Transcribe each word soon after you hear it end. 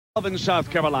In South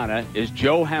Carolina is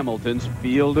Joe Hamilton's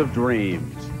Field of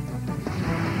Dreams.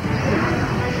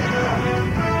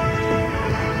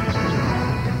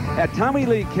 At Tommy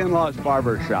Lee Kinlaw's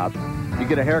barber shop, you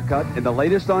get a haircut and the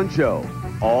latest on Joe,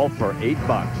 all for $8.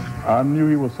 I knew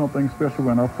he was something special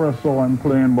when I first saw him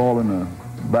playing ball in the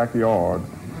backyard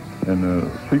in the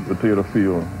sweet potato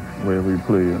field where we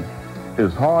played.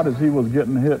 As hard as he was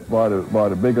getting hit by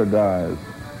the bigger guys,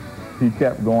 he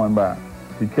kept going back.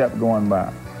 He kept going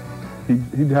back.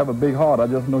 He'd have a big heart. I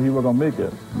just knew he was going to make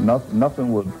it.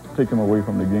 Nothing would take him away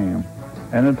from the game.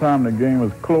 Anytime the game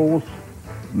was close,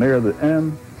 near the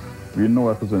end, we know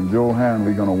if it's in Joe's hand,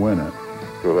 we're going to win it.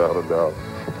 Without a doubt.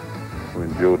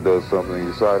 When Joe does something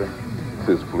exciting,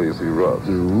 this place erupts.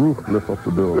 The roof lifts up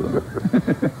the building.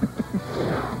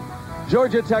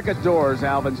 Georgia Tech adores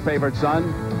Alvin's favorite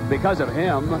son. Because of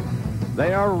him,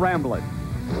 they are rambling.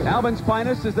 Alvin's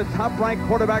finest is the top-ranked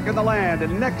quarterback in the land.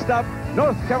 And next up,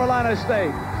 North Carolina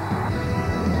State.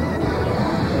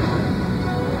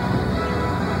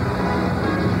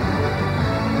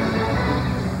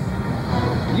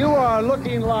 You are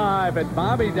looking live at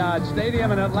Bobby Dodd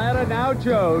Stadium in Atlanta, now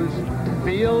Joe's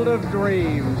Field of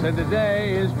Dreams. And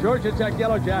today is Georgia Tech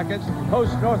Yellow Jackets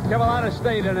host North Carolina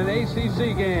State in an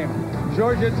ACC game.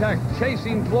 Georgia Tech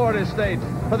chasing Florida State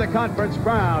for the conference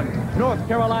crown. North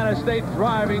Carolina State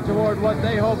driving toward what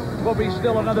they hope will be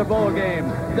still another bowl game.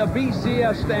 The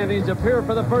BCS standings appear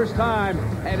for the first time,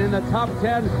 and in the top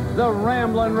 10, the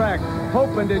Ramblin' Wreck,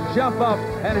 hoping to jump up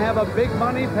and have a big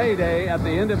money payday at the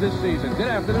end of this season. Good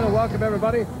afternoon and welcome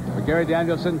everybody. For Gary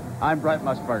Danielson, I'm Brett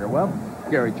Musburger. Well,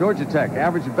 Gary, Georgia Tech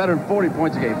averaging better than 40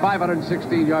 points a game,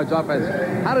 516 yards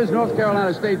offense. How does North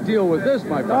Carolina State deal with this,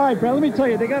 my friend? All right, Brett, let me tell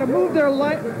you, they got to move their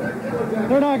line.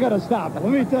 They're not going to stop. Let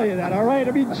me tell you that, all right?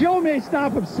 I mean, Joe may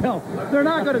stop himself. They're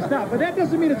not going to stop. But that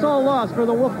doesn't mean it's all lost for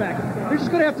the Wolfpack. They're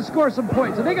just going to have to score some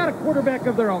points. And they got a quarterback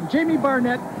of their own. Jamie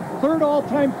Barnett, third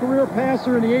all-time career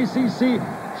passer in the ACC.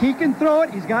 He can throw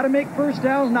it. He's got to make first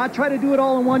downs, not try to do it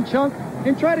all in one chunk,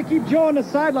 and try to keep Joe on the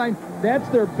sideline. That's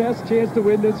their best chance to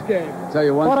win this game. Tell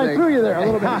you one thing. I threw you there a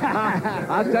little bit.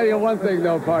 I'll tell you one thing,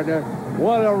 though, partner.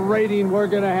 What a rating we're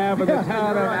going to have in the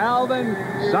town of Alvin,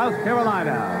 South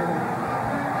Carolina.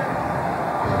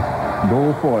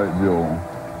 Go for it, Joe.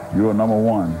 You're number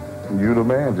one. You the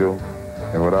man, Joe.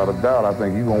 And without a doubt, I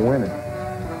think you're going to win it.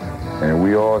 And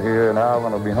we all here in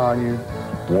Alvin are behind you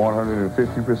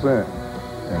 150%.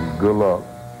 And good luck.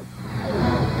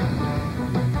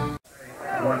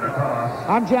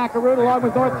 I'm Jack Arute, along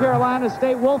with North Carolina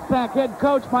State Wolfpack head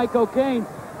coach Mike O'Kane.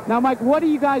 Now, Mike, what do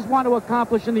you guys want to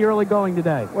accomplish in the early going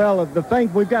today? Well, the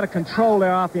thing, we've got to control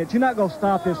their offense. You're not going to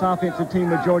stop this offensive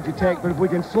team of Georgia Tech, but if we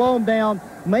can slow them down,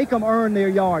 make them earn their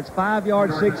yards, 5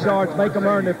 yards, 6 yards, make them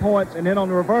earn their points, and then on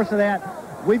the reverse of that,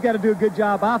 we've got to do a good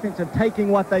job offense of taking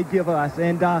what they give us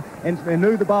and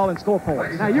move the ball and score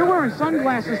points. Now, you're wearing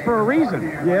sunglasses for a reason.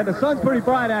 Yeah, the sun's pretty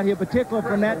bright out here, particularly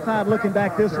from that side looking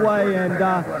back this way, and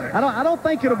I don't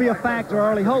think it'll be a factor. I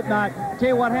really hope not. Tell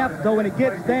you what happens, though, when it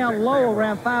gets down low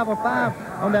around 5 or 5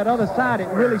 on that other side, it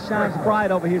really shines bright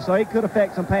over here, so it could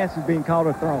affect some passes being caught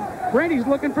or thrown. Brady's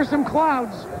looking for some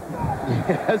clouds.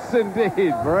 Yes,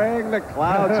 indeed. Bring the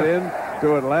clouds in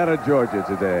to Atlanta, Georgia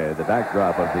today. The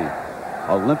backdrop of the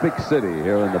Olympic City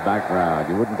here in the background.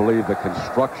 You wouldn't believe the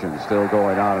construction still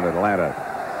going on in Atlanta.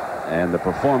 And the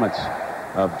performance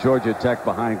of Georgia Tech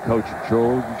behind Coach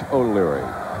George O'Leary.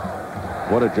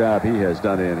 What a job he has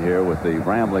done in here with the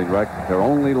Ramblin' Wreck. Their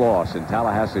only loss in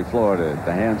Tallahassee, Florida, at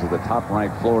the hands of the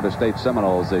top-ranked Florida State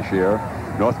Seminoles this year.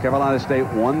 North Carolina State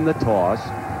won the toss.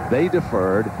 They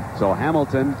deferred, so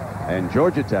Hamilton and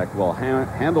Georgia Tech will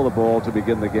handle the ball to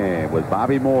begin the game with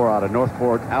Bobby Moore out of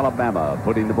Northport, Alabama,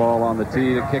 putting the ball on the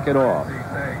tee to kick it off.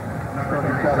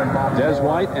 Des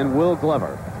White and Will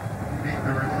Glover.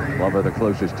 Glover the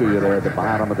closest to you there at the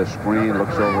bottom of the screen,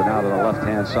 looks over now to the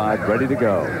left-hand side, ready to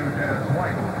go.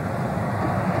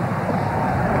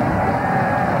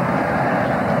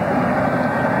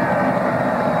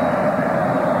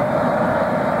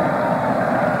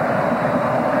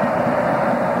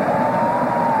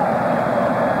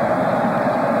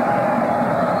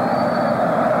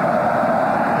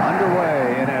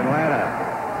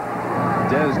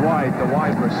 The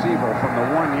wide receiver from the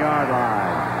 1-yard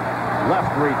line.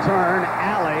 Left return,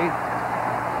 alley,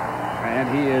 and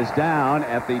he is down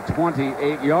at the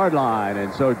 28-yard line.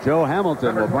 And so Joe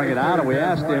Hamilton will bring it out, and we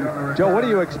asked him, Joe, what are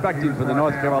you expecting from the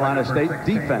North Carolina State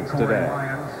defense today?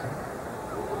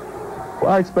 Well,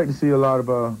 I expect to see a lot of,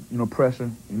 pressure,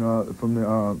 from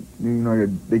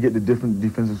the, they get the different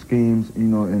defensive schemes,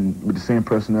 and with the same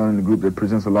personnel in the group that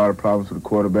presents a lot of problems for the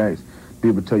quarterbacks. Be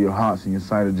able to tell your hearts and your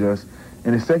sight adjust.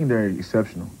 And the secondary,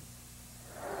 exceptional.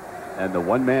 And the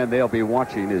one man they'll be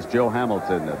watching is Joe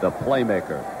Hamilton, the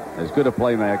playmaker. As good a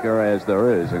playmaker as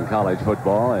there is in college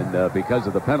football. And because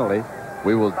of the penalty,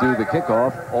 we will do the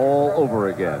kickoff all over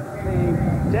again.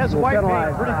 Des White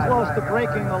being pretty close to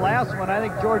breaking the last one. I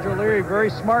think George O'Leary very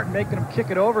smart in making him kick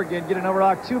it over again, get another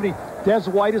opportunity. Des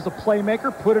White is a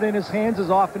playmaker. Put it in his hands as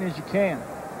often as you can.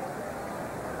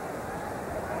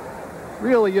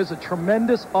 Really is a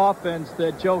tremendous offense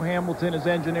that Joe Hamilton is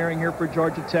engineering here for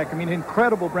Georgia Tech. I mean,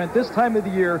 incredible, Brent, this time of the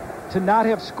year to not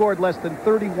have scored less than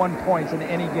 31 points in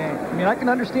any game. I mean, I can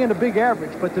understand a big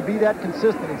average, but to be that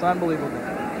consistent, it's unbelievable.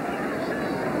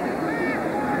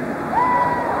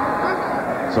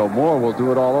 So Moore will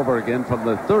do it all over again from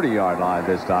the 30-yard line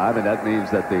this time, and that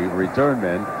means that the return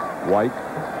men, White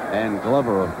and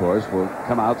Glover, of course, will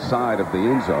come outside of the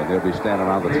end zone. They'll be standing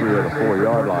around the 3 or the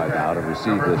 4-yard line now to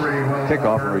receive this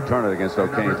kickoff and return it against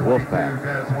O'Kane's Wolfpack.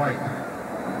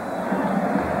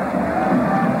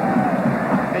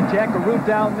 And Jack Arute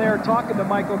down there talking to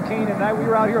Mike O'Kane, and we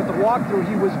were out here at the walkthrough.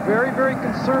 He was very, very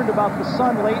concerned about the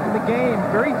sun late in the game.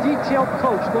 Very detailed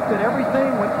coach, looked at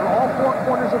everything, went through all 4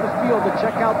 corners of the field to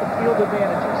check out the field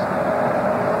advantages.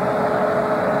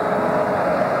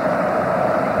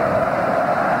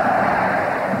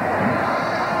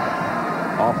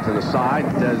 Off to the side,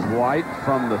 Des White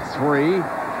from the 3,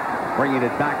 bringing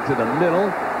it back to the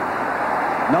middle.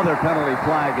 Another penalty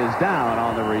flag is down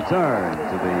on the return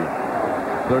to the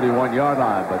 31-yard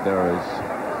line, but there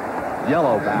is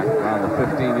yellow back around the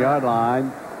 15-yard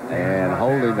line and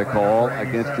holding the call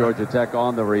against Georgia Tech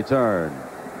on the return.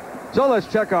 So let's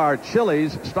check our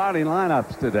Chili's starting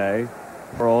lineups today.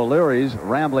 For O'Leary's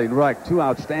Rambling Wreck, 2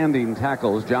 outstanding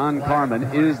tackles. John Carmen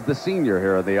is the senior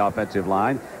here on the offensive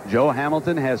line. Joe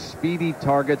Hamilton has speedy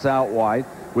targets out wide.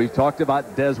 We've talked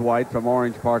about Des White from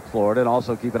Orange Park, Florida, and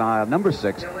also keep an eye on number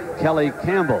 6, Kelly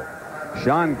Campbell.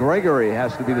 Sean Gregory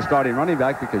has to be the starting running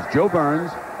back because Joe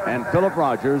Burns and Philip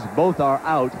Rogers both are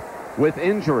out with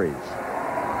injuries.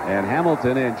 And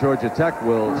Hamilton and Georgia Tech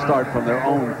will start from their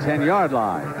own 10-yard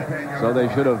line. So they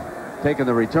should have taken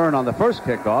the return on the first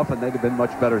kickoff, and they'd have been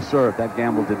much better served. That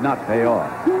gamble did not pay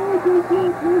off.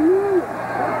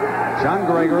 Sean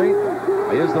Gregory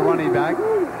is the running back.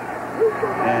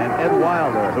 And Ed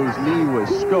Wilder, whose knee was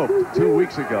scoped 2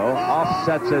 weeks ago,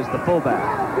 offsets as the fullback.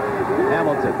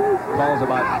 Hamilton calls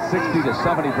about 60 to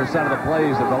 70% of the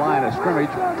plays at the line of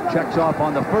scrimmage. Checks off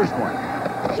on the first one.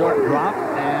 Short drop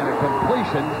and a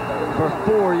completion for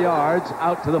 4 yards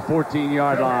out to the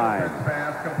 14-yard line.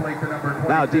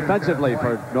 Now, defensively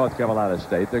for North Carolina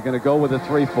State, they're going to go with a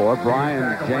 3-4.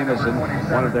 Brian Jamison,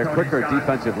 one of their quicker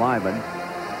defensive linemen.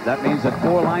 That means that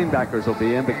 4 linebackers will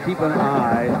be in, but keep an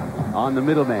eye on the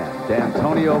middleman,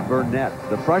 D'Antonio Burnett,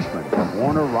 the freshman from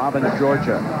Warner Robins,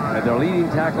 Georgia. And their leading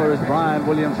tackler is Brian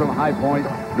Williams from High Point,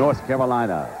 North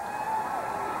Carolina.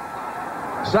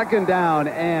 2nd down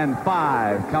and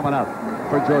 5 coming up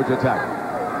for Georgia Tech.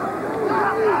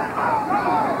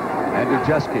 And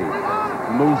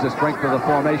Dujewski moves the strength of the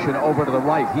formation over to the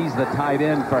right. He's the tight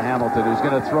end for Hamilton, who's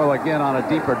going to throw again on a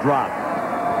deeper drop.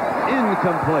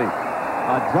 Incomplete.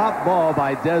 A drop ball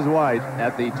by Des White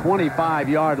at the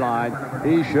 25-yard line.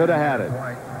 He should have had it.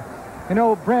 You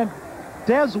know, Brent,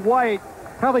 Des White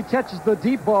probably catches the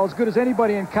deep ball as good as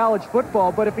anybody in college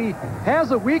football, but if he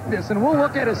has a weakness, and we'll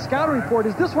look at his scouting report,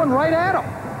 is this one right at him?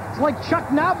 It's like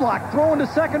Chuck Knobloch throwing to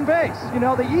second base. You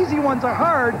know, the easy ones are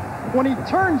hard. When he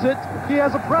turns it, he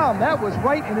has a problem. That was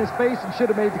right in his face and should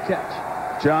have made the catch.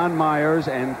 John Myers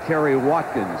and Kerry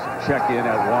Watkins check in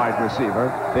at wide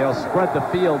receiver. They'll spread the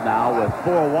field now with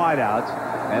 4 wideouts,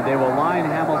 and they will line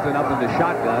Hamilton up in the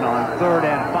shotgun on 3rd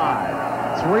and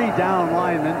 5. 3 down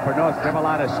linemen for North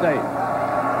Carolina State.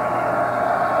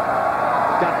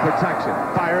 Got protection.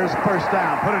 Fires first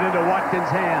down. Put it into Watkins'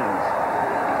 hands.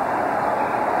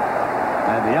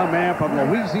 And the young man from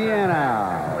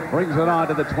Louisiana brings it on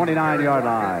to the 29-yard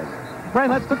line. Brian,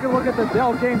 let's take a look at the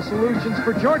Dell Game Solutions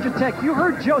for Georgia Tech. You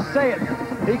heard Joe say it.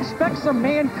 They expect some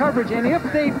man coverage, and if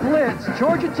they blitz,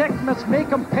 Georgia Tech must make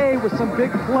them pay with some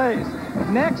big plays.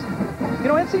 Next, you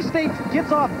know, NC State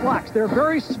gets off blocks. They're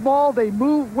very small. They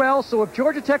move well. So if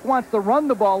Georgia Tech wants to run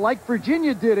the ball like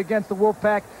Virginia did against the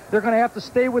Wolfpack, they're going to have to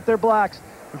stay with their blocks.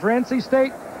 And for NC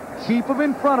State, keep them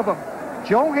in front of them.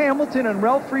 Joe Hamilton and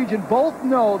Ralph Friedgen both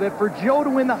know that for Joe to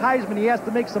win the Heisman, he has to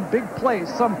make some big plays,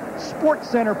 some Sports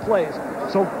Center plays.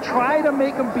 So try to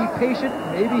make him be patient.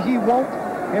 Maybe he won't,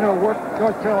 and it'll work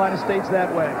North Carolina State's that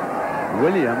way.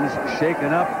 Williams,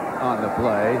 shaken up on the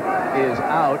play, is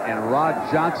out, and Rod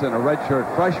Johnson, a redshirt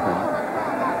freshman,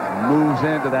 moves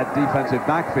into that defensive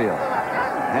backfield.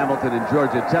 Hamilton and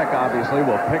Georgia Tech obviously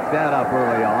will pick that up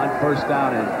early on. 1st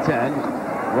down and 10.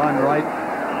 Run right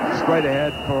straight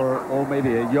ahead for,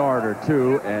 maybe a yard or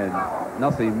two, and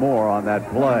nothing more on that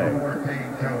play.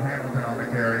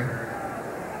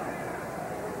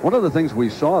 One of the things we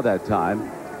saw that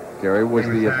time, Gary, was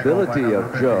the ability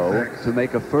of Joe to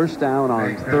make a first down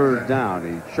on third down.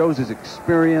 He shows his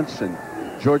experience in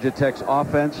Georgia Tech's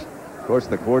offense. Of course,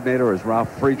 the coordinator is Ralph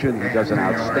Friedgen. He does an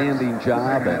outstanding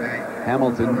job, and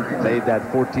Hamilton made that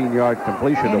 14-yard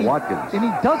completion to Watkins. And he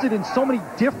does it in so many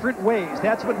different ways.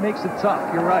 That's what makes it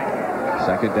tough. You're right.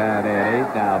 Second down and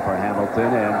 8 now for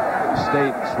Hamilton, and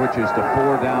State switches to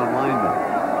 4 down linemen.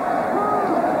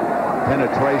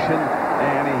 Penetration.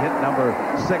 And he hit number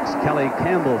 6, Kelly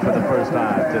Campbell, for the first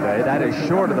time today. That is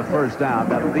short of the first down.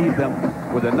 That'll leave them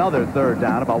with another third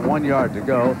down, about 1 yard to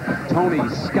go. Tony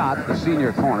Scott, the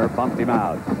senior corner, bumped him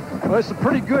out. Well, there's some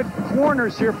pretty good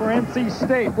corners here for NC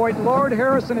State. Boy, Lord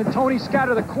Harrison and Tony Scott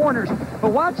are the corners.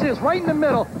 But watch this, right in the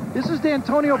middle. This is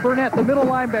D'Antonio Burnett, the middle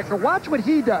linebacker. Watch what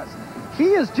he does. He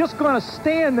is just going to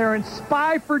stand there and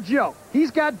spy for Joe.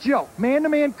 He's got Joe.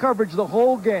 Man-to-man coverage the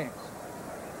whole game.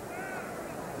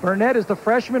 Burnett is the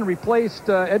freshman, replaced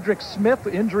Edric Smith,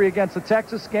 injury against the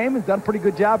Texas game, and done a pretty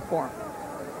good job for him.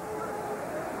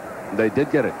 They did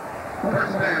get it.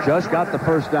 Just got the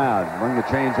first down. Bring the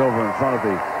chains over in front of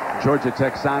the Georgia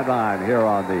Tech sideline here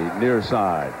on the near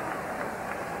side.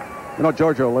 You know,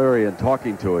 George O'Leary, in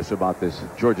talking to us about this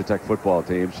Georgia Tech football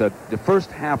team, said the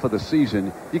first half of the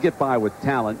season, you get by with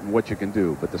talent and what you can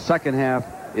do. But the second half,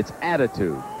 it's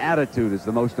attitude. Attitude is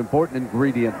the most important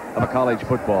ingredient of a college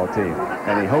football team.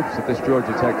 And he hopes that this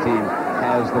Georgia Tech team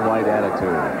has the right attitude.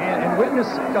 And witness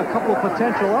a couple of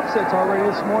potential upsets already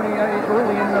this morning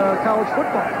early in college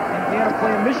football. Indiana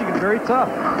playing Michigan, very tough.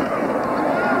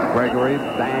 Gregory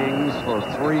bangs for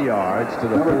 3 yards to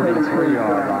the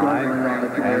 43-yard line.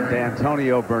 And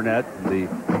D'Antonio Burnett, the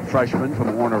freshman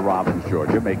from Warner Robins,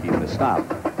 Georgia, making the stop.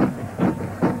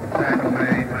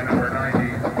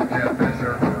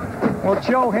 Well,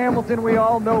 Joe Hamilton, we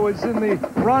all know, is in the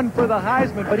run for the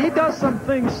Heisman, but he does some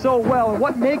things so well, and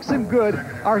what makes him good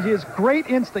are his great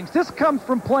instincts. This comes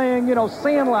from playing,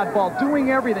 sandlot ball,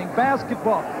 doing everything,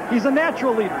 basketball. He's a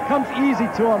natural leader. Comes easy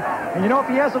to him. And if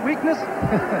he has a weakness,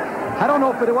 I don't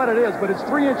know what it is, but it's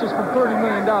 3 inches from $30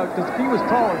 million, because if he was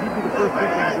taller, he'd be the first pick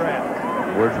in the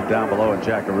draft. Word from down below in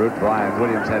Jackaroot. Brian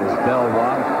Williams had his bell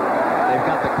rung. They've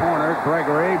got the corner,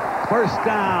 Gregory. First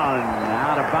down,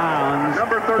 out of bounds,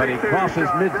 but he crosses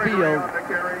midfield.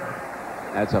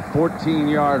 That's a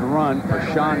 14-yard run for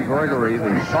Sean Gregory,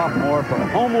 the sophomore from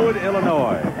Homewood,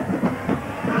 Illinois.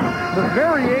 The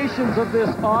variations of this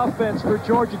offense for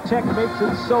Georgia Tech makes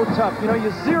it so tough.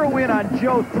 You zero in on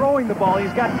Joe throwing the ball.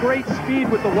 He's got great speed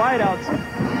with the wideouts.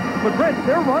 But, Brent,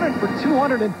 they're running for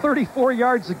 234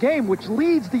 yards a game, which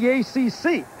leads the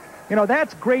ACC.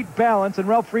 That's great balance, and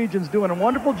Ralph Friedgen's doing a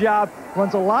wonderful job.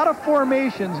 Runs a lot of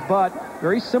formations, but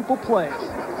very simple plays.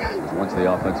 Once the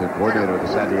offensive coordinator of the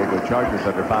San Diego Chargers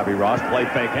under Bobby Ross. Play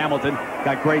fake. Hamilton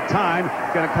got great time.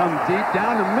 Going to come deep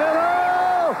down the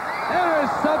middle.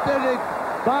 Intercepted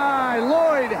by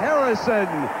Lloyd Harrison.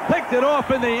 Picked it off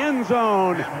in the end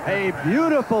zone. A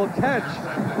beautiful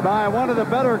catch by one of the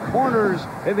better corners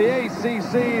in the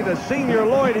ACC. The senior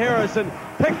Lloyd Harrison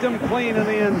picked him clean in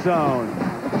the end zone.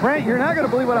 Brent, you're not going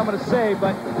to believe what I'm going to say,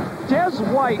 but Des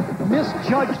White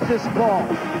misjudged this ball.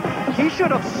 He should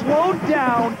have slowed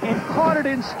down and caught it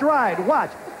in stride.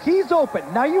 Watch. He's open.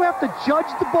 Now you have to judge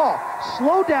the ball.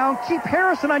 Slow down. Keep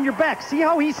Harrison on your back. See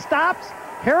how he stops?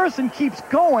 Harrison keeps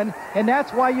going, and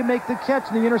that's why you make the catch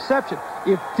and the interception.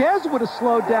 If Des would have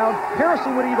slowed down,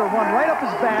 Harrison would either run right up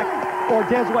his back or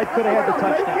Des White could have had the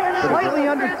touchdown. Slightly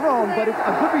underthrown, but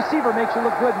a good receiver makes you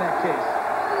look good in that case.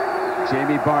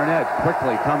 Jamie Barnett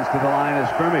quickly comes to the line of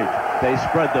scrimmage. They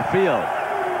spread the field.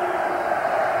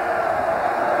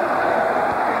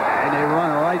 And they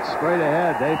run right straight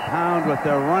ahead. They pound with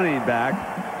their running back.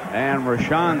 And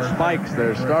Rashawn Spikes,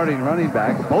 their starting running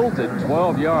back, bolted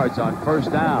 12 yards on first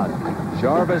down.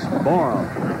 Jarvis Borum,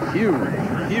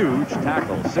 huge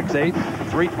tackle, 6'8",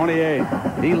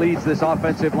 328. He leads this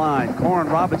offensive line. Corin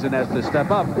Robinson has to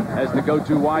step up as the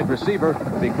go-to wide receiver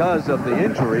because of the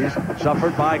injuries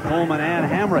suffered by Coleman and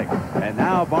Hamrick. And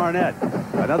now Barnett,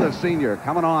 another senior,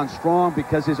 coming on strong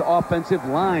because his offensive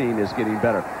line is getting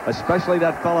better, especially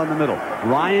that fellow in the middle.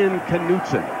 Ryan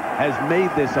Knutson has made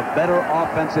this a better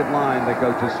offensive line, the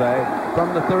coaches say,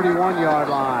 from the 31-yard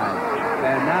line.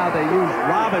 And now they use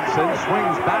Robinson,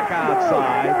 swings back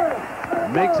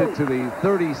outside, makes it to the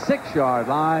 36-yard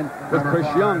line with Chris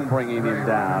Young bringing him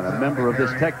down, a member of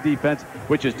this Tech defense,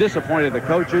 which has disappointed the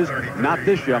coaches, not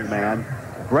this young man.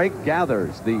 Greg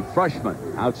Gathers, the freshman,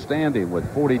 outstanding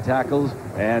with 40 tackles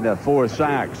and 4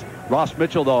 sacks. Ross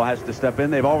Mitchell, though, has to step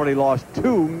in. They've already lost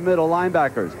 2 middle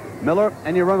linebackers, Miller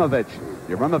and Yurimovich.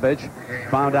 Yurimovich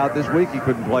found out this week he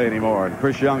couldn't play anymore, and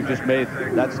Chris Young just made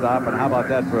that stop. And how about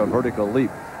that for a vertical leap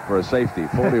for a safety?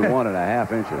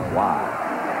 41.5 inches.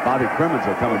 Wow. Bobby Crimmins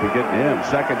will come and be getting him.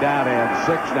 2nd down and 6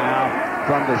 now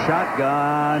from the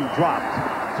shotgun.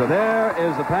 Dropped. So there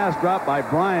is the pass drop by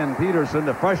Brian Peterson,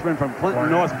 the freshman from Clinton,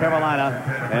 North Carolina,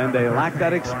 and they lack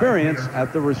that experience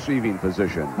at the receiving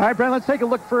position. All right, Brent, let's take a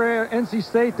look for NC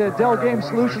State. Dell Game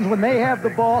Solutions, when they have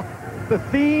the ball, the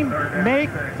theme, make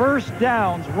first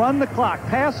downs, run the clock.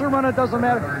 Pass or run, it doesn't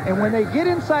matter. And when they get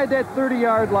inside that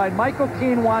 30-yard line, Michael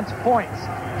Keane wants points.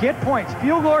 Get points.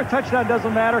 Field goal or touchdown,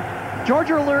 doesn't matter.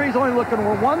 Georgia O'Leary's only looking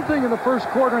for one thing in the first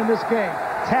quarter in this game.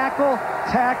 Tackle,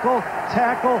 tackle,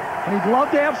 tackle. And he'd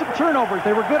love to have some turnovers.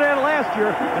 They were good at it last year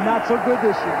and not so good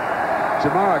this year.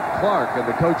 Jamara Clark in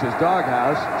the coach's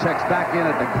doghouse checks back in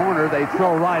at the corner. They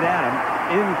throw right at him.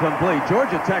 Incomplete.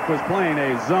 Georgia Tech was playing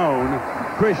a zone.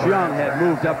 Chris Young had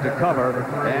moved up to cover,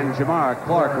 and Jamara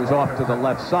Clark was off to the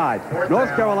left side.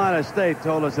 North Carolina State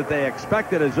told us that they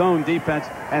expected a zone defense,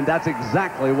 and that's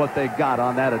exactly what they got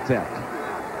on that attempt.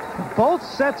 Both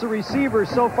sets of receivers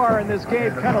so far in this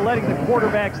game kind of letting the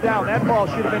quarterbacks down. That ball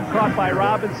should have been caught by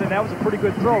Robinson. That was a pretty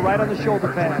good throw right on the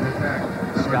shoulder pad.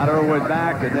 Scott Irwin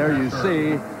back, and there you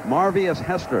see Marvius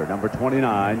Hester, number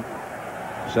 29,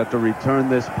 set to return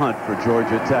this punt for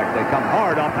Georgia Tech. They come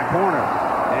hard off the corner,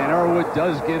 and Irwin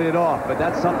does get it off, but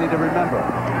that's something to remember.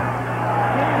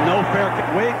 No fair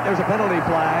wait, there's a penalty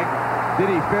flag. Did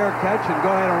he fair catch and go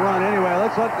ahead and run anyway?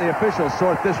 Let's let the officials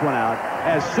sort this one out.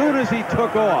 As soon as he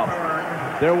took off,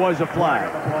 there was a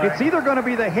flag. It's either going to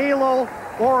be the halo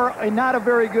or a not a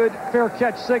very good fair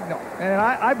catch signal. And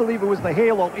I believe it was the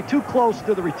halo. Too close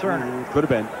to the return. Could have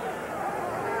been.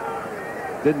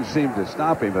 Didn't seem to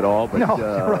stop him at all. But, no,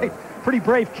 right. Pretty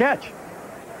brave catch.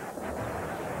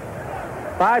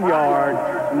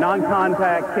 5-yard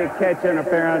non-contact kick catch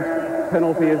interference.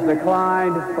 Penalty is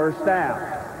declined. First down.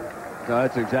 No,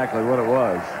 that's exactly what it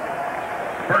was.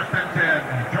 First and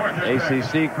 10,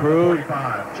 Georgia ACC crew.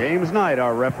 James Knight,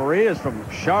 our referee, is from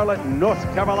Charlotte, North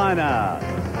Carolina.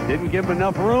 Didn't give him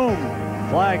enough room.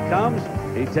 Flag comes.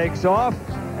 He takes off.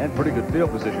 And pretty good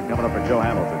field position coming up for Joe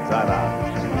Hamilton. Timeout.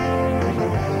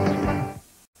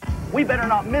 We better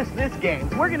not miss this game.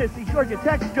 We're going to see Georgia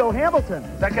Tech's Joe Hamilton.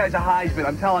 That guy's a Heisman.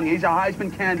 I'm telling you, he's a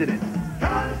Heisman candidate.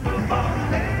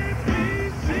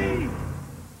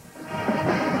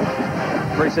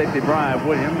 Free safety Brian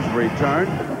Williams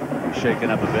returned. He's shaken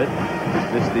up a bit.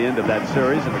 Missed the end of that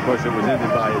series, and of course it was ended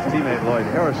by his teammate Lloyd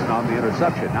Harrison on the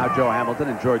interception. Now Joe Hamilton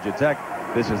and Georgia Tech.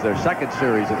 This is their second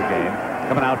series of the game.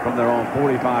 Coming out from their own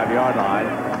 45-yard line.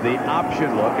 The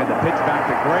option look and the pitch back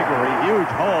to Gregory.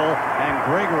 Huge hole, and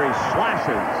Gregory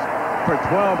slashes for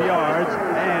 12 yards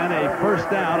and a first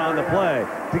down on the play.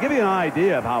 To give you an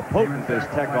idea of how potent this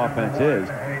Tech offense is,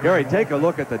 Gary, take a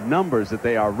look at the numbers that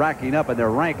they are racking up in their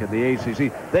rank in the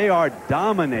ACC. They are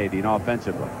dominating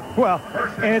offensively. Well,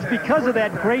 and it's because of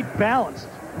that great balance,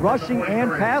 rushing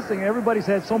and passing. Everybody's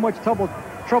had so much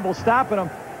trouble stopping them.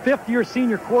 Fifth-year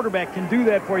senior quarterback can do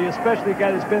that for you, especially a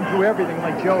guy that's been through everything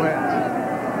like Joe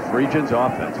has. Region's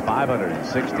offense,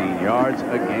 516 yards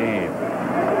a game.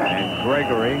 And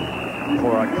Gregory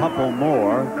for a couple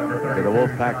more to the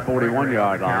Wolfpack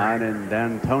 41-yard line, and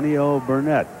Antonio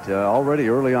Burnett. Already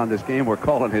early on this game, we're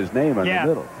calling his name in the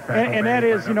middle. And that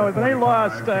is, you know, when they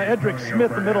lost Edric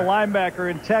Smith, the middle linebacker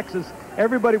in Texas,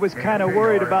 everybody was kind of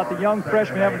worried about the young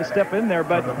freshman having to step in there.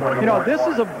 But, you know, this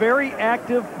is a very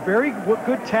active, very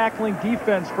good tackling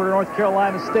defense for North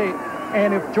Carolina State.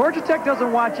 And if Georgia Tech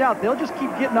doesn't watch out, they'll just keep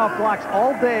getting off blocks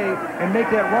all day and make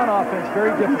that run offense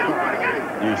very difficult.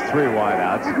 Use 3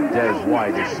 wideouts. Des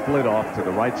White is split off to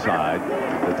the right side,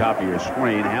 the top of your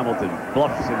screen. Hamilton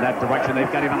bluffs in that direction.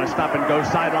 They've got him on a stop-and-go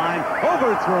sideline.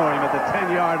 Overthrow him at the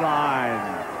 10-yard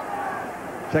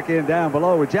line. Check in down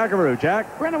below with Jackaroo. Jack?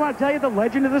 Brent, I want to tell you the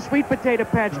legend of the sweet potato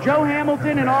patch. Joe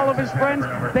Hamilton and all of his friends,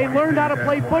 they learned how to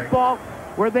play football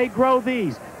where they grow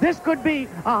these. This could be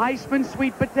a Heisman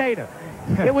sweet potato.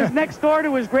 It was next door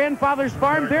to his grandfather's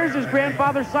farm. There's his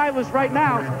grandfather Silas right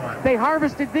now. They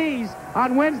harvested these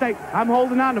on Wednesday. I'm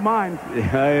holding on to mine.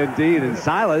 Yeah, indeed. And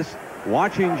Silas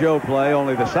watching Joe play,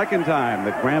 only the second time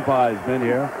that Grandpa has been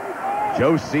here.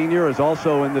 Joe Sr. is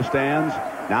also in the stands.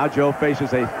 Now Joe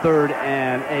faces a 3rd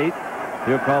and 8.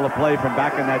 He'll call a play from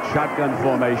back in that shotgun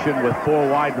formation with 4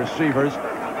 wide receivers.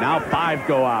 Now 5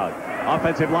 go out.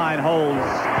 Offensive line holds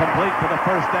complete for the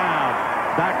first down.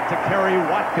 Back to Kerry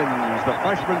Watkins, the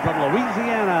freshman from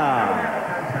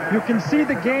Louisiana. You can see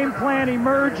the game plan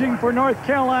emerging for North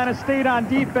Carolina State on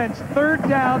defense. 3rd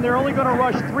down, they're only going to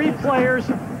rush 3 players.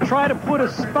 try to put a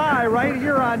spy right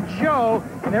here on Joe,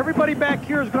 and everybody back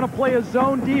here is going to play a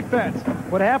zone defense.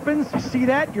 What happens? You see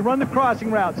that? You run the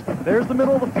crossing routes. There's the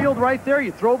middle of the field right there.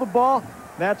 You throw the ball.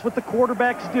 That's what the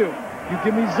quarterbacks do. You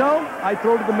give me zone, I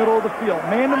throw to the middle of the field.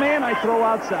 Man-to-man, I throw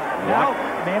outside. Now,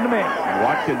 man-to-man.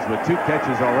 Watkins with 2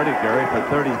 catches already, Gary, for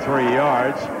 33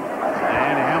 yards.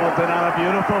 And Hamilton on a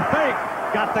beautiful fake.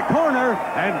 Got the corner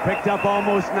and picked up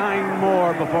almost 9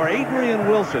 more before Adrian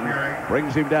Wilson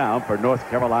brings him down for North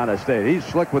Carolina State. He's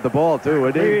slick with the ball, too,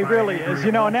 isn't he? He really is.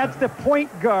 You know, and that's the point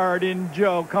guard in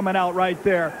Joe coming out right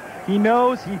there. He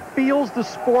knows, he feels the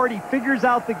sport, he figures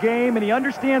out the game, and he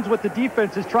understands what the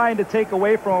defense is trying to take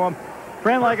away from him.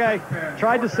 Friend, like I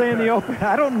tried to say in the open,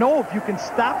 I don't know if you can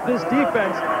stop this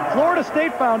defense. Florida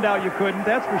State found out you couldn't,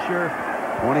 that's for sure.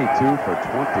 22 for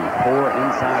 24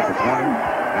 inside the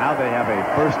 20. Now they have a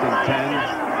 1st and 10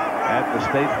 at the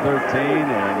state 13,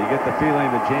 and you get the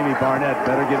feeling that Jamie Barnett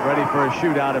better get ready for a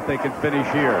shootout if they can finish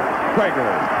here. Gregory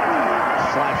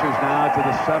slashes now to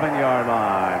the 7-yard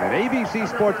line. An ABC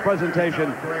Sports presentation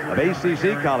of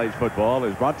ACC College Football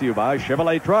is brought to you by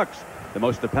Chevrolet Trucks, the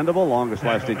most dependable,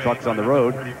 longest-lasting trucks on the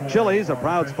road. Chili's, a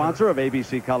proud sponsor of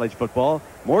ABC College Football.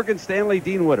 Morgan Stanley,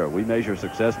 Dean Witter. We measure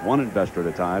success one investor at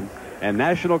a time. And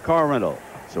National Car Rental.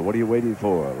 So what are you waiting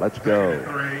for? Let's go.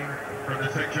 From the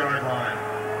 6-yard line.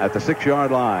 At the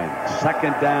 6-yard line.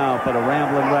 2nd down for the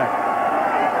Ramblin' Wreck.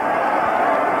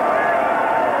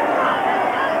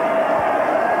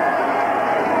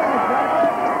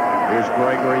 Here's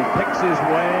Gregory, picks his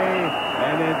way,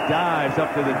 and then dives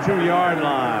up to the 2-yard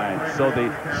line. So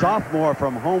the sophomore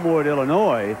from Homewood,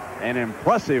 Illinois, an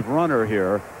impressive runner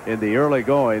here in the early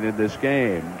going in this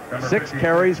game. 6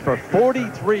 carries for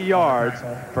 43 yards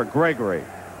for Gregory.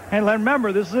 And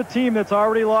remember, this is a team that's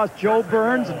already lost Joe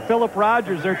Burns and Philip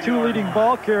Rogers, their 2 leading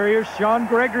ball carriers. Sean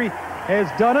Gregory has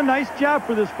done a nice job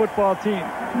for this football team.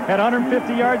 Had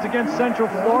 150 yards against Central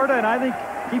Florida, and I think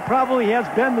he probably has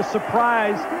been the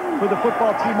surprise for the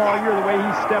football team all year, the way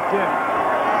he stepped in.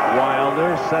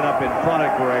 Wilder set up in front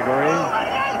of Gregory.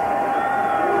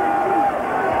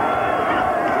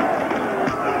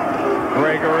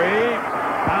 Gregory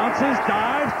bounces,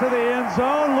 dives to the end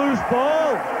zone, loose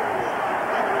ball.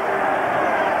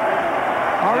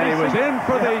 And he was in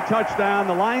for the touchdown.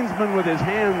 The linesman with his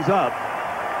hands up.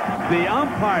 The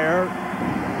umpire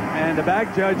and the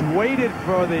back judge waited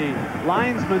for the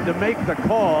linesman to make the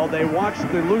call. They watched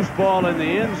the loose ball in the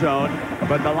end zone,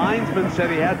 but the linesman said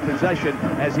he had possession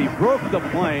as he broke the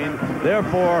plane.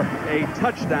 Therefore, a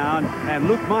touchdown, and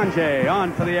Luke Mange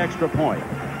on for the extra point.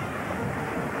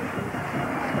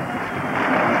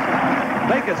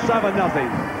 Make it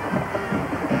 7-0.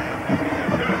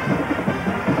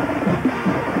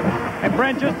 And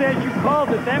Brent, just as you called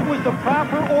it, that was the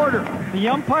proper order. The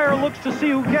umpire looks to see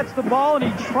who gets the ball,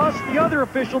 and he trusts the other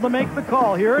official to make the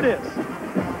call. Here it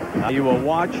is. You will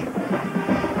watch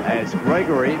as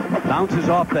Gregory bounces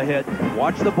off the hit.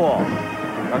 Watch the ball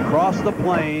across the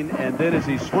plane, and then as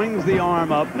he swings the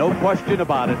arm up, no question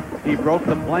about it, he broke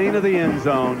the plane of the end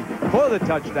zone for the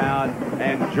touchdown,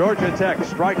 and Georgia Tech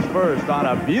strikes first on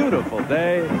a beautiful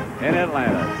day in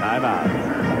Atlanta. Timeout.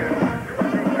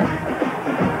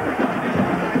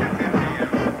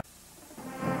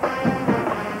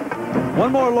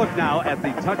 One more look now at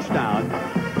the touchdown.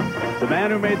 The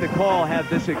man who made the call had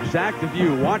this exact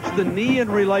view. Watch the knee in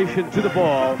relation to the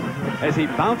ball as he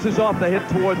bounces off the hit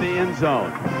toward the end zone.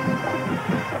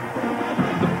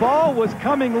 The ball was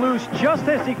coming loose just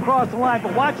as he crossed the line,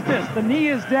 but watch this. The knee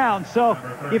is down, so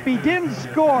if he didn't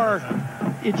score,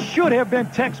 it should have been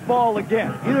Tech's ball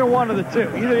again. Either one of the two.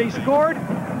 Either he scored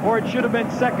or it should have been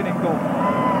 2nd and goal.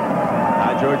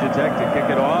 Now Georgia Tech to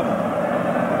kick it off.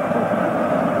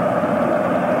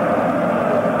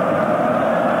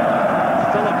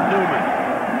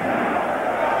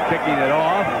 Kicking it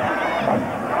off,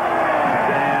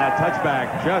 and a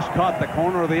touchback just caught the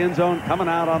corner of the end zone coming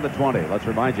out on the 20. Let's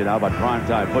remind you now about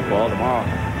primetime football tomorrow.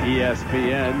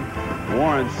 ESPN,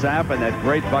 Warren Sapp and that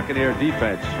great Buccaneer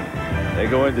defense. They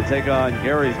go in to take on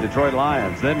Gary's Detroit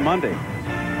Lions. Then Monday,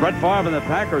 Brett Favre and the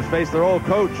Packers face their old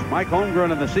coach, Mike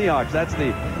Holmgren and the Seahawks. That's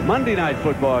the Monday night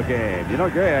football game. You know,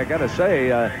 Gary, I got to say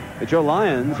that your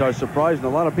Lions are surprising a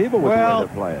lot of people with the way they're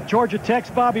playing. Georgia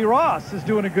Tech's Bobby Ross is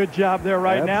doing a good job there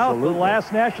right now. The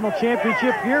last national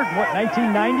championship here, what,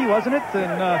 1990, wasn't it?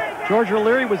 And George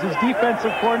O'Leary was his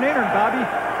defensive coordinator, and Bobby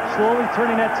slowly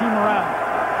turning that team around.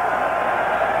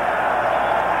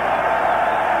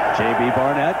 J.B.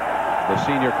 Barnett, the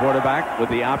senior quarterback, with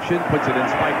the option, puts it in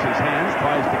Spikes' hands,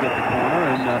 tries to get the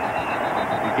corner, and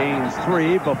he gains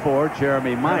 3 before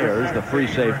Jeremy Myers, the free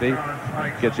safety,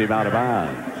 gets him out of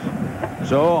bounds.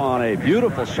 So on a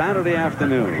beautiful Saturday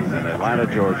afternoon in Atlanta,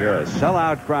 Georgia, a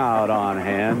sellout crowd on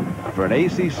hand for an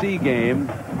ACC game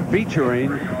featuring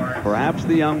perhaps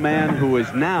the young man who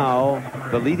is now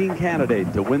the leading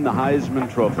candidate to win the Heisman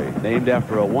Trophy, named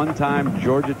after a one-time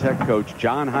Georgia Tech coach,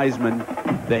 John Heisman.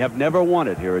 They have never won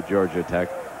it here at Georgia Tech,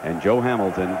 and Joe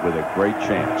Hamilton with a great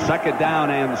chance. 2nd down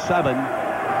and 7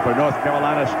 for North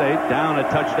Carolina State, down a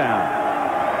touchdown.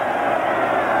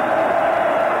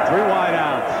 3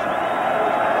 wideouts.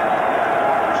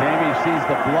 Jamie sees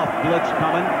the bluff blitz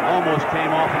coming, almost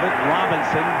came off of it.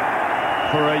 Robinson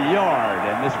for a yard,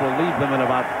 and this will leave them in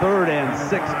about 3rd and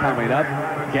 6 coming up.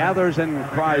 Gathers and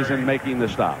Kreisen making the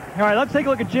stop. All right, let's take a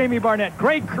look at Jamie Barnett.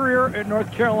 Great career at North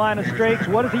Carolina State.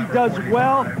 What he does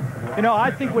well? You know,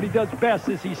 I think what he does best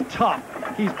is he's tough.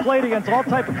 He's played against all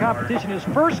type of competition. His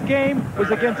first game was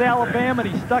against Alabama,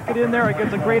 and he stuck it in there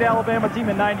against a great Alabama team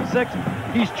in '96.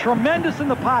 He's tremendous in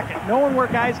the pocket, knowing where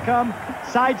guys come,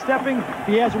 sidestepping.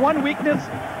 He has one weakness.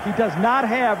 He does not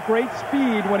have great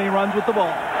speed when he runs with the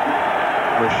ball.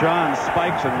 Rashawn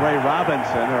Spikes and Ray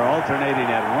Robinson are alternating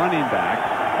at running back.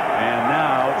 And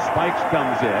now Spikes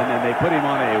comes in, and they put him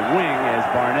on a wing as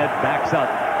Barnett backs up.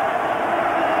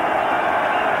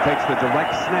 Takes the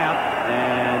direct snap,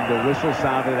 and the whistle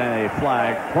sounded and a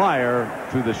flag prior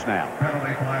to the snap.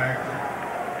 Penalty flag.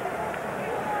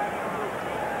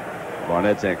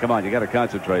 Barnett saying, come on, you got to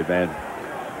concentrate, man.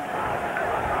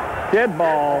 Dead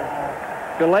ball.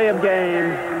 Delay of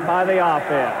game by the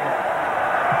offense.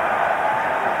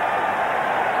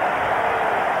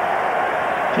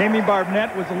 Jamie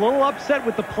Barnett was a little upset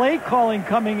with the play calling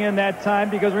coming in that time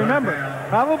because, remember,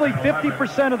 probably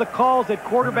 50% of the calls that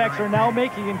quarterbacks are now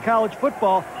making in college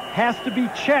football has to be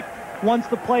checked once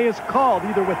the play is called,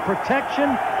 either with protection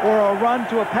or a run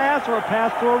to a pass or a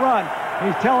pass to a run.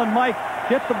 And he's telling Mike,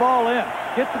 get the ball in,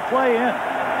 get the play in.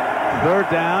 3rd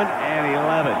down and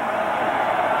 11.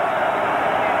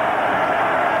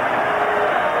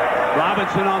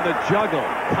 Robinson on the juggle,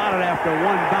 caught it after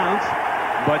one bounce,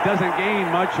 but doesn't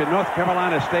gain much, and North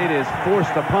Carolina State is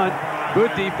forced to punt.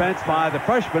 Good defense by the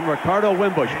freshman, Ricardo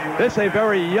Wimbush. This is a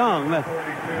very young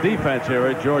defense here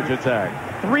at Georgia Tech.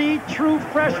 3 true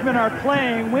freshmen are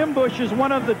playing. Wimbush is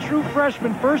one of the true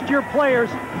freshmen, first-year players.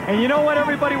 And you know what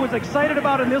everybody was excited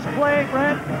about in this play,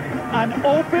 Brent? An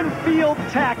open field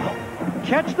tackle.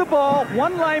 Catch the ball,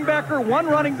 one linebacker, one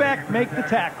running back, make the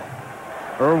tackle.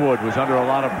 Irwood was under a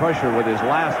lot of pressure with his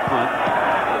last punt.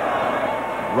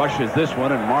 Rushes this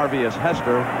one, and Marvius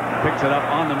Hester picks it up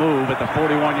on the move at the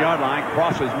 41-yard line,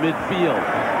 crosses midfield.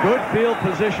 Good field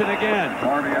position again.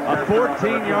 A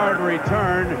 14-yard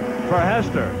return for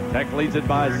Hester. Tech leads it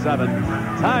by 7.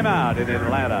 Timeout in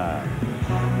Atlanta.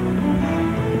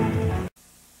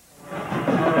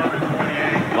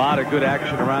 A lot of good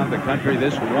action around the country.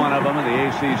 This one of them in the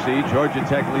ACC. Georgia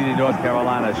Tech leading North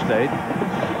Carolina State.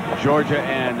 Georgia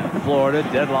and Florida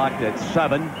deadlocked at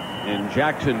 7. In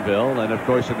Jacksonville, and of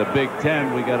course in the Big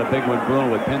Ten we got a big one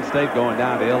brewing with Penn State going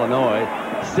down to Illinois.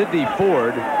 Sidney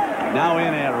Ford now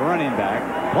in at running back.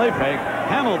 Play fake.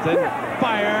 Hamilton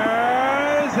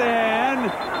fires and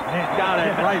got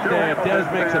it right there.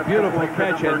 Dez makes a beautiful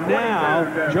catch, and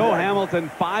now Joe Hamilton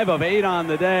 5 of 8 on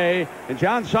the day. And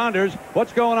John Saunders,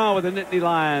 what's going on with the Nittany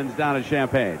Lions down in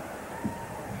Champaign?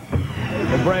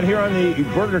 Well, Brent, here on the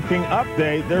Burger King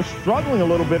update, they're struggling a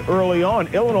little bit early on.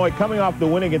 Illinois coming off the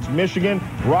win against Michigan.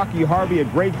 Rocky Harvey, a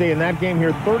great day in that game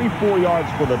here. 34 yards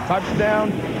for the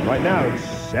touchdown. Right now, it's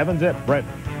 7-zip. Brent.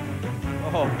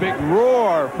 Oh, big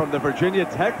roar from the Virginia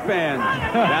Tech fans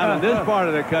down in this part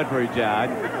of the country, John.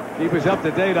 Keep us up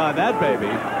to date on that, baby.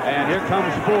 And here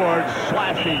comes Ford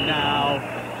slashing now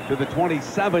to the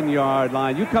 27-yard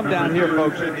line. You come down here,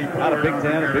 folks, out of Big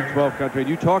 10 and Big 12 country, and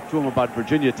you talk to them about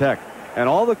Virginia Tech. And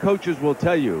all the coaches will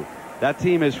tell you that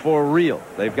team is for real.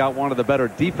 They've got one of the better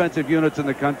defensive units in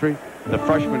the country. The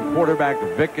freshman quarterback,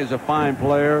 Vic, is a fine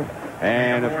player.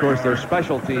 And, of course, their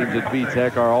special teams at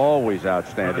VTech are always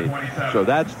outstanding. So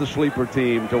that's the sleeper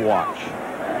team to watch.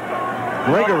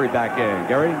 Gregory back in.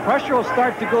 Gary? Pressure will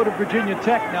start to go to Virginia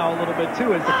Tech now a little bit,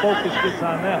 too, as the focus gets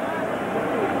on them.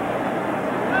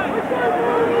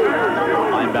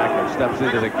 Linebacker steps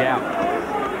into the gap.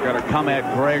 Going to come at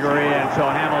Gregory, and so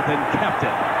Hamilton kept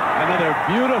it. Another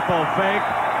beautiful fake,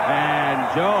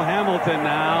 and Joe Hamilton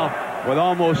now with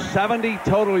almost 70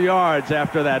 total yards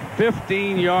after that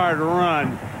 15-yard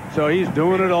run. So he's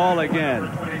doing it all again.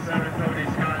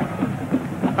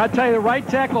 I tell you, the right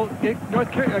tackle,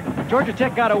 Georgia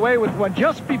Tech got away with one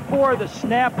just before the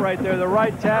snap right there. The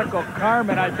right tackle,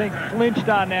 Carmen, I think, flinched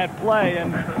on that play,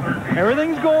 and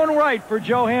everything's going right for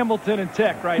Joe Hamilton and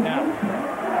Tech right now.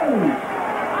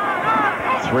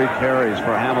 3 carries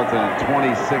for Hamilton and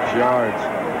 26 yards.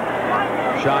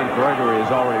 Sean Gregory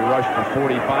has already rushed for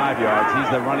 45 yards. He's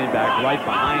the running back right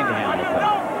behind Hamilton.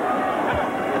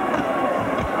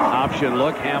 Option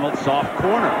look, Hamilton soft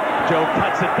corner. Joe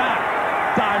cuts it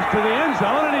back, dives to the end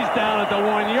zone, and he's down at the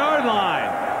 1-yard line.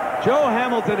 Joe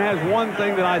Hamilton has one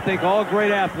thing that I think all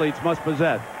great athletes must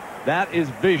possess. That is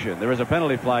vision. There is a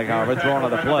penalty flag, however, thrown on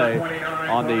the play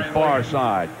on the far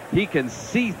side. He can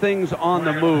see things on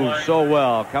the move so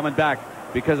well, coming back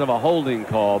because of a holding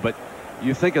call. But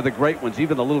you think of the great ones,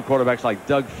 even the little quarterbacks like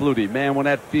Doug Flutie. Man, when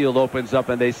that field opens up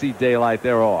and they see daylight,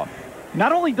 they're off.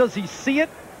 Not only does he see it,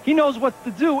 he knows what to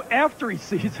do after he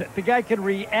sees it. The guy can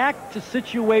react to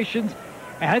situations.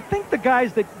 And I think the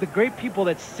guys, the great people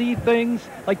that see things,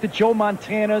 like the Joe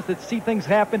Montanas that see things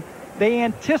happen, they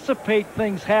anticipate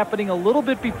things happening a little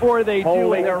bit before they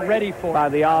do, and they're ready for it. By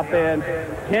the offense,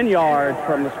 10 yards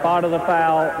from the spot of the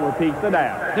foul, repeats the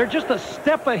down. They're just a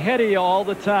step ahead of you all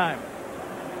the time.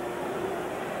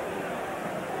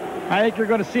 I think you're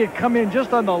going to see it come in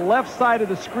just on the left side of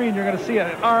the screen. You're going to see an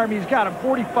arm. He's got a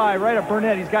 45 right at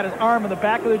Burnett. He's got his arm in the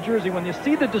back of the jersey. When you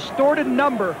see the distorted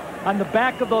number on the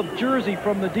back of the jersey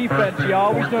from the defense, you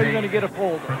always know you're going to get a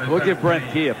hold. We'll give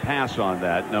Brent Key a pass on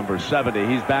that, number 70.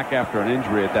 He's back after an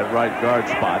injury at that right guard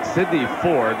spot. Sidney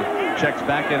Ford checks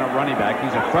back in at running back.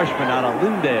 He's a freshman out of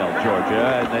Lindale,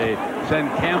 Georgia, and they send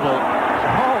Campbell.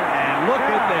 Oh, and look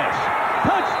at this.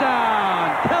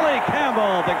 Touchdown! Kelly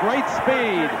Campbell, the great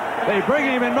speed. They bring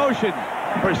him in motion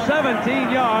for 17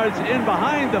 yards in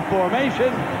behind the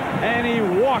formation, and he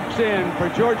walks in for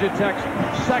Georgia Tech's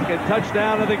second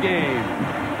touchdown of the game.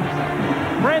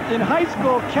 Brent, in high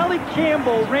school, Kelly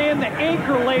Campbell ran the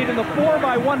anchor lane in the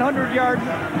 4x100-yard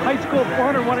high school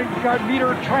 400-yard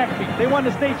meter track meet. They won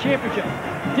the state championship.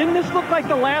 Didn't this look like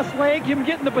the last leg, him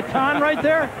getting the baton right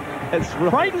there? It's really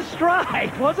right in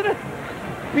stride, wasn't it?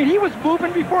 I mean, he was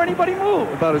moving before anybody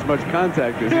moved. About as much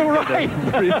contact as right.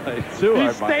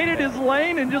 He stayed in his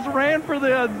lane and just ran for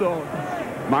the end zone.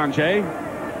 Marche.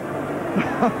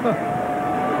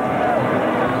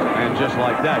 And just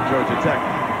like that, Georgia Tech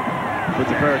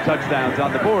puts a pair of touchdowns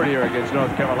on the board here against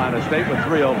North Carolina State with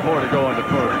 3:04 to go in the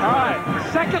first. All right,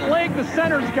 second leg, the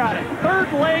center's got it. Third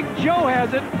leg, Joe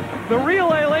has it. The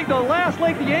relay leg, the last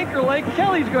leg, the anchor leg,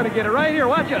 Kelly's going to get it right here.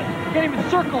 Watch it. Can't even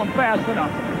circle him fast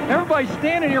enough. Everybody's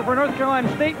standing here for North Carolina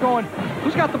State going,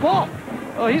 who's got the ball?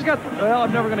 Oh, he's got, well,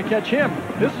 I'm never going to catch him.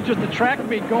 This is just a track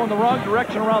meet going the wrong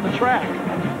direction around the track.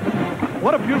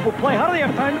 What a beautiful play. How do they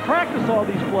have time to practice all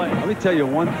these plays? Let me tell you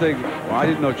one thing. Well, I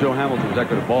didn't know Joe Hamilton was that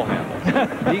good at ball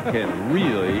handle. He can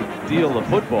really deal the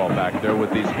football back there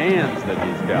with these hands that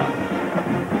he's got.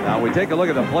 Now, we take a look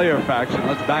at the player facts, and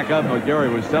let's back up what Gary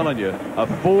was telling you. A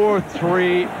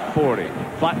 4.340,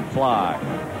 flat and fly.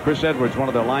 Chris Edwards, one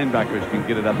of their linebackers, can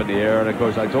get it up in the air. And, of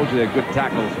course, I told you they had good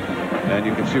tackles. And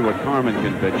you can see what Carmen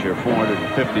can pitch here,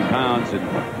 450 pounds.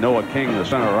 And Noah King, the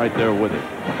center, right there with it.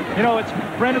 You know,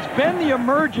 Brent, it's been the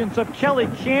emergence of Kelly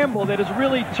Campbell that has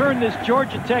really turned this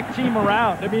Georgia Tech team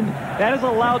around. I mean, that has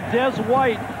allowed Des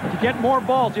White to get more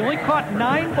balls. He only caught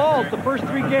 9 balls the first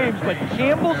 3 games, but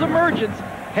Campbell's emergence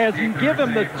has given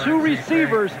him the 2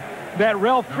 receivers that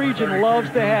Ralph Friedgen loves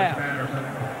to have.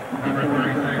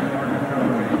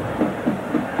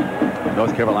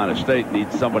 North Carolina State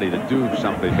needs somebody to do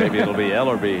something. Maybe it'll be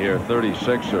Ellerby here,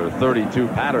 36, or 32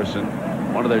 Patterson,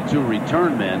 one of their 2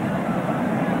 return men.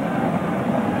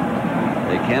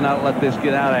 They cannot let this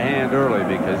get out of hand early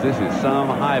because this is some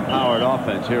high-powered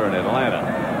offense here in Atlanta.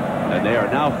 And they are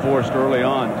now forced early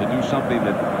on to do something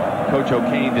that Coach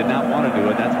O'Kane did not want to do,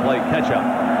 and that's play catch-up.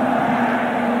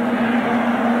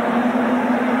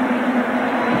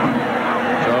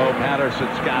 So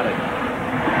Patterson's got it.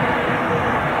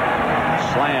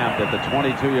 Slammed at the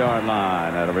 22-yard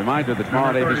line. And a reminder that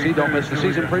tomorrow at ABC, don't miss the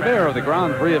season premiere of the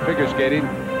Grand Prix of figure skating.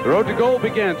 The road to gold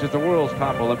begins as the world's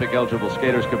top Olympic-eligible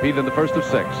skaters compete in the first of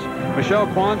 6. Michelle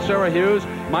Kwan, Sarah Hughes,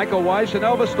 Michael Weiss, and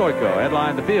Elva Stoico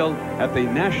headline the field at the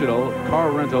National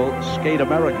Car Rental Skate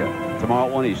America tomorrow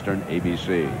at 1 Eastern,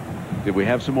 ABC. Did we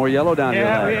have some more yellow down here?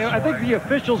 Yeah, I think the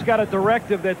officials got a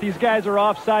directive that these guys are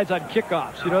offsides on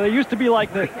kickoffs. You know, they used to be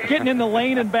like getting in the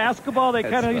lane in basketball. They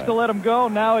kind of used to let them go.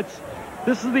 Now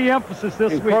this is the emphasis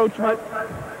this week. Encroachment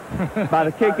by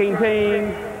the kicking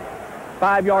team.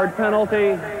 5-yard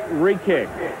penalty. Re-kick.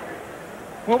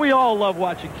 Well, we all love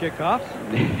watching kickoffs.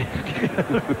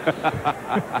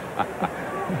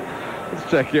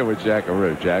 Let's check in with Jack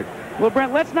Aru. Jack. Well,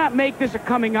 Brent, let's not make this a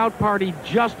coming-out party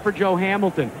just for Joe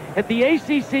Hamilton. At the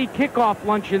ACC kickoff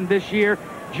luncheon this year,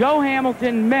 Joe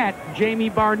Hamilton met Jamie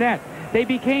Barnett. They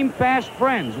became fast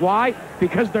friends. Why?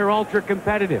 Because they're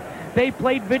ultra-competitive. They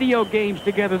played video games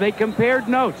together. They compared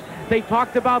notes. They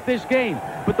talked about this game.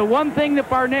 But the one thing that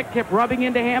Barnett kept rubbing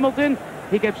into Hamilton,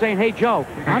 he kept saying, hey, Joe,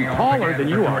 I'm taller than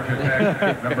you are.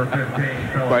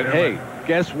 But, hey,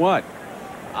 guess what?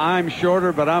 I'm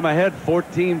shorter, but I'm ahead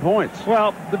 14 points.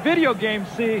 Well, the video games,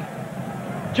 see,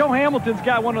 Joe Hamilton's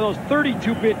got one of those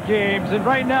 32-bit games, and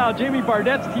right now, Jamie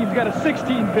Barnett's team's got a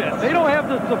 16-bit. They don't have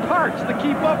the parts to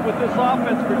keep up with this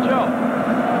offense for Joe.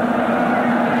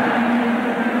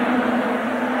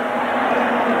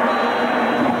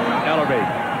 Ellerbe.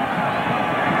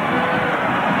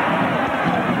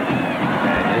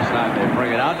 And this time they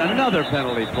bring it out. Another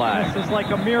penalty flag. This is like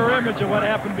a mirror image of what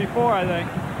happened before, I think.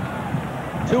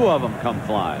 Two of them come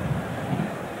flying.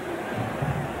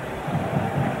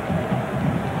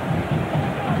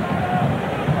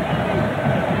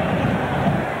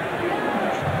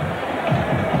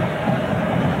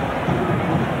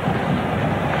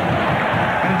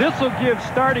 This will give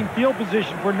starting field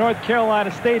position for North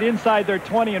Carolina State inside their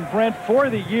 20 and Brent for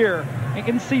the year. You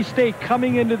can see State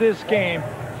coming into this game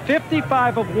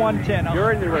 55 of 110.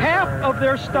 Half of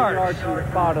their starts.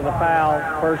 Spot of the foul,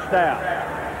 first down.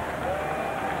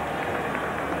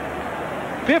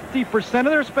 50% of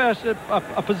their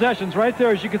possessions right there,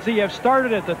 as you can see, have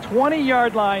started at the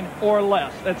 20-yard line or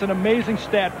less. That's an amazing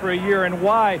stat for a year, and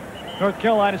why North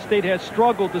Carolina State has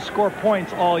struggled to score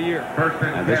points all year.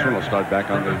 And this one will start back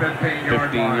on the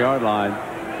 15-yard line.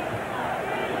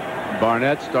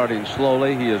 Barnett starting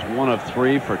slowly. He is 1 of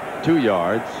 3 for 2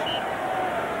 yards.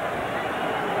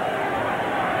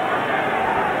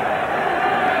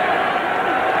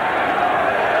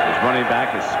 His running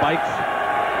back is Spikes.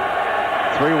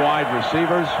 3 wide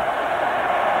receivers.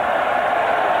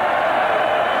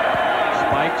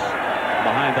 Spikes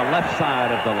behind the left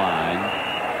side of the line.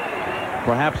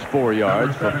 Perhaps 4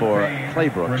 yards before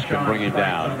Claybrooks can bring him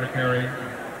down.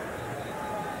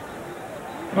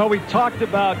 Well, we talked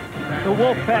about the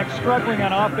Wolfpack struggling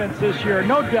on offense this year.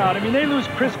 No doubt. I mean, they lose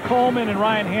Chris Coleman and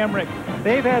Ryan Hamrick.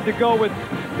 They've had to go with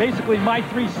basically my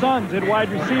 3 sons at wide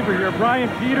receiver here. Brian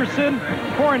Peterson,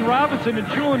 Corin Robinson, and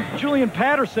Julian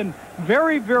Patterson.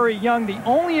 Very, very young. The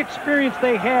only experience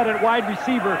they had at wide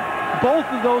receiver, both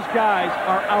of those guys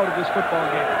are out of this football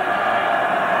game.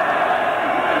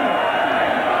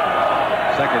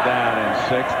 Second down and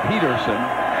 6. Peterson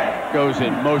goes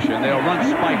in motion. They'll run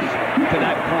Spikes to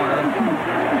that corner.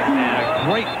 And a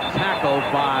great tackle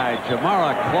by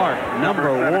Jamara Clark, number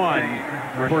 1,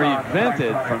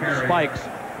 prevented from Spikes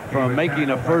from making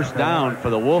a first down for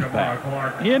the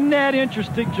Wolfpack. Isn't that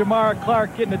interesting, Jamara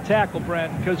Clark getting a tackle,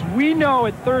 Brent? Because we know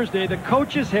at Thursday the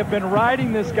coaches have been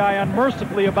riding this guy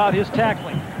unmercifully about his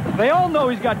tackling. They all know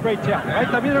he's got great tackling, right?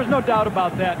 I mean, there's no doubt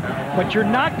about that. But you're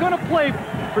not going to play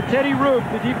for Teddy Roof,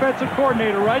 the defensive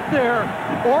coordinator, right there,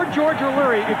 or George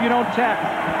O'Leary if you don't tackle.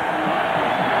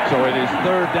 So it is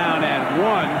 3rd down and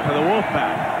 1 for the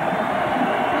Wolfpack.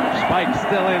 Spike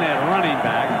still in at running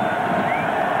back.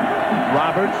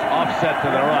 Roberts offset to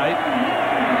the right.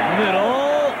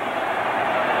 Middle.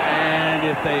 And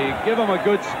if they give him a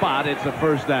good spot, it's a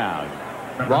first down.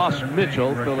 Ross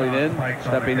Mitchell filling in,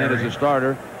 stepping in as a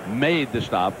starter, made the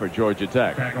stop for Georgia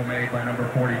Tech. Tackle made by number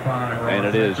 45. And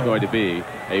it is going to be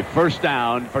a first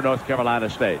down for North Carolina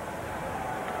State.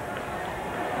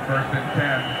 1st and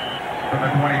 10 from the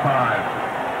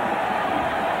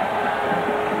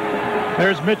 25.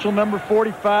 There's Mitchell, number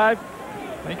 45. I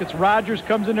think it's Rogers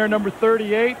comes in there, number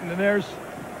 38. And then there's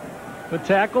the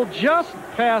tackle just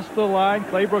past the line.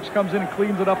 Claybrooks comes in and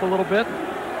cleans it up a little bit.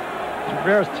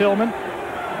 Tavares Tillman.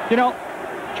 You know,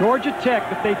 Georgia Tech,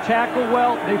 if they tackle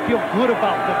well, they feel good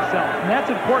about themselves. And that's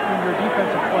important when you're a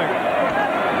defensive player.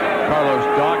 Carlos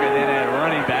Doggett in at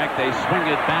running back. They swing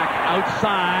it back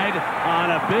outside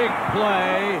on a big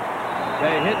play.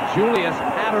 They hit Julius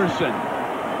Patterson,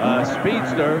 a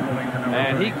speedster,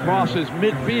 and he crosses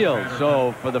midfield.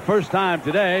 So for the first time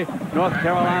today, North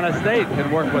Carolina State can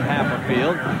work with half a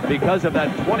field because of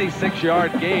that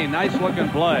 26-yard gain. Nice looking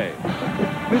play.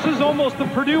 This is almost the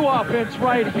Purdue offense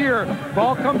right here.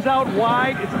 Ball comes out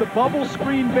wide. It's the bubble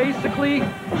screen, basically.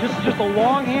 Just a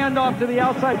long handoff to the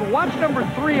outside. But watch number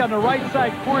 3 on the right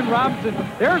side, Corin Robinson.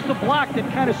 There's the block that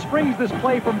kind of springs this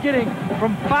play from getting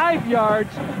from 5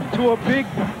 yards to a big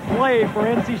play for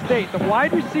NC State. The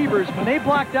wide receivers, when they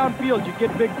block downfield, you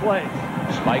get big plays.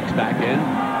 Spikes back in.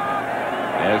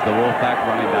 There's the Wolfpack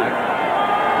running back.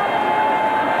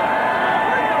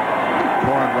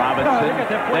 Corin Robinson.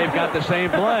 They've got the same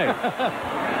play.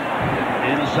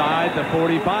 inside the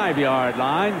 45-yard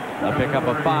line. They'll pick up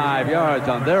a 5 yards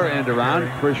on their end around.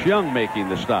 Chris Young making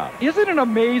the stop. Isn't it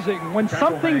amazing when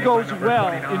something goes well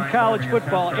in college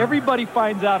football, everybody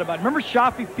finds out about it? Remember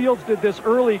Shafi Fields did this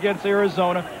early against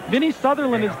Arizona. Vinny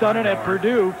Sutherland has done it at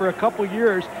Purdue for a couple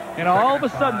years, and all of a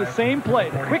sudden the same play,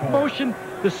 the quick motion,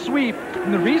 the sweep.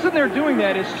 And the reason they're doing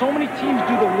that is so many teams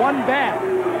do the one back,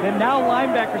 and now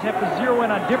linebackers have to zero in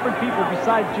on different people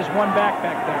besides just one back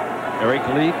there. Eric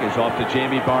Leak is off to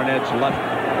Jamie Barnett's left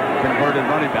converted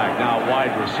running back, now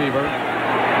wide receiver.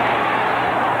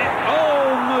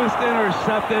 Almost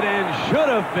intercepted and should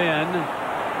have been.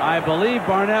 I believe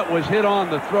Barnett was hit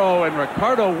on the throw, and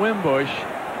Ricardo Wimbush,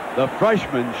 the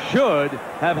freshman, should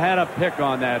have had a pick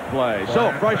on that play.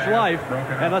 So, fresh life,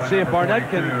 and let's see if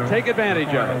Barnett can take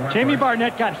advantage of it. Jamie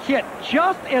Barnett got hit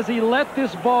just as he let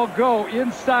this ball go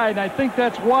inside, and I think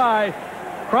that's why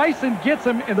Bryson gets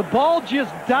him, and the ball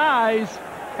just dies,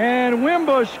 and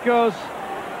Wimbush goes,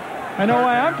 I know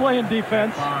why I'm playing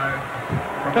defense.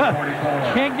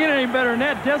 Can't get any better than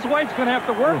that. Des White's going to have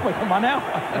to work with him on that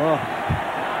one.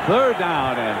 Third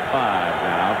down and 5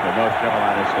 now for North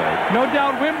Carolina State. No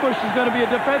doubt Wimbush is going to be a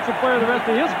defensive player the rest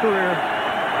of his career.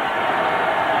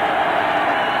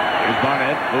 Here's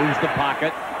Barnett, moves the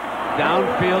pocket.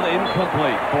 Downfield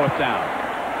incomplete, 4th down.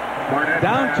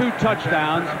 Down 2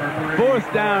 touchdowns,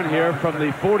 4th down here from the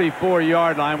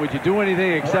 44-yard line. Would you do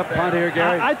anything except punt here,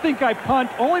 Gary? I think I punt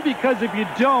only because if you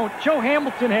don't, Joe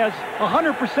Hamilton has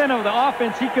 100% of the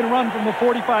offense he can run from the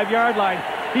 45-yard line.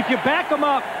 If you back him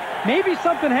up, maybe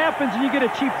something happens and you get a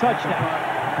cheap touchdown.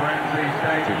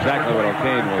 That's exactly what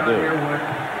O'Kane will do.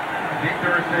 Deep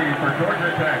to receive for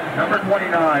Georgia Tech, number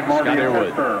 29, Scott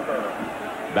Earwood.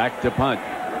 Back to punt.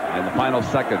 And the final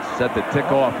seconds set to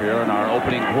tick off here in our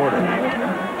opening quarter.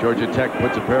 Georgia Tech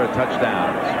puts a pair of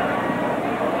touchdowns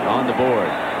on the board.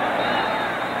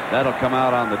 That'll come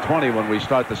out on the 20 when we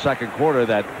start the second quarter,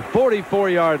 that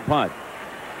 44-yard punt.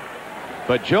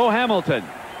 But Joe Hamilton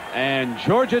and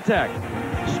Georgia Tech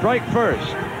strike first.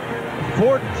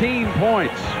 14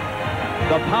 points.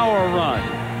 The power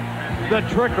run. The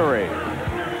trickery.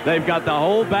 They've got the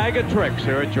whole bag of tricks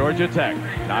here at Georgia Tech.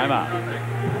 Timeout.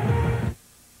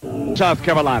 South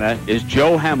Carolina is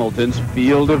Joe Hamilton's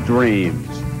Field of Dreams.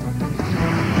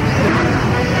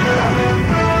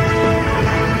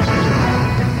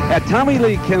 At Tommy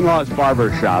Lee Kinlaw's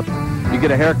Barber Shop, you get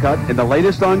a haircut and the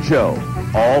latest on Joe,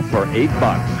 all for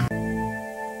 $8.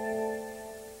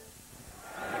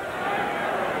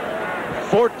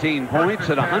 14 points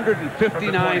and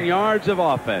 159 yards of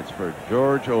offense for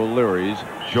George O'Leary's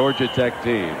Georgia Tech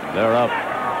team. They're up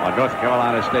on North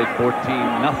Carolina State 14-0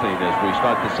 as we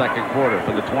start the second quarter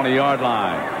from the 20-yard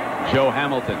line. Joe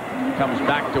Hamilton comes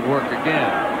back to work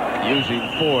again using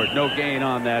Ford. No gain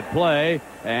on that play.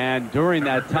 And during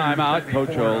that timeout,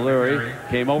 Coach O'Leary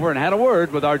came over and had a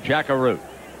word with our Jackaroo.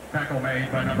 Tackle made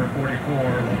by number 44,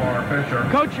 LeVar Fisher.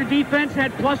 Coach, your defense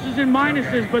had pluses and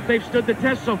minuses, but they've stood the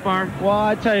test so far. Well,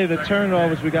 I tell you, the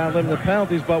turnovers, we got to limit the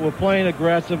penalties, but we're playing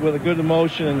aggressive with a good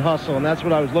emotion and hustle, and that's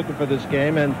what I was looking for this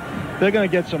game. And they're going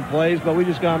to get some plays, but we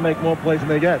just got to make more plays than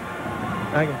they get.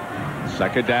 Thank you.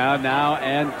 Second down now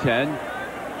and 10.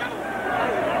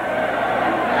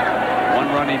 One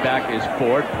running back is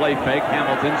Ford. Play fake.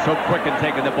 Hamilton so quick in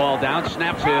taking the ball down.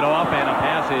 Snaps it off, and a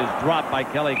pass is dropped by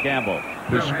Kelly Campbell,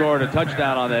 who scored a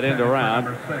touchdown on that end around,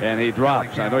 and he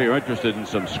drops. I know you're interested in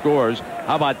some scores.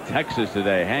 How about Texas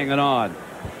today? Hanging on.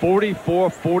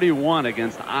 44-41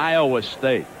 against Iowa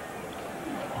State.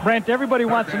 Brent, everybody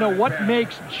wants to know what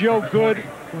makes Joe good.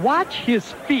 Watch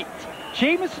his feet.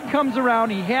 Jamison comes around,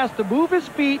 he has to move his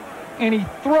feet, and he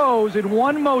throws in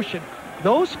one motion.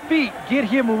 Those feet get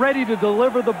him ready to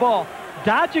deliver the ball.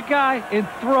 Dodge a guy and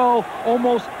throw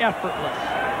almost effortless.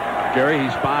 Gary,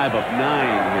 he's 5 of 9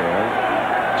 here.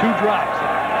 2 drops.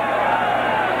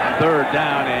 Third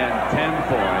down and 10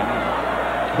 for him.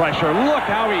 Pressure. Look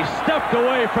how he stepped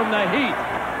away from the heat.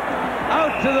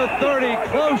 Out to the 30,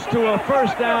 close to a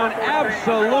first down.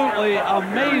 Absolutely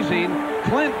amazing.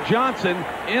 Clint Johnson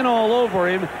in all over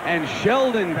him, and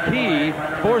Sheldon Key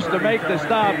forced to make the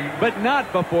stop, but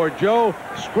not before Joe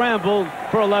scrambled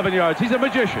for 11 yards. He's a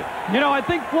magician. You know, I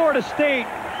think Florida State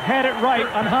had it right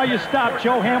on how you stop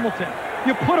Joe Hamilton.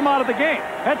 You put him out of the game.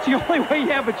 That's the only way you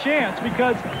have a chance,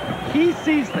 because he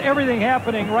sees everything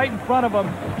happening right in front of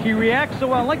him. He reacts so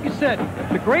well. Like you said,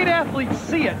 the great athletes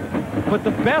see it, but the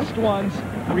best ones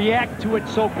react to it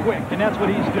so quick, and that's what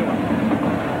he's doing.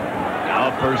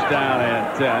 Now first down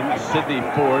and 10. Sidney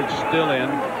Ford still in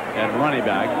at running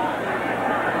back.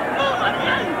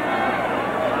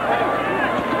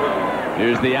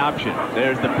 Here's the option.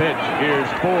 There's the pitch. Here's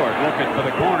Ford looking for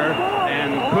the corner,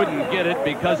 and couldn't get it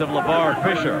because of LeVar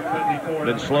Fisher.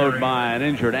 Been slowed by an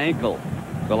injured ankle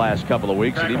the last couple of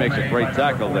weeks, and he makes a great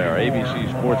tackle there. ABC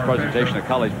Sports presentation of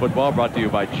college football brought to you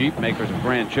by Jeep, makers of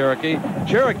Grand Cherokee,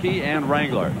 Cherokee, and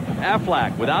Wrangler.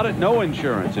 Aflac, without it, no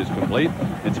insurance is complete.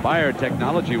 Inspired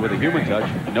technology with a human touch.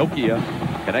 Nokia,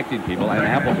 connecting people, and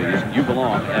Applebee's. You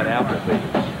belong at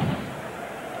Applebee's.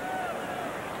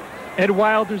 Ed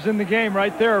Wilder's in the game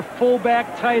right there.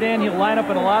 Fullback, tight end. He'll line up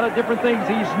in a lot of different things.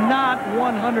 He's not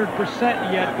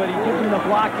 100% yet, but he gives them the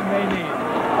blocking they need.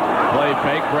 Play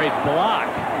fake, great block.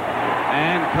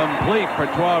 And complete for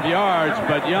 12 yards,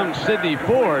 but young Sidney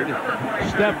Ford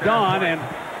stepped on and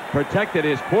protected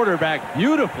his quarterback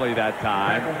beautifully that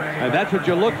time. And that's what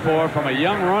you look for from a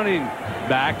young running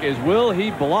back, is will he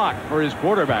block for his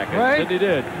quarterback? And right, Sidney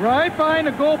did. Right behind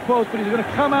the goalpost, but he's going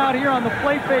to come out here on the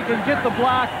play fake and get the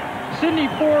block. Sidney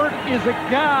Ford is a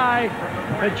guy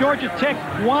that Georgia Tech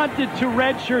wanted to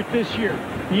redshirt this year.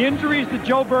 The injuries to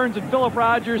Joe Burns and Philip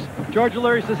Rogers, George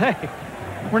O'Leary says, hey,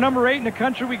 we're number 8 in the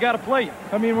country. We got to play you.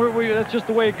 I mean, that's just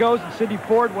the way it goes. And Sidney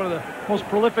Ford, one of the most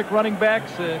prolific running backs,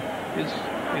 is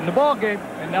in the ball game.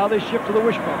 And now they shift to the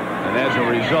wishbone. And as a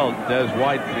result, Des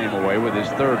White came away with his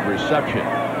 3rd reception.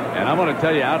 And I'm going to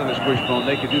tell you, out of this wishbone,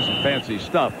 they could do some fancy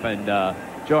stuff. And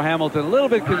Joe Hamilton a little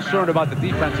bit concerned about the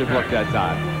defensive look that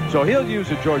time. So he'll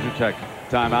use a Georgia Tech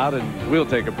timeout, and we'll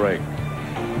take a break.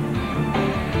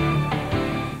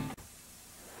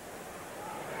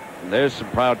 There's some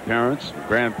proud parents,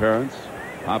 grandparents.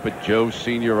 Papa Joe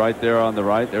Sr. right there on the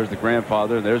right. There's the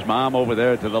grandfather. And there's Mom over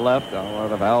there to the left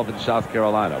out of Alvin, South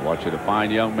Carolina. Watching a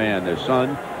fine young man, their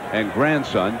son and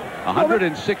grandson.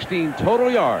 116 total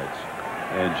yards.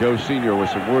 And Joe Sr. with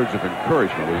some words of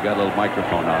encouragement. We've got a little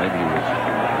microphone on him. He was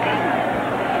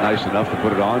nice enough to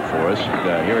put it on for us.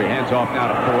 And here he hands off now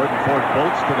to Ford. And Ford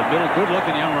bolts to the middle.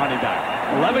 Good-looking young running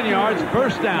back. 11 yards,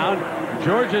 first down.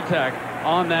 Georgia Tech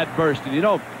on that burst. And you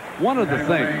know, one of the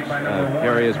things,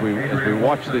 Gary, as we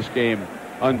watch this game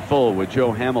unfold with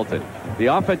Joe Hamilton, the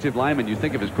offensive linemen, you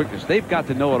think of his quickness, they've got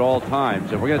to know at all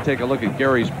times. And we're going to take a look at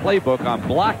Gary's playbook on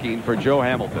blocking for Joe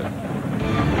Hamilton.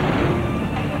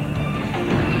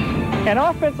 An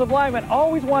offensive lineman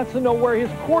always wants to know where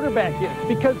his quarterback is,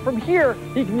 because from here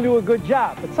he can do a good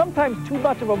job. But sometimes too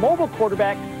much of a mobile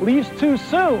quarterback leaves too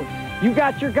soon. You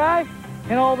got your guy,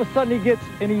 and all of a sudden he gets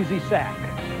an easy sack.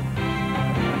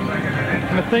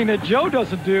 And the thing that Joe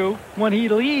doesn't do, when he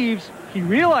leaves, he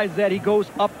realizes that he goes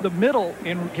up the middle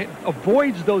and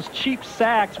avoids those cheap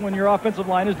sacks when your offensive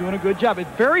line is doing a good job. It's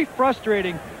very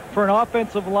frustrating for an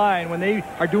offensive line when they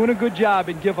are doing a good job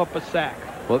and give up a sack.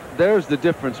 Well, there's the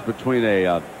difference between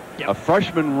a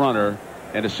freshman runner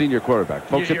and a senior quarterback.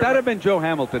 Folks, if that had been Joe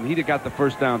Hamilton, he'd have got the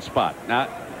first down spot.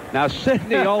 Now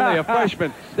Sidney, only a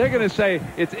freshman, they're going to say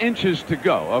it's inches to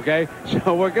go, okay?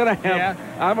 So we're going to have,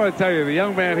 I'm going to tell you, the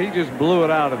young man, he just blew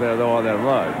it out of there, though, on that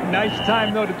run. Nice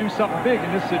time, though, to do something big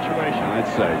in this situation. I'd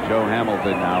say Joe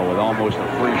Hamilton now with almost a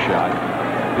free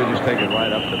shot. He'll just take it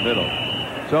right up the middle.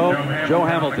 So Joe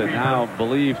Hamilton now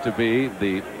believed to be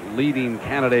the leading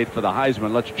candidate for the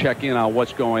Heisman. Let's check in on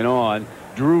what's going on.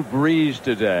 Drew Brees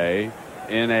today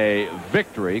in a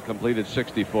victory, completed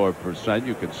 64%.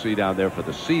 You can see down there for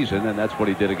the season, and that's what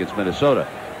he did against Minnesota.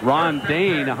 Ron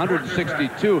Dayne,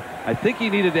 162. I think he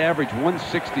needed to average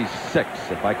 166,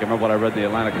 if I can remember what I read in the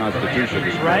Atlanta Constitution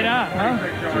this right on,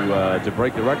 huh? To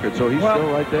break the record. So he's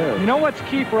still right there. You know what's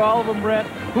key for all of them, Brett?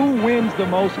 Who wins the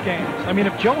most games? I mean,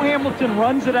 if Joe Hamilton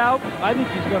runs it out, I think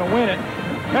he's going to win it.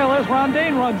 Well, as Ron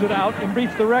Dayne runs it out and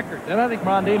beats the record, then I think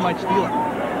Ron Dayne might steal it.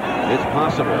 It's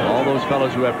possible. All those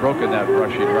fellows who have broken that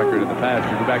rushing record in the past,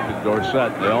 you go back to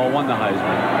Dorsett, they all won the Heisman.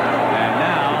 And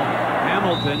now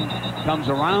Hamilton comes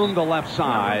around the left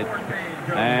side.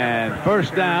 And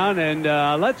first down, and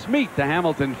let's meet the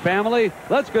Hamilton family.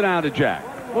 Let's go down to Jack.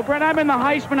 Well, Brett, I'm in the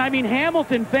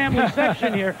Hamilton family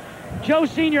section here. Joe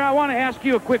Sr., I want to ask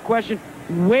you a quick question.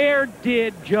 Where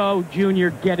did Joe Jr.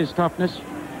 get his toughness?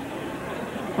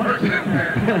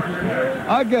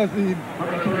 I guess he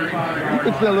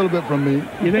could say a little bit from me.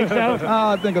 You think so?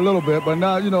 I think a little bit, but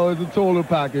now, you know, it's a total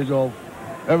package of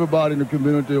everybody in the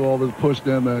community always push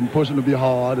them and push them to be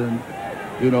hard and,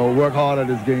 you know, work hard at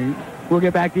his game. We'll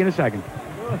get back to you in a second.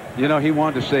 You know, he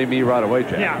wanted to say me right away,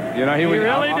 Jack. Yeah. You know, he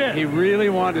really did. He really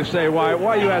wanted to say, why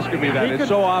are you asking me that? It's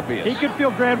so obvious. He could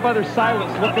feel grandfather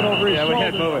Silas looking over his shoulder. We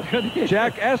can't move it.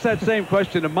 Jack, ask that same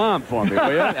question to Mom for me,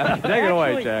 will you? Take it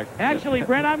away, Jack. Actually,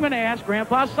 Brent, I'm going to ask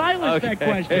Grandpa Silas that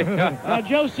question.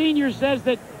 Joe Sr. says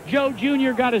that Joe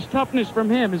Jr. got his toughness from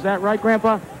him. Is that right,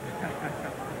 Grandpa?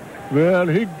 Well,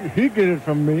 he get it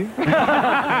from me.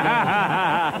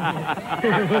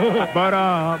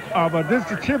 But this is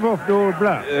the chip off the old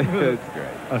block. That's great.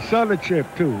 A solid chip,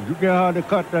 too. You get hard to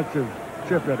cut that to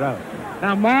chip that out.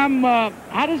 Now, Mom,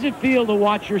 how does it feel to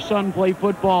watch your son play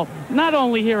football, not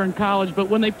only here in college, but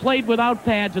when they played without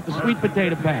pads at the Sweet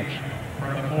Potato Patch?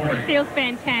 It feels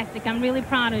fantastic. I'm really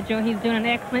proud of Joe. He's doing an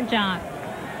excellent job.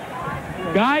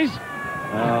 Guys?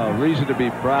 Reason to be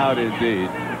proud indeed.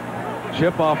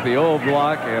 Chip off the old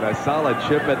block and a solid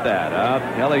chip at that.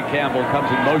 Kelly Campbell comes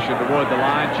in motion toward the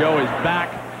line. Joe is back,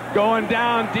 going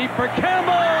down deep for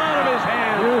Campbell, out of his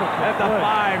hand at the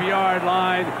 5-yard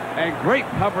line. And great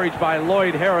coverage by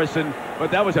Lloyd Harrison.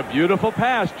 But that was a beautiful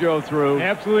pass Joe threw.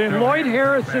 Absolutely. And Lloyd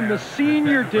Harrison, the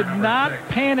senior, did not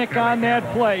panic on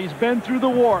that play. He's been through the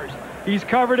wars. He's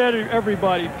covered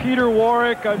everybody. Peter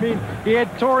Warwick, I mean, he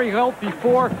had Torrey Helt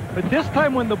before. But this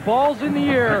time when the ball's in the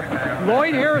air,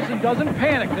 Lloyd Harrison doesn't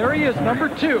panic. There he is, number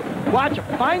 2. Watch him.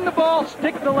 Find the ball,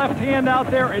 stick the left hand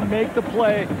out there, and make the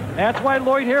play. That's why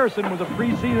Lloyd Harrison was a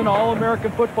preseason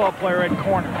All-American football player at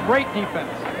corner. Great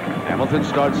defense. Hamilton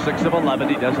starts 6 of 11.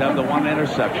 He does have the 1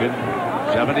 interception.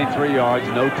 73 yards,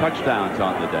 no touchdowns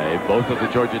on the day. Both of the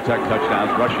Georgia Tech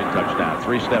touchdowns, rushing touchdowns.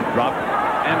 3-step drop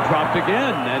and dropped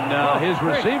again. And his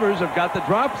receivers have got the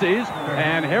dropsies,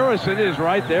 and Harrison is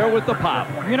right there with the pop.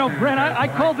 You know, Brent, I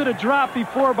called it a drop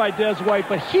before by Des White,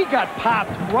 but he got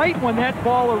popped right when that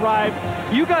ball arrived.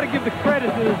 You got to give the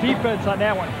credit to the defense on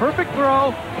that one. Perfect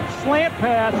throw, slant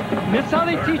pass, and that's how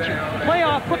they teach you.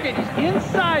 Playoff, look at, he's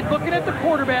inside looking at the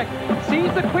quarterback, sees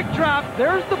the quick drop,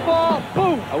 there's the ball,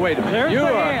 boom. Oh, wait a minute. There's you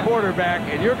the are hand. a quarterback,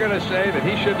 and you're going to say that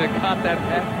he shouldn't have caught that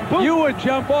pass? You would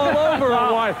jump all over him.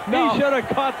 Why? No. He should have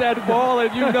caught that ball,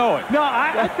 and you know it. No,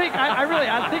 I think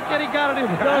that he got it in.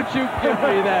 Don't you give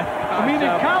me that. I mean,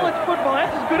 in college football,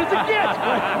 that's as good as it gets.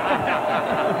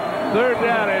 3rd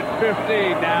down and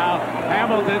 15 now.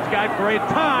 Hamilton's got great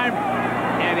time,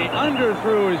 and he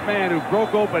underthrew his man who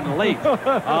broke open late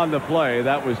on the play.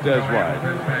 That was Des White.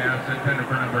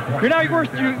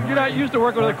 You're not used to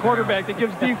working with a quarterback that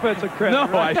gives defense a credit. No,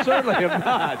 right? I certainly am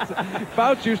not.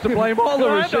 Fouts used to blame all the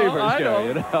receivers. I know.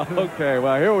 You know? Okay,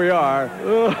 well, here we are.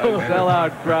 A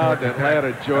sellout crowd in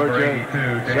Atlanta, Georgia.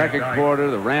 2nd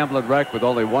quarter, the Ramblin' Wreck with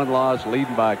only 1 loss,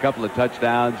 leading by a couple of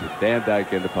touchdowns. And Dan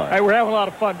Dyke in the punt. Hey, we're having a lot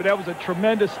of fun, but that was a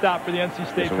tremendous stop for the NC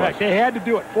State Pack. They had to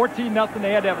do it. 14-0,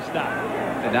 they had to have a stop.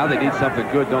 And now they need something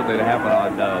good, don't they, to happen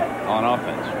on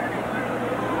offense?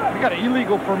 We got an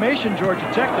illegal formation, Georgia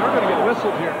Tech. They're going to get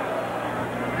whistled here.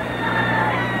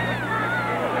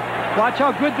 Watch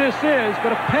how good this is,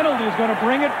 but a penalty is going to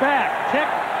bring it back. Tech,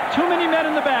 too many men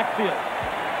in the backfield.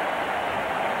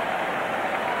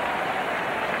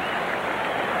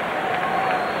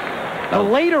 A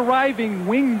late arriving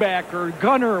wingback or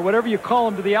gunner or whatever you call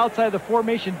him to the outside of the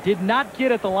formation did not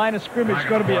get at the line of scrimmage. It's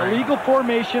going to be a legal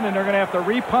formation, and they're going to have to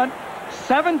repunt.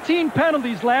 17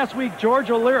 penalties last week, George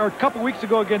O'Leary, or a couple weeks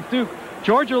ago against Duke.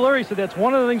 George O'Leary said that's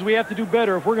one of the things we have to do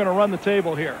better if we're going to run the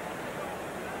table here.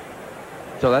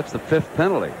 So that's the 5th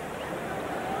penalty.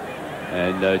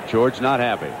 And George not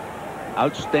happy.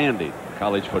 Outstanding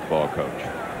college football coach.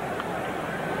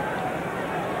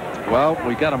 Well,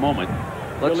 we got a moment.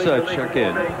 Let's check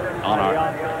in on our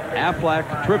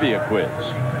Aflac trivia quiz.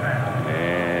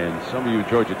 And some of you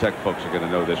Georgia Tech folks are going to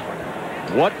know this one.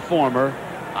 What former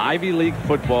Ivy League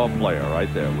football player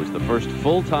right there was the first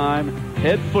full-time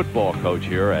head football coach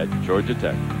here at Georgia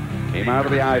Tech? Came out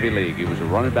of the Ivy League. He was a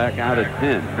running back out at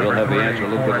Penn. We'll have the answer a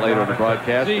little bit later in the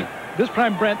broadcast. See, this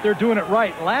time, Brent, they're doing it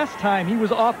right. Last time, he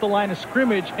was off the line of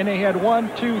scrimmage, and they had 1,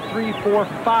 2, 3, 4,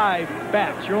 5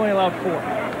 backs. You're only allowed 4.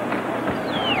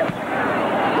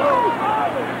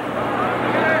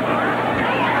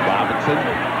 Down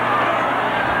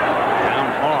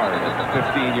hard at the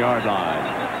 15-yard line.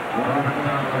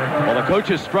 Well, the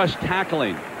coaches stressed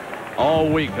tackling all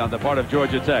week on the part of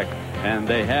Georgia Tech, and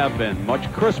they have been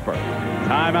much crisper.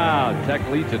 Timeout. Tech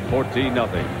leads at 14-0.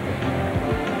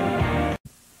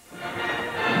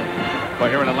 Well,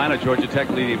 here in Atlanta, Georgia Tech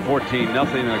leading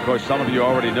 14-0. And, of course, some of you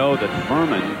already know that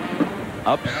Furman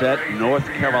upset North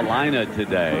Carolina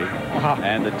today.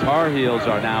 And the Tar Heels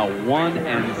are now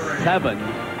 1-7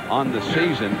 on the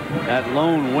season. That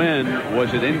lone win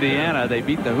was at Indiana. They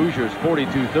beat the Hoosiers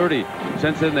 42-30.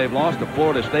 Since then, they've lost to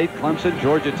Florida State, Clemson,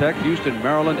 Georgia Tech, Houston,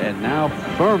 Maryland, and now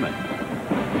Furman.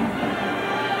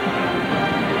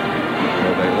 So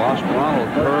they lost Ronald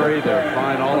Curry, their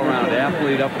fine all-around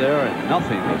athlete up there, and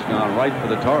nothing has gone right for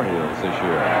the Tar Heels this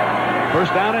year.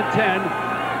 1st down and 10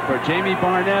 for Jamie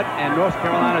Barnett and North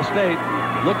Carolina State,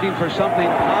 looking for something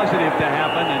positive to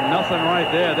happen, and nothing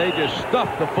right there. They just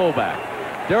stuffed the fullback.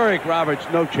 Derek Roberts,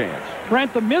 no chance.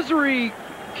 Brent, the misery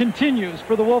continues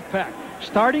for the Wolfpack.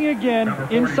 starting again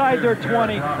inside their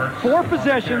 20. 4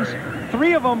 possessions,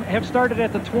 3 of them have started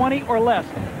at the 20 or less.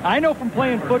 I know from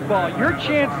playing football, your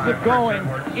chances of going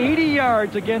 80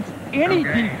 yards against any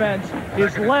defense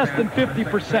is less than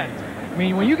 50%. I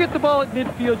mean, when you get the ball at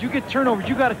midfield, you get turnovers,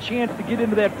 you got a chance to get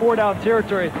into that 4-down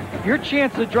territory. Your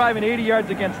chance of driving 80 yards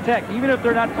against Tech, even if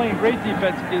they're not playing great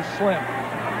defense, is slim.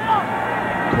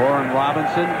 Corin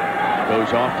Robinson goes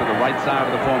off to the right side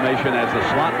of the formation as the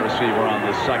slot receiver on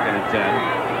this 2nd and 10.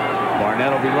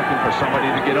 Barnett will be looking for somebody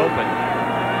to get open.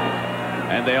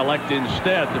 And they elect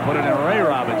instead to put it in Ray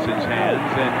Robinson's hands,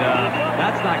 and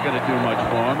that's not going to do much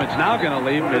for him. It's now going to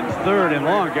leave him in 3rd and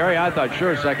long. Gary, I thought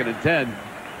sure 2nd and 10.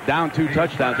 Down 2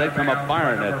 touchdowns, they'd come up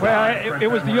firing that time. Well,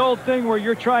 it was the old thing where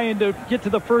you're trying to get to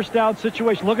the 1st down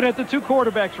situation. Looking at the 2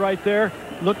 quarterbacks right there.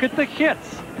 Look at the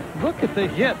hits. Look at the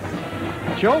hits.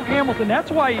 Joe Hamilton, that's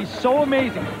why he's so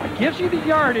amazing. Gives you the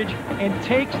yardage and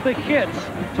takes the hits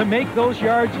to make those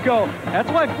yards go. That's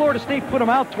why Florida State put him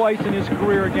out twice in his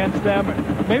career against them.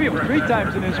 Maybe it was 3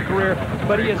 times in his career,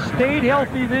 but he has stayed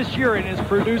healthy this year and is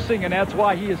producing, and that's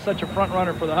why he is such a front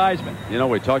runner for the Heisman. You know,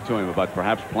 we talked to him about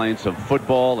perhaps playing some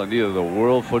football in either the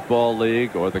World Football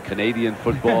League or the Canadian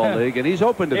Football League, and he's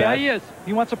open to that. Yeah, he is.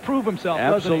 He wants to prove himself,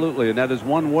 absolutely, and that is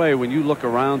one way when you look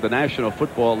around the National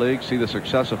Football League, see the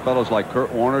success of fellows like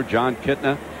Kurt Warner, John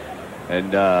Kitna,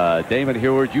 and Damon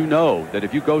Heward. You know that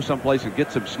if you go someplace and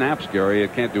get some snaps, Gary,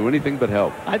 it can't do anything but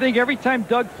help. I think every time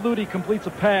Doug Flutie completes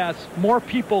a pass, more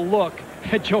people look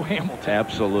at Joe Hamilton.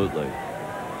 Absolutely.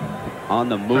 On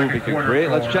the move he can create.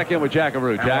 Let's check in with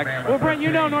Jackaroo. Jack? Well, Brent,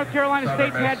 you know North Carolina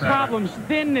State's had problems,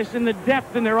 thinness in the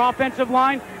depth in their offensive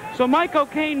line. So Mike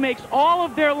O'Kane makes all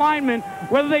of their linemen,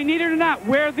 whether they need it or not,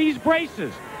 wear these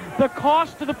braces. The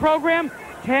cost to the program,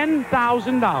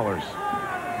 $10,000.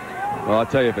 Well, I'll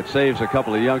tell you, if it saves a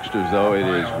couple of youngsters, though, it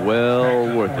is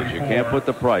well worth it. You can't put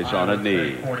the price on a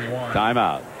knee.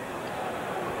 Timeout.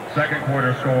 2nd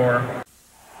quarter score.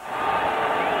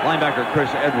 Linebacker Chris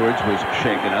Edwards was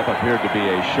shaken up, appeared to be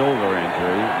a shoulder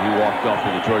injury. He walked off to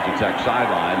the Georgia Tech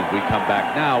sideline. We come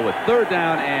back now with 3rd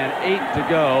down and 8 to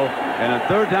go. And on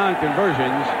 3rd down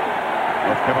conversions,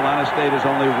 North Carolina State is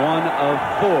only 1 of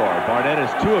 4. Barnett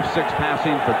is 2 of 6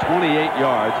 passing for 28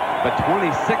 yards, but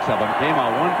 26 of them came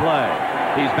on one play.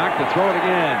 He's back to throw it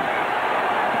again.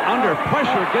 Under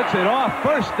pressure, gets it off.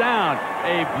 1st down.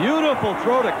 A beautiful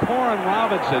throw to Corin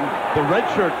Robinson. The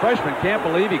redshirt freshman can't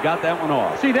believe he got that one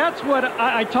off. See, that's what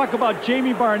I talk about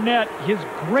Jamie Barnett, his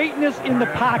greatness in the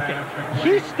pocket.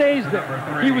 He stays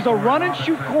there. He was a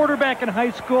run-and-shoot quarterback in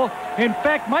high school. In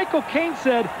fact, Mike O'Kane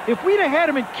said, if we'd have had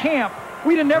him in camp,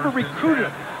 we'd have never recruited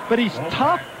him. But he's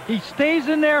tough. He stays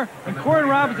in there, and Corin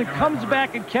Robinson comes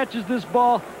back and catches this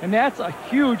ball, and that's a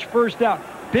huge 1st down.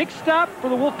 Big stop for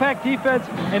the Wolfpack defense,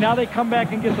 and now they come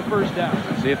back and get the 1st down.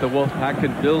 See if the Wolfpack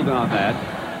can build on that.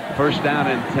 1st down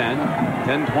and 10.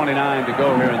 10:29 to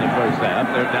go here in the 1st half.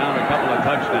 They're down a couple of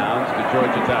touchdowns to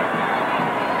Georgia Tech.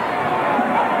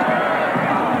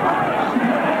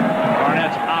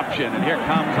 Barnett's option, and here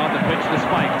comes on the pitch the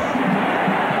Spikes.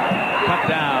 Cut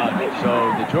down.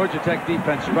 So the Georgia Tech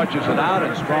defense stretches it out,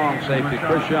 and strong safety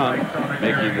Chris Young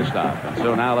making the stop. And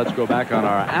so now let's go back on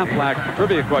our Aflac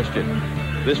trivia question.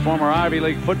 This former Ivy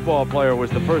League football player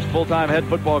was the first full-time head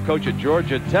football coach at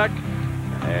Georgia Tech.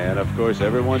 And, of course,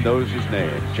 everyone knows his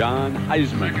name, John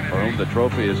Heisman, for whom the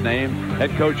trophy is named.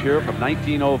 Head coach here from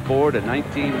 1904 to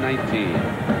 1919.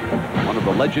 One of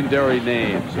the legendary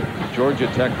names of Georgia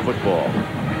Tech football.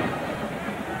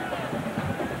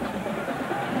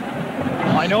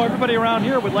 Well, I know everybody around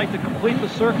here would like to complete the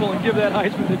circle and give that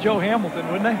Heisman to Joe Hamilton,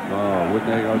 wouldn't they? Oh,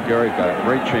 wouldn't they? Oh, Gary got a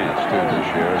great chance, too, this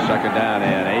year. 2nd down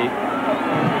and 8.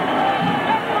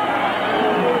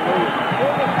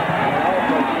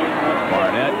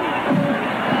 Barnett,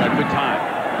 a good time.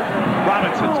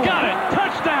 Robinson's got it.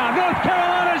 Touchdown, North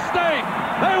Carolina State.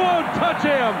 They won't touch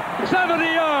him. 70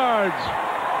 yards.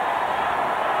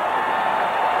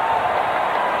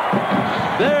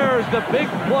 There's the big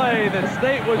play that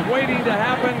State was waiting to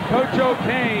happen. Coach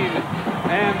O'Kane,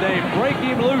 and they break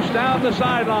him loose down the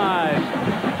sideline.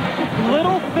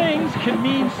 Little things can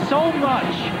mean so much.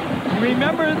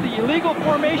 Remember the illegal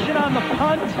formation on the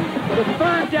punt, the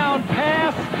 3rd down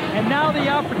pass, and now the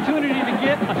opportunity to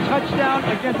get a touchdown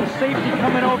against a safety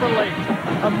coming over late.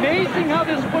 Amazing how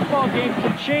this football game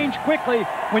can change quickly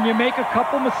when you make a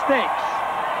couple mistakes.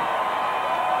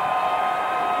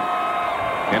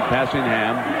 Kent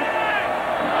Passingham.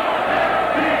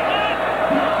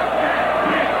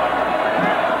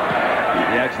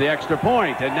 He gets the extra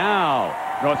point, and now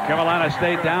North Carolina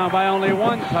State down by only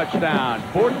 1 touchdown,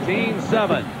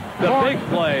 14-7. The big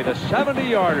play, the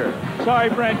 70-yarder. Sorry,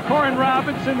 Brent. Corin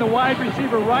Robinson, the wide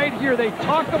receiver right here. They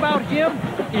talk about him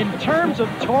in terms of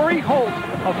Torrey Holt,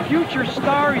 a future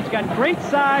star. He's got great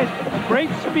size, great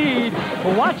speed.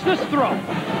 But watch this throw.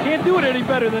 Can't do it any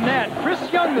better than that. Chris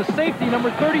Young, the safety,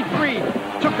 number 33,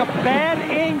 took a bad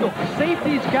angle.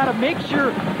 Safety's got to make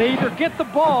sure they either get the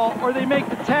ball or they make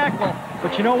the tackle.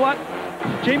 But you know what?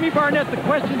 Jamie Barnett, the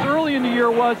questions early in the year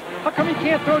was, how come he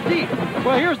can't throw deep?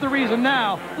 Well, here's the reason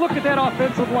now. Look at that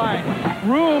offensive line.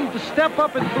 Room to step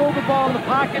up and throw the ball in the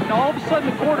pocket, and all of a sudden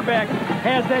the quarterback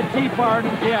has that deep arm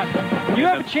again. When you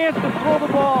have a chance to throw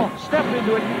the ball, step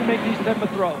into it, you can make these type of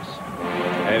throws.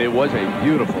 And it was a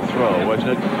beautiful throw, wasn't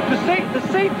it? The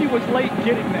safety was late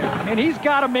getting there, and he's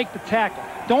got to make the tackle.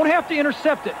 Don't have to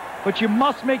intercept it, but you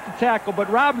must make the tackle. But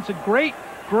Robinson, great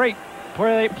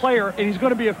player, and he's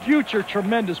going to be a future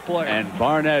tremendous player. And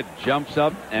Barnett jumps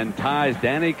up and ties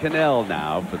Danny Cannell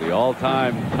now for the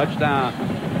all-time touchdown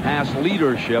pass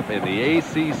leadership in the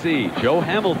ACC. Joe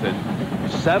Hamilton,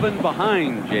 7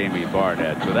 behind Jamie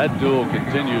Barnett. So that duel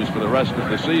continues for the rest of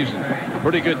the season.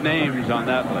 Pretty good names on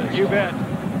that list. You bet.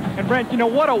 And Brent, you know,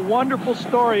 what a wonderful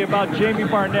story about Jamie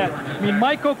Barnett. I mean,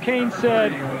 Mike O'Kane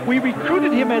said, we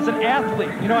recruited him as an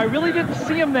athlete. You know, I really didn't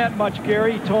see him that much,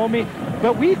 Gary, he told me.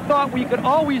 But we thought we could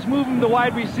always move him to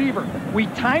wide receiver. We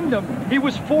timed him. He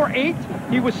was 4'8".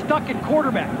 He was stuck at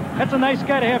quarterback. That's a nice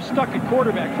guy to have stuck at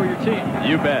quarterback for your team.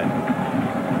 You bet.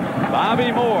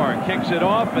 Bobby Moore kicks it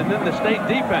off, and then the state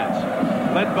defense,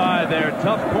 led by their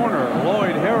tough corner,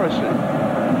 Lloyd Harrison.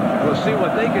 We'll see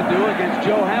what they can do against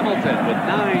Joe Hamilton with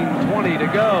 9:20 to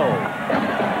go.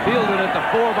 Fielded at the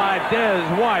 4 by Des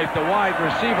White, the wide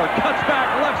receiver. Cuts back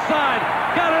left side.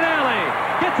 Got an alley.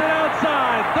 Gets it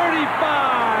outside. 35.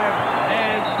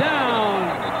 And down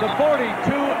to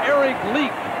 42, Eric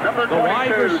Leak. The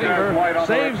wide receiver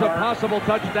saves a possible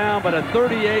touchdown, but a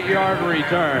 38-yard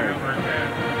return.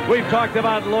 We've talked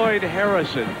about Lloyd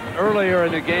Harrison earlier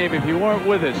in the game. If you weren't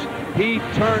with us, he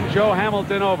turned Joe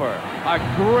Hamilton over. A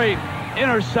great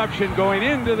interception going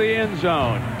into the end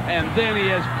zone. And then he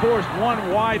has forced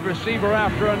one wide receiver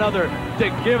after another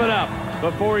to give it up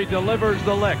before he delivers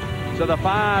the lick. So the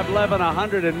 5'11",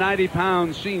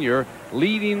 190-pound senior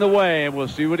leading the way. And we'll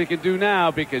see what he can do now,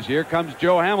 because here comes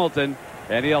Joe Hamilton.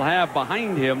 And he'll have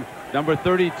behind him number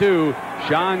 32,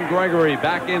 Sean Gregory,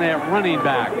 back in at running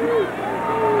back.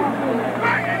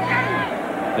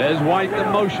 There's White, the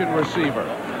motion receiver.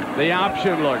 The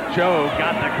option look. Joe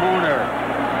got the corner.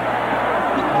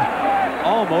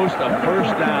 Almost a first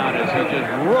down as he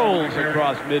just rolls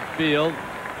across midfield.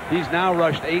 He's now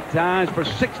rushed 8 times for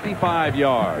 65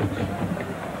 yards.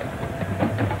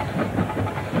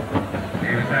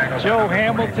 Joe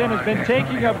Hamilton has been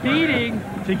taking a beating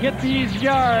to get these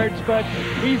yards, but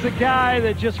he's a guy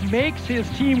that just makes his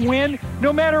team win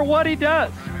no matter what he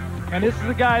does. And this is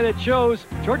the guy that chose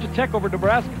Georgia Tech over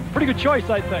Nebraska. Pretty good choice,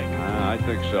 I think. I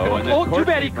think so. And too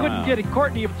bad he couldn't get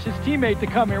Courtney, his teammate, to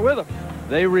come here with him.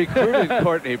 They recruited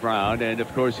Courtney Brown, and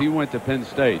of course he went to Penn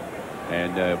State,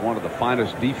 and one of the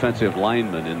finest defensive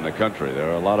linemen in the country. There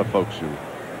are a lot of folks who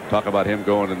talk about him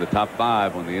going in the top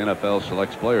 5 when the NFL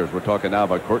selects players. We're talking now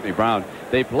about Courtney Brown.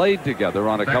 They played together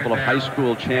on a couple of high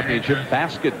school championship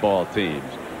basketball teams,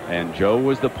 and Joe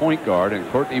was the point guard and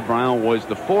Courtney Brown was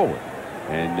the forward.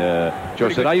 And Joe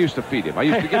said, I used to feed him. I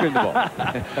used to give him the ball.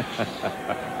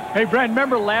 Hey, Brent,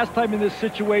 remember last time in this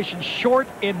situation,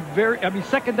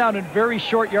 second down and very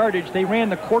short yardage, they ran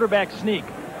the quarterback sneak.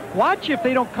 Watch if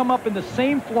they don't come up in the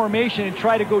same formation and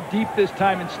try to go deep this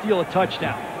time and steal a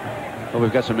touchdown. Well,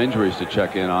 we've got some injuries to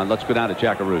check in on. Let's go down to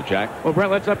Jackaroo. Jack? Well,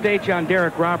 Brent, let's update you on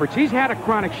Derek Roberts. He's had a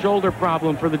chronic shoulder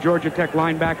problem for the Georgia Tech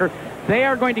linebacker. They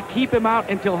are going to keep him out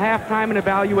until halftime and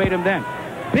evaluate him then.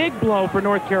 Big blow for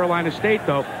North Carolina State,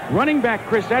 though. Running back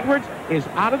Chris Edwards is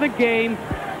out of the game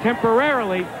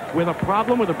temporarily with a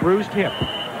problem with a bruised hip.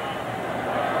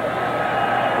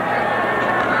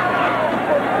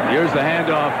 Here's the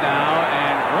handoff now,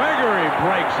 and Gregory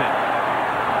breaks it.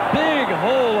 Big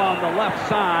hole on the left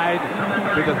side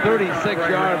to the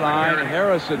 36-yard line.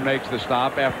 Harrison makes the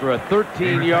stop after a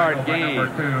 13-yard gain.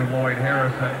 Lloyd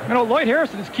Harrison. You know, Lloyd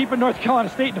Harrison is keeping North Carolina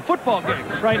State in the football game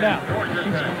right now.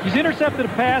 He's intercepted a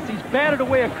pass. He's batted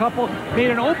away a couple. Made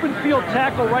an open field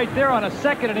tackle right there on a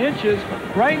 2nd and inches.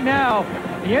 Right now,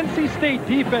 the NC State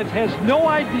defense has no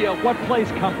idea what play's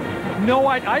coming. No,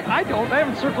 I don't. I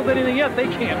haven't circled anything yet. They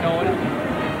can't know it.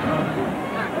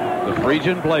 The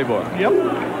Phrygian playbook. Yep.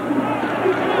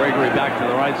 Gregory back to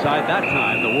the right side. That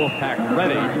time the Wolfpack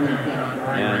ready.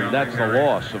 And that's the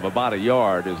loss of about a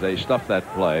yard as they stuff that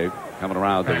play coming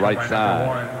around the right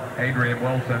side. Adrian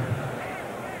Wilson.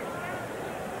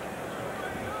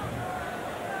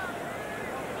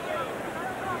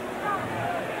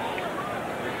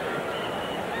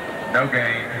 No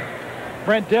gain.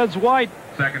 Brent, Des White,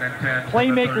 Second and 10.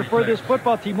 playmaker for this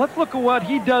football team. Let's look at what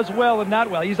he does well and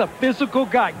not well. He's a physical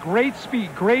guy, great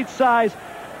speed, great size,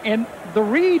 and the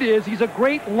read is he's a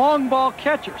great long ball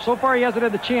catcher. So far he hasn't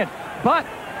had the chance, but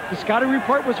the scouting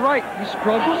report was right. He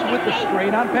struggles with the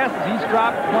straight-on passes. He's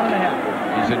dropped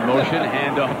 1.5. He's in motion.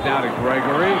 Handoff down to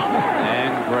Gregory.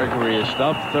 And Gregory is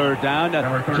stuffed. Third down.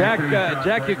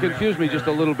 Jack, you confused me just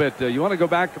a little bit. You want to go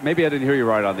back? Maybe I didn't hear you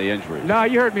right on the injury. No,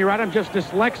 you heard me right. I'm just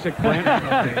dyslexic, Brent.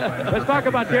 Let's talk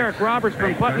about Derek Roberts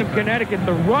from Putnam, Connecticut,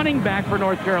 the running back for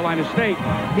North Carolina State.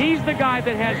 He's the guy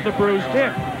that has the bruised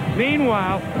hip.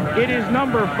 Meanwhile, it is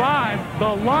number 5,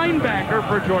 the linebacker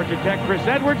for Georgia Tech, Chris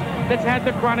Edwards, that's had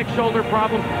the chronic shoulder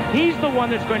problem. He's the one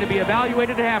that's going to be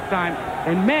evaluated at halftime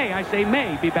and may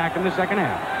be back in the second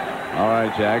half. All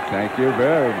right, Jack, thank you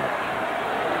very much.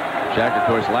 Jack, of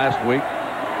course, last week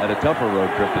had a tougher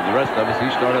road trip than the rest of us. He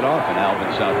started off in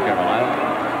Albany, South Carolina.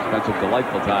 Spent some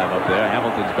delightful time up there.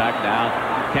 Hamilton's back now.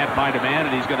 Can't find a man,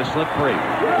 and he's going to slip free.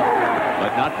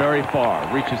 But not very far.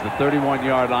 Reaches the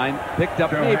 31-yard line. Picked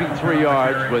up maybe 3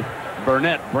 yards with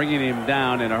Burnett bringing him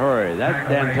down in a hurry. That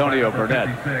Antonio Burnett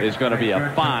is going to be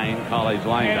a fine college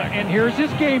linebacker. And here's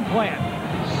his game plan.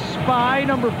 Spy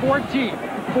number 14.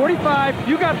 45,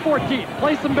 you got 14.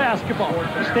 Play some basketball.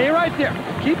 Stay right there.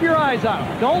 Keep your eyes out.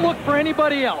 Don't look for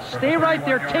anybody else. Stay right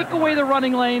there. Take away the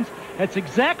running lanes. That's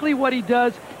exactly what he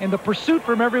does, and the pursuit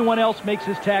from everyone else makes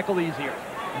his tackle easier.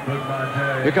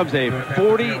 Here comes a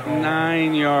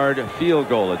 49-yard field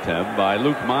goal attempt by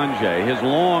Luke Mange. His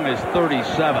long is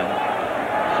 37.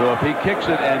 So if he kicks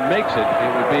it and makes it,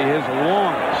 it would be his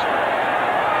longest.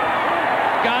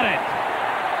 Got it.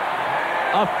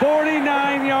 A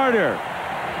 49-yarder.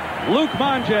 Luke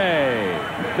Mange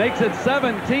makes it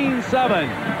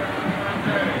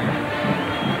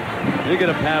 17-7. You get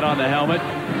a pat on the helmet.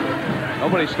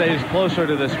 Nobody stays closer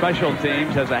to the special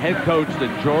teams as a head coach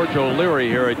than George O'Leary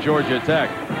here at Georgia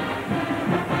Tech.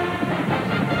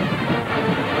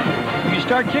 You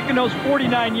start kicking those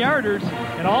 49-yarders,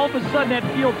 and all of a sudden that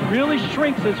field really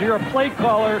shrinks as you're a play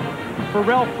caller for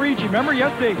Ralph Frigie. Remember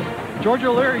yesterday, George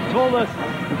O'Leary told us,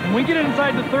 when we get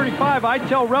inside the 35, I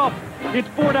tell Ralph, it's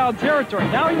 4-down territory.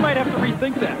 Now he might have to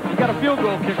rethink that. You got a field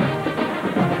goal kicker.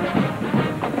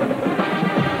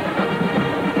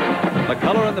 The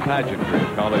color and the pageantry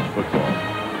of college football.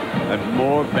 And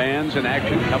more bands in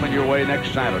action coming your way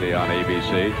next Saturday on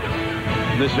ABC.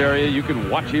 In this area, you can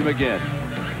watch him again.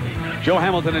 Joe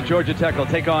Hamilton and Georgia Tech will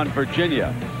take on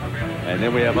Virginia. And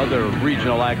then we have other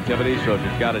regional activities, so if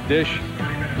you've got a dish,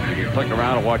 you can click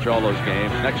around and watch all those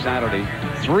games. Next Saturday,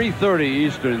 3:30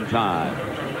 Eastern Time.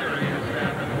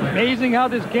 Amazing how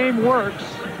this game works.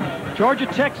 Georgia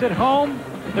Tech's at home.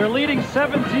 They're leading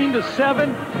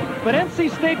 17-7, but NC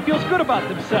State feels good about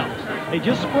themselves. They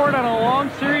just scored on a long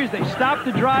series. They stopped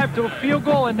the drive to a field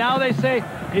goal, and now they say,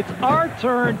 it's our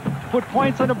turn to put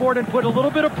points on the board and put a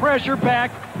little bit of pressure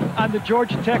back on the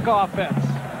Georgia Tech offense.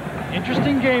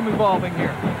 Interesting game evolving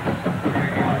here.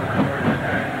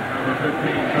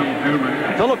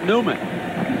 Philip Newman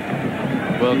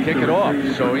will kick it off.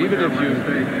 So even if you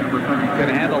can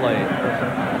handle a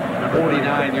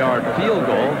 49-yard field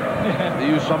goal, they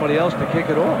use somebody else to kick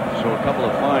it off. So a couple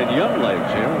of fine young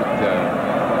legs here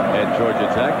at Georgia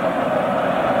Tech.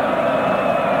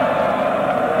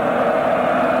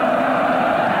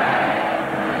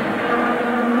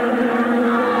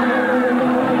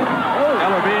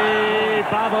 Ellerby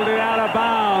bobbled it out of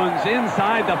bounds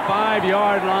inside the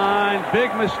 5-yard line.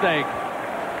 Big mistake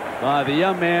by the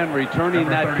young man returning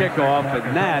that kickoff,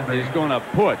 and that is going to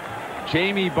put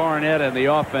Jamie Barnett and the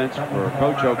offense for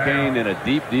Coach O'Kane in a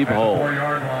deep, deep hole.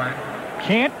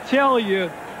 Can't tell you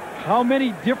how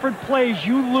many different plays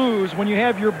you lose when you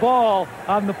have your ball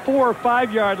on the 4 or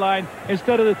 5 yard line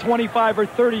instead of the 25 or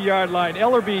 30 yard line.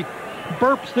 Ellerby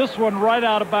burps this one right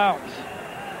out of bounds.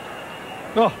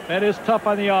 Oh, that is tough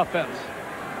on the offense.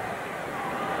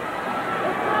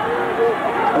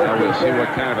 Now we'll see what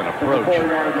kind of an approach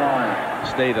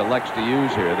State elects to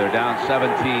use here. They're down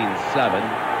 17-7.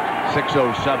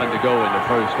 6:07 to go in the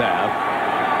first half.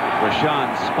 Rashawn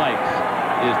Spikes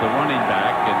is the running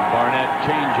back, and Barnett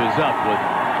changes up with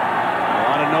a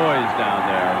lot of noise down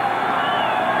there.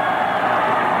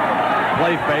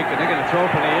 Play fake, and they're going to throw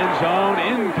for the end zone.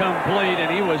 Incomplete, and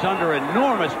he was under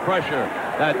enormous pressure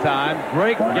that time.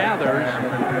 Greg Gathers,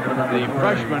 the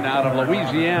freshman out of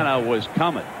Louisiana, was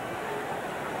coming.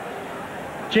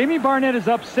 Jamie Barnett is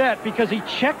upset because he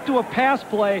checked to a pass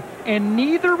play, and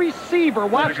neither receiver,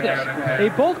 watch this, they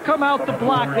both come out the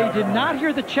block. They did not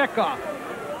hear the checkoff.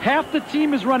 Half the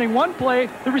team is running one play.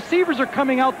 The receivers are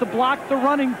coming out to block the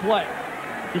running play.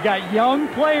 You got young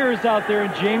players out there,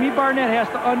 and Jamie Barnett has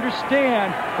to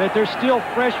understand that they're still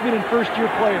freshmen and first-year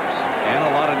players. And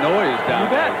a lot of noise down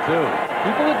there, too.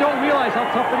 People that don't realize how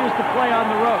tough it is to play on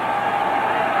the road.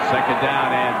 Second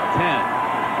down and 10.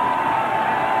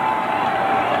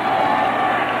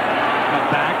 Come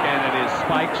back, and it is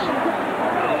Spikes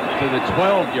to the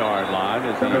 12-yard line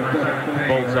as he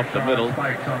bolts up the middle.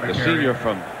 The senior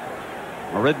from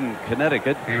Meriden,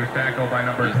 Connecticut. He was tackled by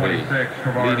number 26,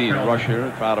 leading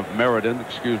rusher out of Meriden,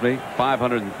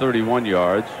 531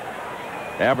 yards,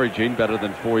 averaging better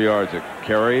than 4 yards a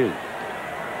carry.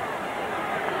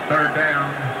 Third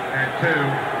down and 2.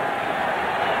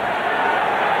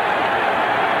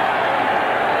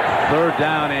 Third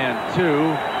down and 2.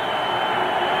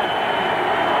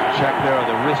 Check there of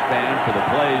the wristband for the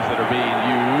plays that are being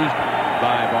used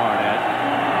by Barnett.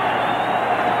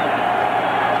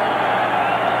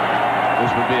 This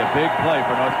would be a big play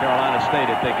for North Carolina State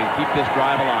if they can keep this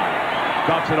drive alive.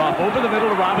 Ducks it off over the middle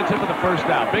to Robinson for the first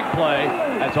down. Big play.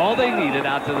 That's all they needed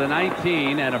out to the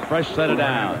 19 and a fresh set of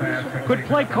downs. Good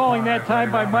play calling that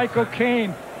time by Michael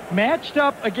Kane. Matched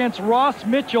up against Ross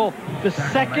Mitchell, the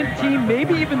second team,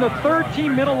 maybe even the third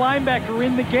team middle linebacker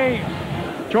in the game.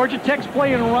 Georgia Tech's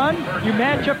play and run. You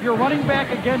match up your running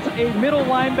back against a middle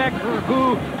linebacker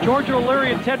who Georgia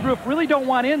O'Leary and Ted Roof really don't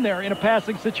want in there in a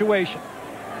passing situation.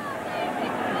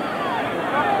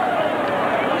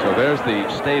 So there's the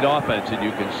State offense, and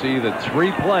you can see that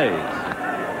 3 plays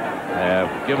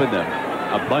have given them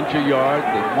a bunch of yards.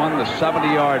 They won the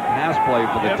 70-yard pass play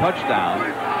for the touchdown,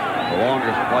 the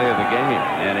longest play of the game,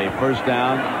 and a first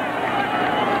down.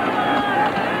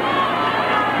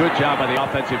 Good job by the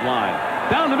offensive line.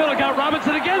 Down the middle, got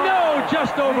Robinson again. No,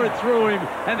 just overthrew him,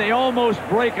 and they almost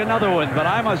break another one. But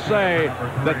I must say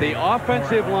that the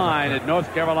offensive line at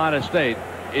North Carolina State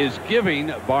is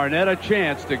giving Barnett a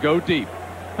chance to go deep.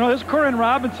 No, this Corin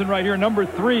Robinson right here, number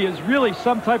 3, is really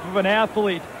some type of an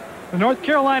athlete. The North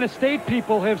Carolina State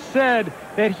people have said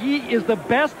that he is the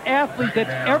best athlete that's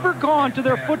ever gone to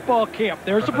their football camp.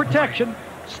 There's the protection.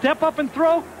 Step up and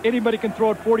throw. Anybody can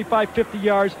throw it 45, 50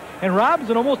 yards. And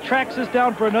Robinson almost tracks this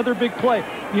down for another big play.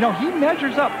 You know, he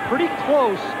measures up pretty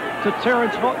close to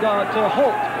Terrence Holt,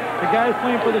 the guy who's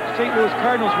playing for the St. Louis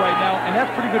Cardinals right now, and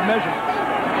that's pretty good measurements.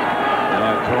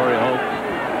 Torrey Holt,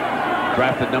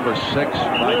 drafted number 6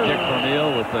 by Dick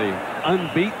Vermeil with the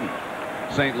unbeaten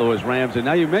St. Louis Rams. And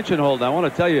now you mentioned Holt. I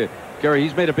want to tell you, Gary,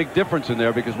 he's made a big difference in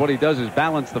there because what he does is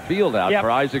balance the field out for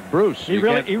Isaac Bruce. You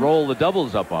can't roll the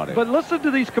doubles up on him. But listen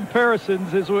to these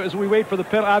comparisons as we wait for the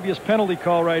obvious penalty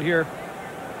call right here.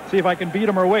 See if I can beat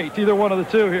him or wait. It's either one of the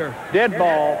two here. Dead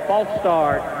ball, false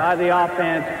start by the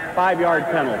offense, 5-yard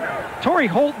penalty. Torrey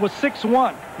Holt was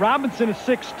 6'1". Robinson is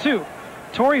 6'2".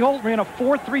 Torrey Holt ran a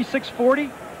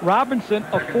 4.3640. Robinson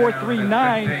a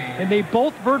 4.39, and they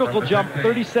both vertical jumped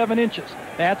 37 inches.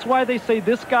 That's why they say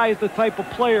this guy is the type of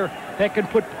player that can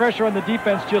put pressure on the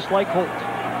defense just like Holt.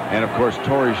 And, of course,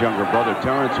 Torrey's younger brother,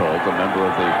 Terrence Holt, a member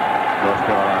of the North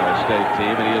Carolina State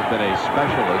team, and he has been a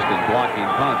specialist in blocking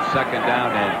punts. Second down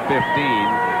and 15.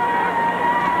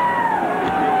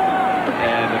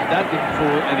 And that didn't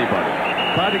fool anybody.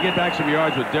 Tried to get back some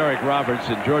yards with Derek Roberts,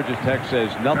 and Georgia Tech says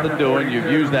nothing doing.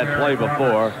 You've used that play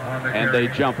before, and they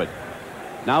jump it.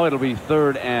 Now it'll be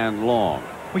 3rd and long.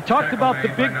 We talked about the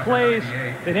big plays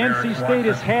that NC State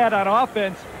has had on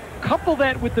offense. Couple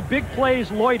that with the big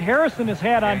plays Lloyd Harrison has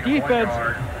had on defense,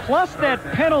 plus that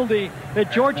penalty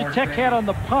that Georgia Tech had on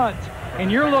the punt. And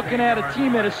you're looking at a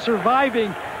team that is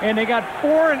surviving, and they got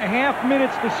 4.5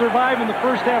 minutes to survive in the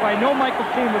first half. I know Michael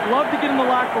Kane would love to get in the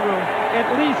locker room at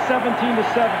least 17-7.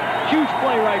 Huge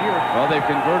play right here. Well, they've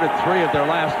converted 3 of their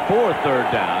last 4 third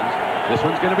downs. This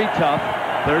one's going to be tough.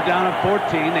 3rd down and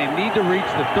 14. They need to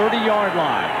reach the 30-yard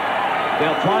line.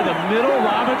 They'll try the middle.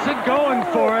 Robinson going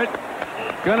for it.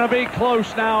 Gonna be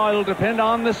close now. It'll depend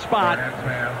on the spot.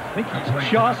 I think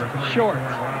he's just short.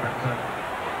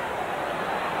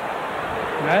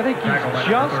 I think he's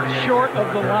just short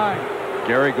of the line.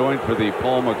 Gary going for the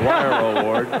Paul McGuire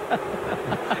Award.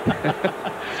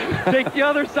 Take the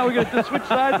other side. We're going to switch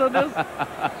sides on this?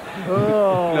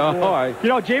 Oh, no, you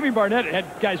know, Jamie Barnett had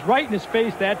guys right in his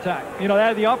face that time. You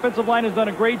know, the offensive line has done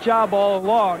a great job all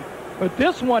along. But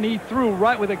this one he threw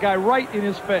right with a guy right in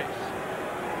his face.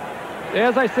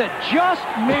 As I said, just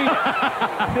made it.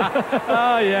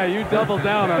 Oh, yeah, you doubled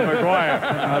down on McGuire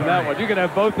on that one. You can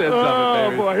have both ends of it,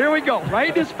 baby. Oh, boy, here we go. Right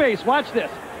in his face. Watch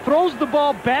this. Throws the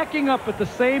ball backing up at the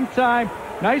same time.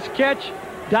 Nice catch.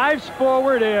 Dives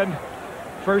forward and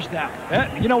first down.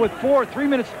 You know, with 4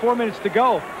 minutes to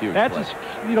go, huge that's play. just,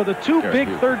 you know, the two big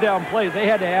third down plays. They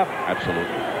had to happen.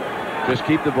 Absolutely. Just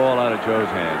keep the ball out of Joe's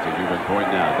hands, as you've been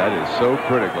pointing out. That is so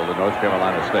critical to North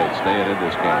Carolina State staying in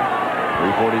this game.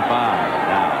 3:45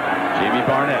 now. Jamie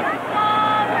Barnett.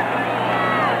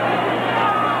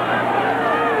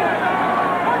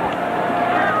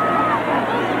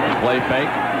 Play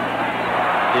fake.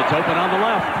 It's open on the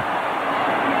left.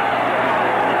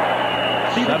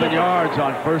 7 yards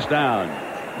on first down.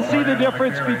 See the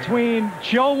difference between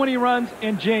Joe when he runs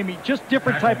and Jamie. Just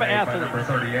different type of athletes.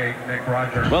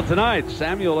 Well, tonight,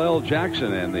 Samuel L.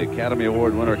 Jackson and the Academy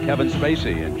Award winner Kevin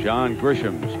Spacey and John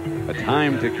Grisham's A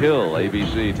Time to Kill,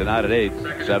 ABC, tonight at 8,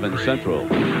 7 Central.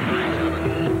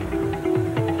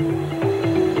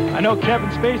 I know Kevin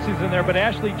Spacey's in there, but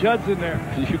Ashley Judd's in there.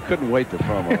 You couldn't wait to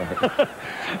promo.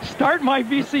 Start my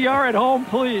VCR at home,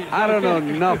 please. I don't know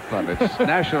nothing. It's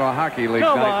National Hockey League.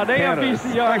 Come night on, they have Canada.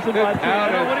 VCRs in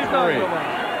Montana. What are you talking about?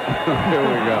 Here we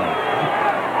go.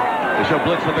 They show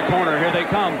blitz to the corner. Here they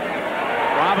come.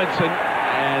 Robinson,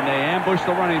 and they ambush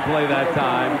the running play that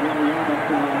time.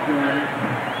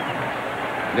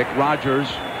 Nick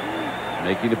Rogers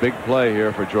making a big play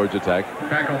here for Georgia Tech.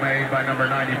 Tackle made by number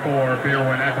 94,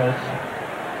 Bierwin Eccles.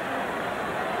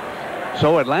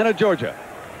 So Atlanta, Georgia.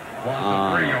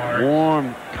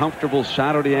 Warm, comfortable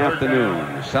Saturday afternoon.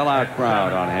 Sellout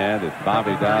crowd on hand at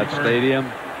Bobby Dodd Stadium.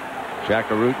 Jack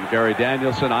Arute and Gary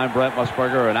Danielson. I'm Brent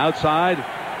Musburger. And outside,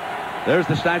 there's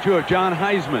the statue of John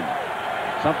Heisman.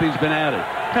 Something's been added.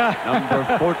 Number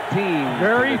 14.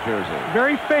 Very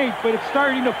faint, but it's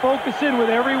starting to focus in with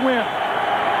every win.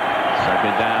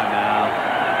 Second down now.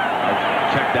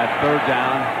 Check that third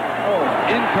down.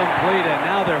 Incomplete, and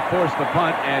now they're forced to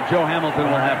punt, and Joe Hamilton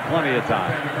will have plenty of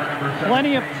time.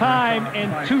 Plenty of time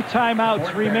and 2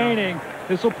 timeouts remaining.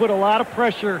 This will put a lot of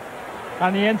pressure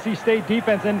on the NC State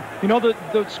defense. And, you know,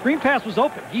 the screen pass was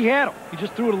open. He had him. He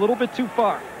just threw it a little bit too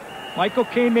far. Michael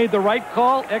Caine made the right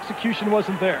call. Execution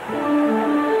wasn't there.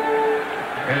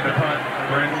 And the punt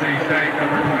for NC State,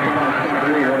 number 25.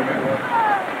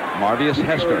 Marvius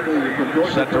Hester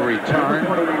set to return.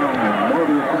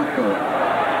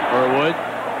 Irwood.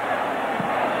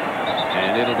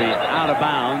 And it'll be out of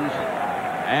bounds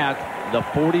at the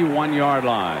 41-yard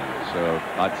line. So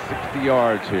about 60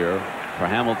 yards here for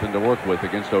Hamilton to work with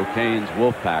against O'Kane's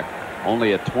Wolfpack.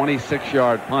 Only a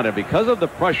 26-yard punt. And because of the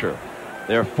pressure,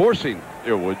 they're forcing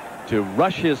Irwood to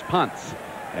rush his punts.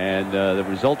 And that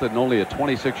resulted in only a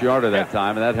 26-yarder that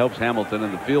time, and that helps Hamilton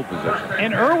in the field position.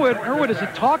 And Irwood has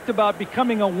talked about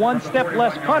becoming a one-step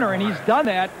less punter, and he's done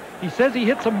that. He says he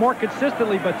hits them more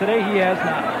consistently, but today he has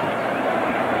not.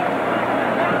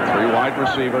 3 wide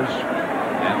receivers,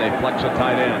 and they flex a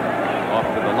tight end off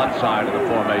to the left side of the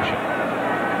formation.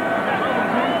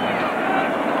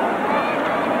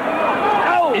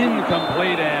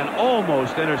 Incomplete and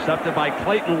almost intercepted by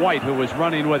Clayton White, who was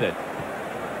running with it.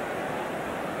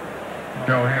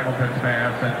 Joe Hamilton's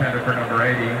pass intended for number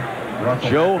 80.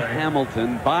 Russell Joe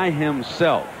Hamilton by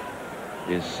himself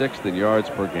is 6th in yards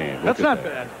per game. That's not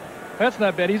bad. That's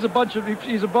not bad. He's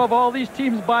above all these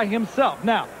teams by himself.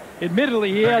 Now,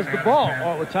 admittedly, he has the ball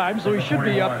all the time, so he should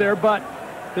be up there, but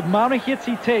the amount of hits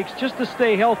he takes just to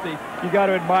stay healthy, you got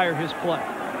to admire his play.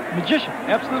 Magician,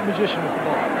 absolute magician with the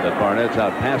ball. But Barnett's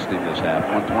out past him this half,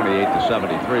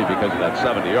 128-73 because of that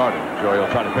 70-yarder. Joey will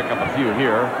try to pick up a few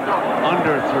here.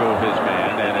 Underthrew his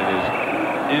man, and it is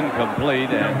incomplete.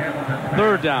 And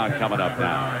third down coming up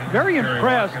now. Very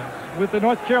impressed with the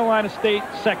North Carolina State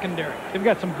secondary. They've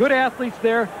got some good athletes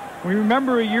there. We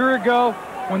remember a year ago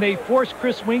when they forced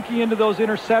Chris Winkie into those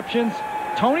interceptions.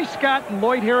 Tony Scott and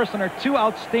Lloyd Harrison are 2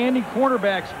 outstanding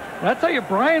cornerbacks. And I tell you,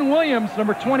 Brian Williams,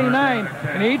 number 29,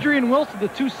 and Adrian Wilson, the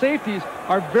 2 safeties,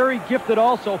 are very gifted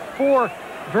also. 4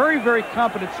 very, very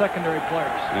competent secondary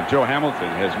players. And Joe Hamilton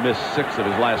has missed 6 of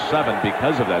his last 7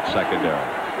 because of that secondary,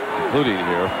 including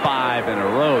here 5 in a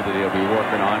row that he'll be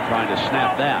working on, trying to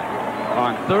snap that.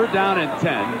 On third down and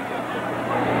 10,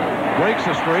 breaks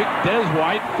the streak. Des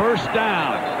White, first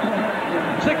down.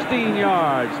 16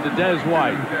 yards to Des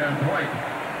White.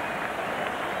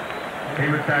 He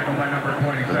was tackled by number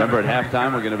 27. Remember, at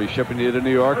halftime, we're going to be shipping you to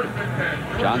New York.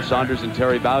 John Saunders and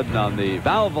Terry Bowden on the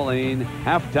Valvoline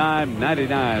Halftime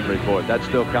 99 report. That's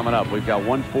still coming up. We've got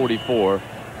 1:44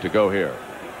 to go here.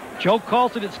 Joe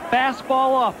calls it his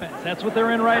fastball offense. That's what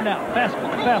they're in right now.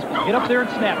 Fastball. Get up there and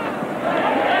snap it.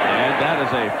 And that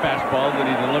is a fastball that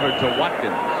he delivered to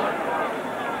Watkins.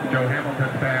 Joe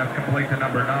Hamilton's pass complete to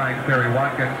number 9, Terry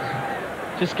Watkins.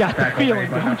 Just got the feeling,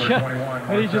 don't you?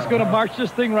 That he's just going to march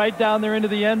this thing right down there into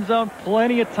the end zone.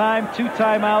 Plenty of time, 2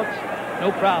 timeouts,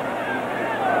 no problem.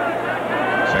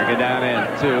 Second down and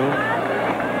 2.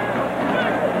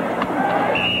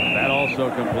 That also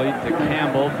also complete to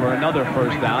Campbell for another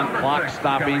first down. Clock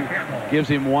stopping gives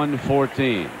him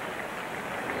 1:14.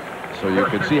 So you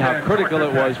can see how critical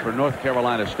it was for North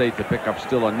Carolina State to pick up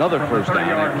still another first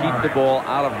down and keep the ball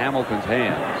out of Hamilton's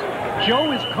hands.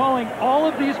 Joe is calling all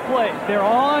of these plays. They're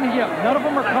all on him. None of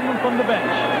them are coming from the bench.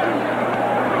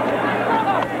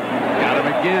 Got him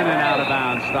again and out of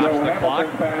bounds. Stops the clock.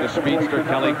 The speedster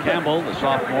Kelly Campbell, the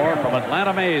sophomore from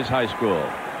Atlanta Mays High School.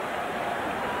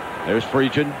 There's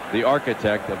Friedgen, the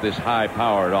architect of this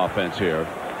high-powered offense here.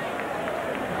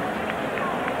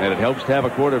 And it helps to have a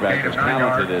quarterback as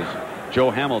talented as Joe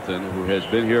Hamilton, who has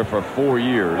been here for 4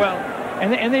 years. Well,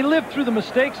 and they lived through the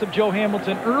mistakes of Joe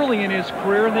Hamilton early in his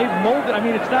career, and they've molded. I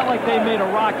mean, it's not like they made a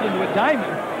rock into a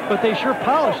diamond, but they sure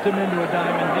polished him into a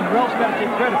diamond, and Rell's got to take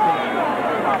credit for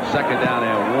that. Second down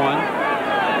and 1.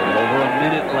 A little over a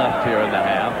minute left here in the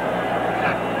half.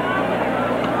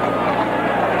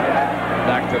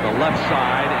 Back to the left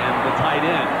side and the tight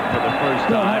end for the first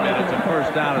time, and it's a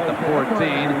first down at the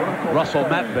 14. Russell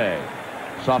Matvey,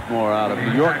 sophomore out of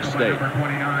New York State.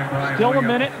 Still a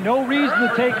minute. No reason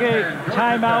to take a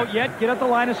timeout yet. Get at the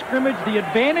line of scrimmage. The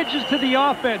advantage is to the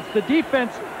offense. The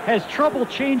defense has trouble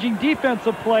changing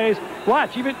defensive plays.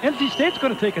 Watch, even NC State's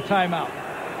going to take a timeout.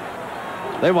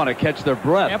 They want to catch their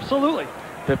breath. Absolutely.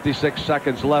 56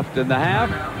 seconds left in the half.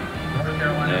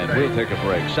 And we'll take a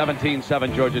break.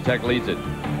 17-7, Georgia Tech leads it.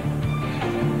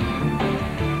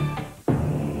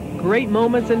 Great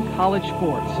moments in college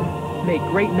sports make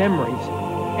great memories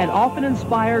and often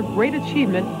inspire great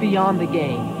achievement beyond the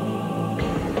game.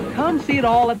 Come see it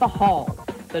all at the Hall,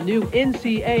 the new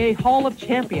NCAA Hall of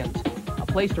Champions, a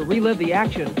place to relive the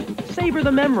action, savor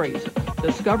the memories,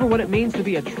 discover what it means to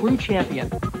be a true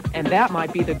champion, and that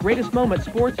might be the greatest moment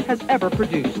sports has ever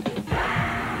produced.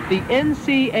 The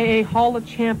NCAA Hall of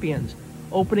Champions,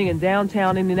 opening in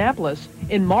downtown Indianapolis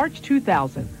in March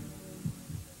 2000.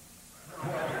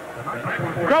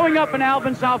 Growing up in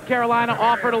Alvin, South Carolina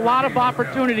offered a lot of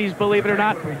opportunities, believe it or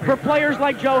not, for players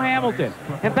like Joe Hamilton.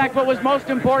 In fact, what was most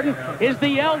important is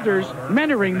the elders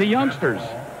mentoring the youngsters.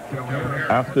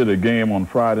 After the game on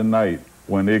Friday night,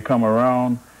 when they come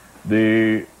around,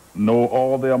 they know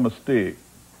all their mistakes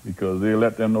because they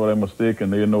let them know their mistake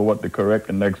and they know what to correct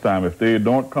the next time. If they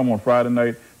don't come on Friday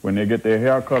night, when they get their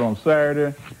hair cut on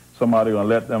Saturday, somebody going to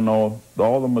let them know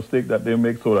all the mistake that they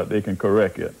make so that they can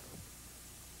correct it.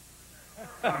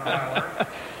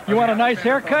 You want a nice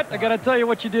haircut? I got to tell you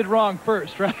what you did wrong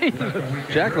first, right?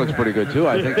 Jack looks pretty good, too.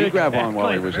 I think he grabbed one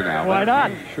while he was in Alvin. Why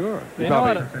not? Sure. He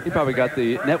probably got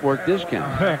the network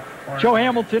discount. Joe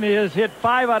Hamilton has hit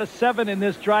 5 out of 7 in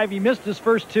this drive. He missed his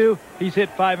first 2. He's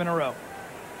hit 5 in a row.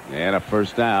 And a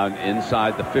first down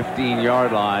inside the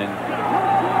 15-yard line.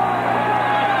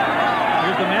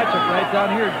 Here's the matchup right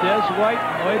down here. Des White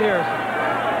and Lloyd Harrison.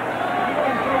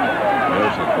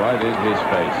 Harrison right in his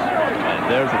face. And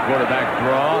there's the quarterback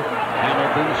draw.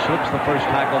 Hamilton slips the first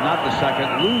tackle, not the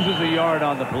second. Loses a yard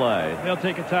on the play. They'll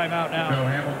take a timeout now. Joe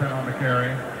Hamilton on the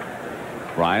carry.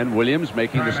 Brian Williams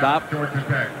making the stop. Georgia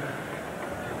Tech.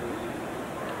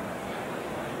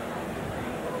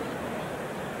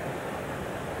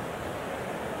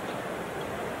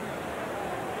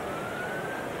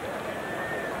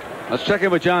 Let's check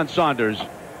in with John Saunders.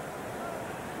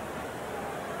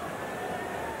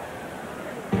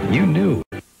 You knew.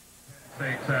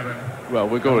 Well,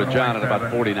 we'll go to John in about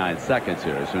 49 seconds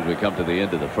here as soon as we come to the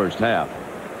end of the first half.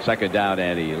 Second down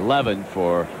and 11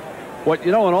 for what,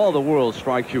 you know, in all the world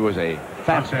strikes you as a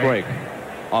fast break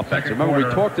offense. Remember, we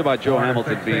talked about Joe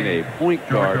Hamilton being a point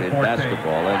guard in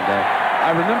basketball. And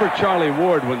I remember Charlie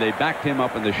Ward when they backed him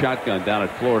up in the shotgun down at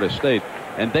Florida State.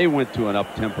 And they went to an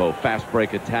up-tempo,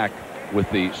 fast-break attack with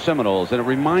the Seminoles. And it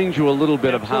reminds you a little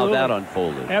bit of how that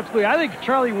unfolded. Absolutely. I think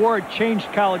Charlie Ward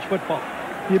changed college football.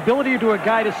 The ability to a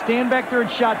guy to stand back there and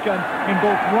shotgun and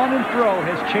both run and throw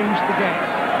has changed the game.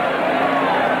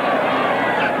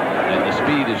 And the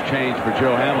speed has changed for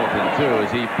Joe Hamilton, too,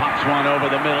 as he pops one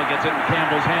over the middle, gets it in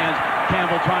Campbell's hands.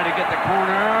 Campbell trying to get the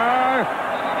corner.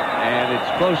 And it's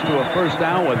close to a first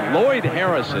down with Lloyd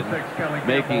Harrison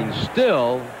making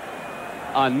still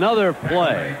another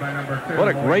play. What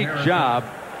a great job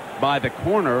by the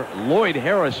corner, Lloyd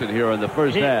Harrison, here in the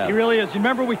first half. He really is. You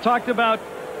remember we talked about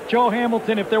Joe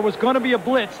Hamilton. If there was going to be a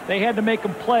blitz, they had to make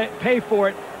him pay for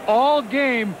it. All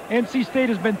game, NC State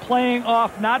has been playing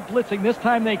off, not blitzing. This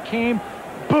time they came.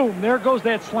 Boom, there goes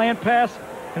that slant pass.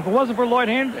 If it wasn't for Lloyd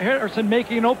Harrison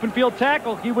making an open field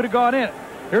tackle, he would have gone in.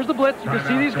 Here's the blitz. You can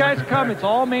see these guys come. It's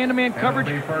all man-to-man coverage.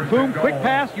 Boom, quick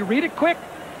pass. You read it quick.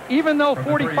 Even though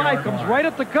 45 comes right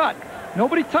at the gut,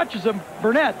 nobody touches him.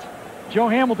 Burnett. Joe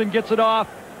Hamilton gets it off.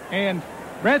 And,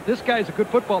 Brent, this guy's a good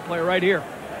football player right here.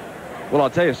 Well, I'll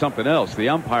tell you something else. The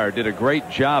umpire did a great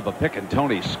job of picking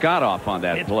Tony Scott off on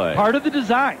that play. Part of the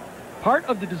design. Part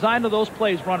of the design of those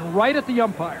plays run right at the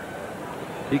umpire.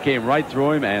 He came right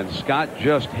through him, and Scott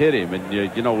just hit him.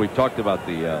 And, you know, we've talked about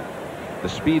the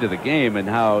speed of the game and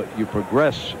how you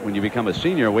progress when you become a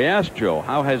senior. We asked Joe,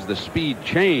 how has the speed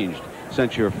changed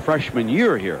since your freshman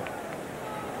year here?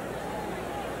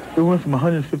 It went from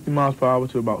 150 miles per hour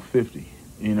to about 50.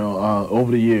 You know,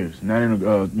 over the years, not in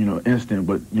a you know, instant,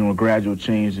 but you know, a gradual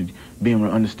change, and being able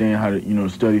to understand how to, you know,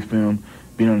 study film,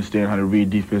 being able to understand how to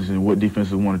read defenses and what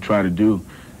defenses want to try to do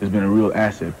has been a real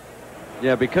asset.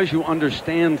 Yeah, because you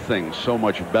understand things so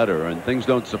much better, and things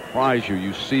don't surprise you.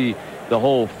 You see the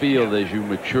whole field as you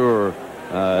mature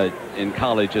in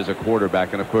college as a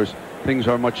quarterback, and of course, things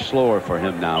are much slower for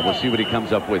him now. We'll see what he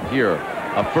comes up with here.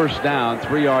 A first down,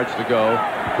 3 yards to go,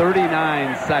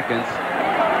 39 seconds.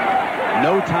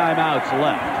 No timeouts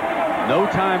left. No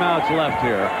timeouts left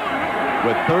here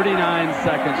with 39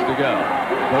 seconds to go.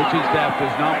 Coaching staff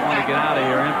does not want to get out of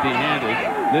here empty-handed.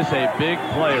 This is a big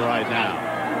play right now.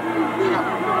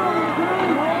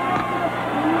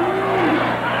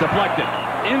 Deflected.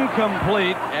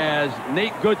 Incomplete as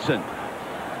Nate Goodson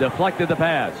deflected the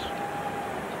pass.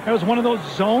 That was one of those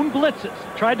zone blitzes.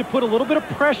 Tried to put a little bit of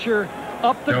pressure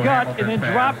up the gut and then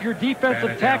drop your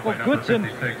defensive tackle. Goodson,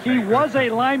 he was a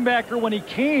linebacker when he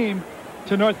came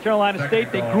to North Carolina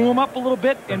State. They grew him up a little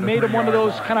bit and made him one of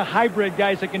those kind of hybrid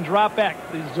guys that can drop back,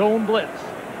 the zone blitz.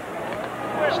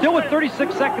 Still with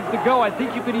 36 seconds to go, I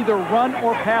think you could either run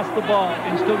or pass the ball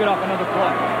and still get off another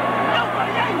play.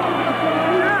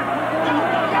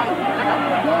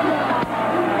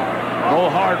 Roll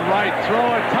hard right,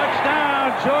 throw a touchdown,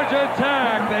 Georgia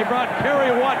Tech. They brought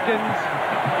Kerry Watkins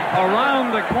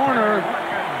around the corner,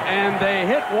 and they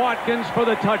hit Watkins for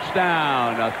the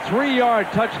touchdown. A 3-yard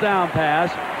touchdown pass.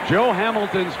 Joe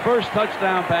Hamilton's first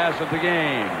touchdown pass of the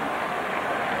game.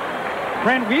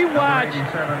 Brent, we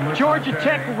watched Georgia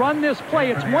Tech run this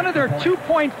play. It's one of their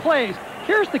 2-point plays.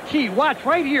 Here's the key. Watch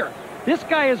right here. This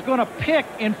guy is going to pick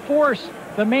and force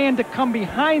the man to come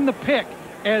behind the pick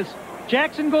as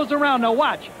Jackson goes around. Now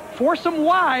watch. Force him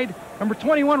wide. Number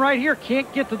 21 right here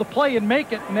can't get to the play and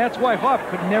make it, and that's why Huff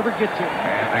could never get to it.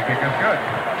 And the kick is good.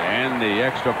 And the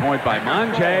extra point by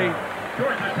Monje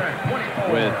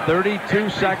with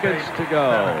 32 seconds to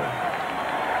go.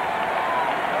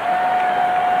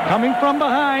 Coming from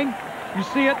behind, you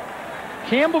see it.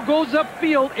 Campbell goes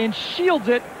upfield and shields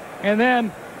it, and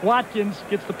then Watkins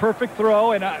gets the perfect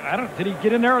throw, and I don't, did he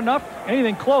get in there enough?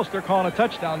 Anything close, they're calling a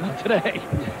touchdown today.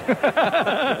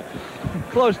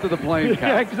 Close to the plane count.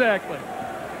 Yeah, exactly.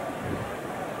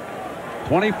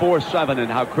 24-7,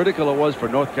 and how critical it was for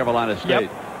North Carolina State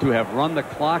to have run the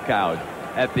clock out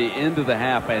at the end of the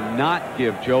half and not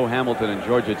give Joe Hamilton and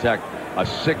Georgia Tech a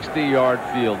 60-yard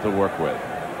field to work with.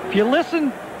 If you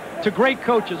listen to great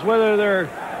coaches, whether they're,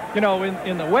 you know,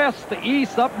 in the West, the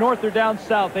East, up North, or down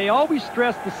South, they always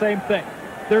stress the same thing.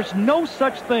 There's no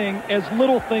such thing as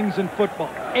little things in football.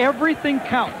 Everything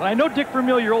counts. I know Dick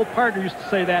Vermeil, your old partner, used to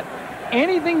say that.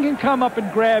 Anything can come up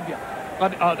and grab you.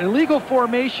 An illegal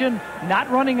formation, not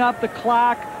running out the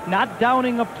clock, not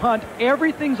downing a punt,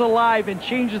 everything's alive and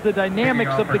changes the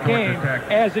dynamics of the game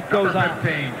as it goes on.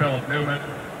 15, Philip Newman.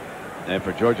 And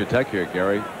for Georgia Tech here,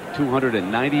 Gary,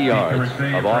 290 yards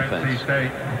of offense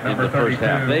in the first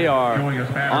half. They are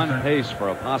on pace for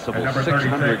a possible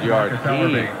 600-yard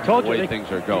gain. Told the way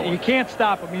things are going. You can't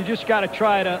stop them. You just got to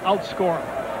try to outscore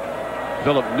them.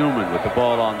 Philip Newman with the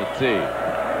ball on the tee.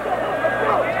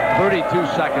 32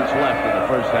 seconds left in the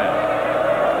first half.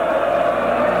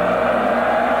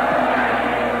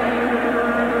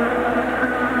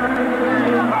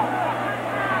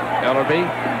 Ellerby.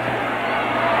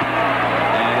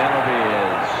 And Ellerby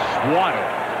is swatted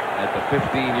at the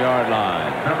 15-yard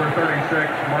line. Number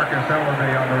 36, Marcus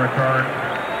Ellerby on the return.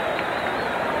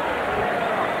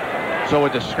 So a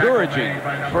discouraging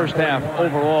first half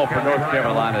overall for North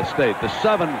Carolina State. The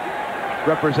 7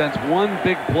 represents one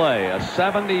big play, a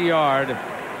 70-yard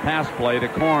pass play to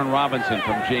Corn Robinson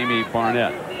from Jamie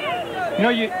Barnett. You know,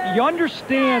 you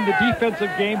understand the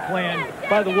defensive game plan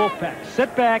by the Wolfpack.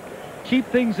 Sit back, keep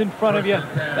things in front of you.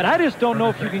 But I just don't know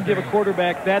if you can give a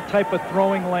quarterback that type of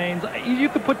throwing lanes. You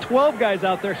could put 12 guys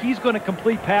out there. He's going to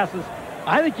complete passes.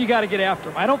 I think you got to get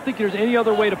after him. I don't think there's any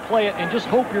other way to play it, and just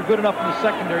hope you're good enough in the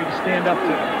secondary to stand up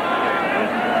to it.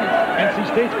 NC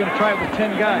State's going to try it with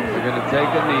 10 guys. They're going to take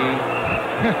a knee.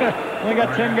 Only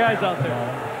got 10 guys out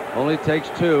there. Only takes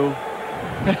 2.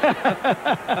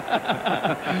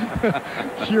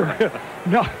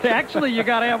 No, actually, you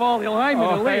got to have all the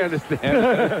alignment. I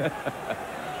understand.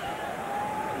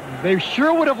 They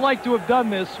sure would have liked to have done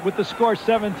this with the score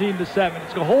 17-7.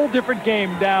 It's a whole different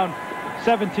game down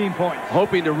 17 points.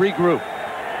 Hoping to regroup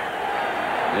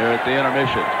there at the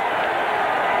intermission.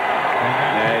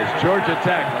 As Georgia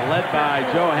Tech, led by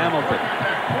Joe Hamilton,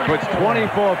 puts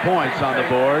 24 points on the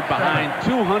board behind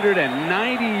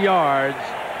 290 yards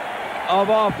of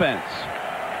offense.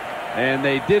 And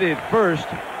they did it first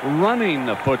running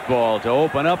the football to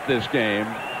open up this game.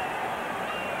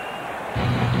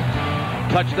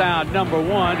 Touchdown number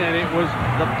 1, and it was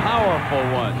the powerful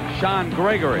one, Sean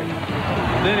Gregory.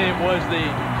 Then it was the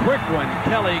quick one,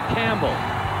 Kelly Campbell.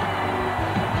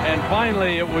 And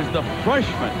finally, it was the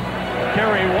freshman,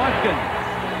 Kerry Watkins.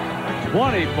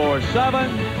 24-7,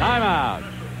 timeout.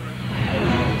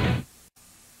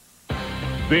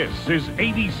 This is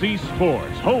ABC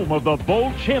Sports, home of the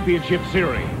Bowl Championship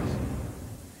Series.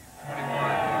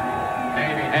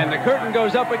 And the curtain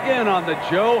goes up again on the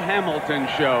Joe Hamilton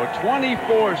Show.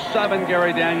 24-7,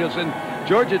 Gary Danielson.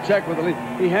 Georgia Tech with the lead.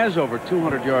 He has over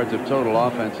 200 yards of total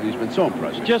offense, and he's been so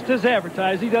impressive. Just as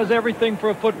advertised. He does everything for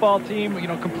a football team. You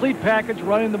know, complete package,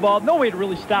 running the ball. No way to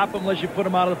really stop him unless you put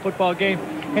him out of the football game.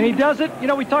 And he does it. You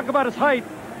know, we talk about his height,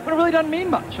 but it really doesn't mean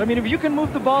much. I mean, if you can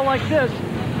move the ball like this,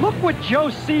 look what Joe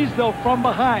sees, though, from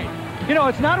behind. You know,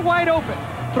 it's not wide open.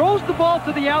 Throws the ball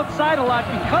to the outside a lot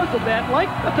because of that, like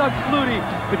Doug Flutie.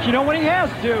 But you know when he has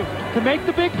to make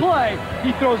the big play,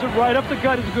 he throws it right up the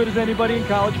gut as good as anybody in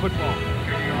college football.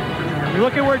 You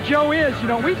look at where Joe is. You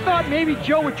know, we thought maybe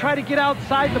Joe would try to get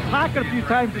outside the pocket a few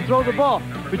times to throw the ball.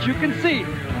 But you can see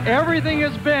everything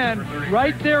has been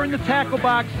right there in the tackle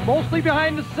box, mostly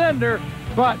behind the sender,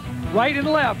 but right and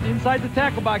left, inside the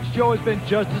tackle box, Joe has been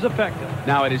just as effective.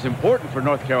 Now, it is important for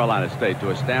North Carolina State to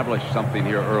establish something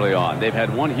here early on. They've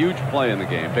had one huge play in the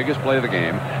game, biggest play of the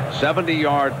game,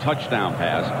 70-yard touchdown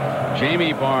pass.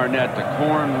 Jamie Barnett to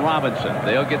Corn Robinson.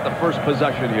 They'll get the first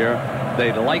possession here.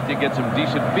 They'd like to get some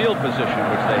decent field position,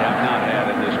 which they have not had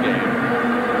in this game.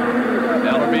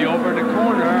 Ellerby over to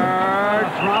corner,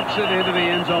 drops it into the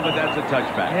end zone, but that's a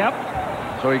touchback.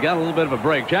 Yep. So he got a little bit of a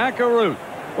break. Jack Arute.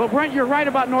 Well, Brent, you're right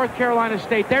about North Carolina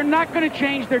State. They're not going to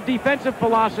change their defensive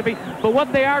philosophy, but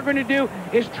what they are going to do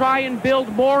is try and build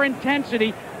more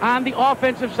intensity on the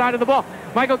offensive side of the ball.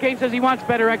 Michael Cain says he wants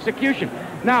better execution.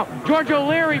 Now, George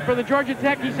O'Leary for the Georgia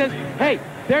Tech, he says, hey,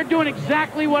 they're doing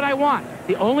exactly what I want.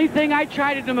 The only thing I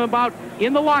chided them about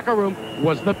in the locker room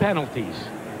was the penalties.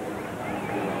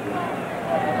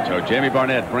 So Jamie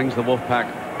Barnett brings the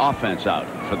Wolfpack offense out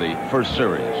for the first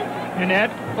series. And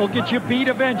that will get you beat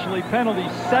eventually.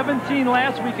 Penalties 17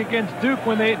 last week against Duke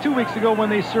 2 weeks ago when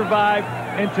they survived,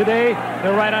 and today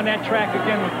they're right on that track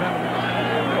again with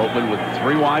penalties. Open with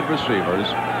 3 wide receivers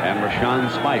and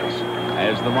Rashawn Spikes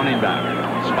as the running back.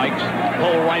 Spikes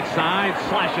pull right side,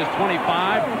 slashes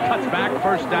 25, cuts back,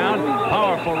 first down,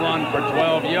 powerful run for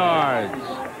 12 yards.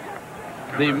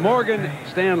 The Morgan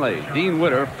Stanley, Dean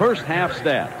Witter, first half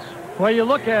stats. Well, you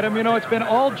look at him, you know, it's been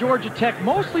all Georgia Tech,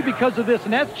 mostly because of this,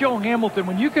 and that's Joe Hamilton.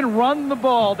 When you can run the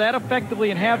ball that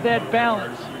effectively and have that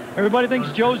balance, everybody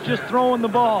thinks Joe's just throwing the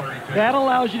ball. That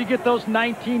allows you to get those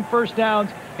 19 first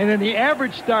downs, and then the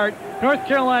average start, North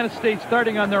Carolina State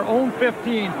starting on their own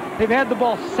 15. They've had the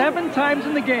ball 7 times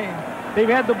in the game. They've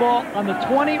had the ball on the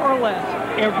 20 or less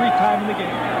every time in the game.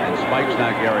 And Spikes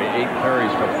now, Gary, 8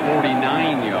 carries for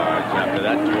 49 yards after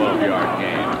that 12-yard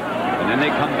game. And then they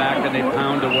come back and they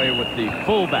pound away with the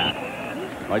fullback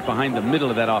right behind the middle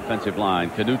of that offensive line.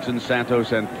 Knutson,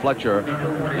 Santos, and Fletcher.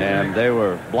 And they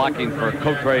were blocking for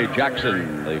Cotre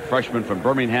Jackson, the freshman from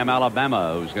Birmingham,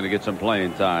 Alabama, who's going to get some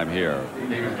playing time here.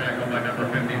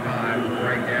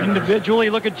 Individually,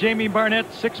 look at Jamie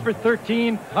Barnett, 6 for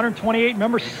 13, 128.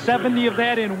 Remember, 70 of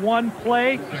that in one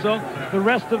play. So the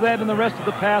rest of that in the rest of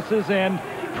the passes, and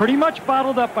pretty much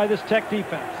bottled up by this Tech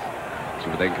defense. See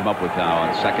what they can come up with now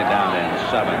on 2nd down and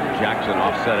 7. Jackson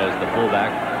offset as the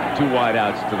fullback. 2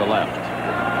 wideouts to the left.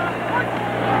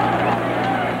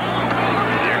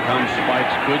 Here comes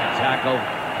Spikes. Good tackle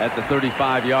at the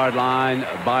 35-yard line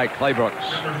by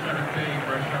Claybrooks.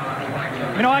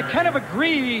 You know, I kind of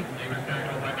agree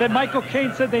that Michael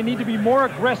Cain said they need to be more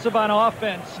aggressive on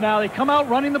offense. Now, they come out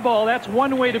running the ball. That's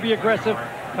one way to be aggressive.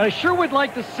 But I sure would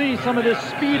like to see some of this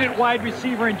speed at wide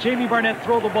receiver and Jamie Barnett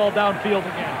throw the ball downfield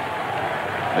again.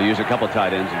 They'll use a couple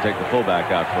tight ends and take the fullback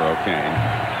out for O'Kane.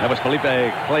 That was Felipe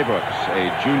Claybrooks,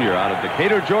 a junior out of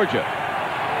Decatur, Georgia.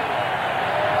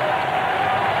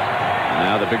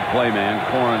 Now the big play man,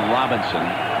 Corn Robinson.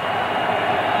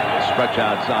 Stretch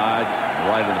outside,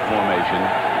 right of the formation.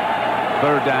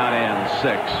 3rd down and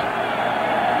 6.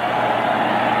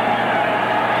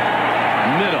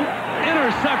 Middle.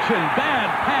 Interception. Bad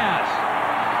pass.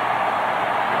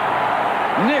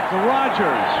 Nick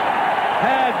Rogers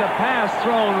had the pass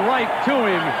thrown right to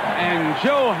him, and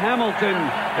Joe Hamilton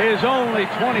is only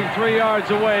 23 yards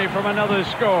away from another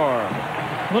score.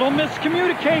 Little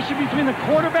miscommunication between the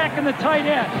quarterback and the tight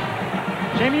end.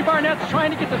 Jamie Barnett's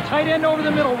trying to get the tight end over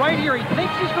the middle right here. He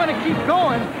thinks he's going to keep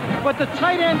going, but the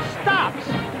tight end stops,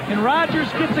 and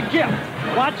Rogers gets a gift.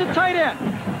 Watch the tight end.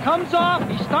 Comes off,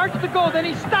 he starts to go, then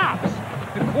he stops.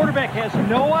 The quarterback has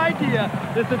no idea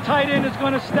that the tight end is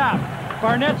going to stop.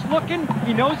 Barnett's looking.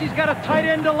 He knows he's got a tight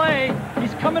end delay.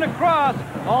 He's coming across.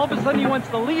 All of a sudden, he wants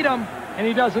to lead him, and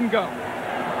he doesn't go.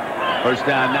 First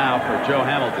down now for Joe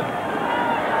Hamilton.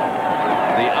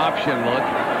 The option look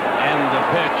and the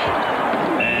pitch.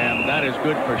 And that is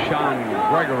good for Sean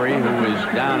Gregory, who is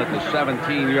down at the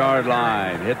 17-yard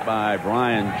line, hit by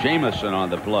Brian Jameson on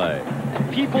the play.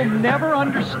 People never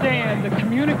understand the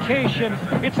communication.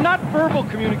 It's not verbal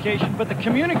communication, but the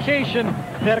communication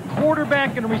that a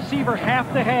quarterback and a receiver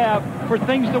have to have for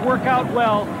things to work out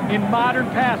well in modern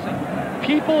passing.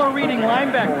 People are reading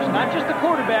linebackers, not just the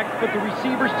quarterback, but the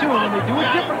receivers too. And when they do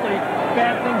it differently,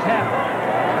 bad things happen.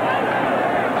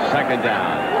 Second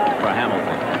down for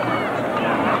Hamilton.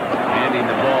 Handing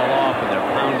the ball off, and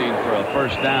they're pounding for a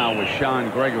first down with Sean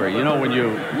Gregory. You know, when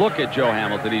you look at Joe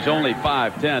Hamilton, he's only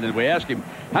 5'10", and we ask him,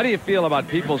 how do you feel about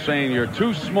people saying you're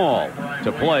too small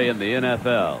to play in the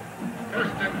NFL?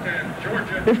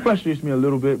 It frustrates me a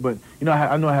little bit, but you know,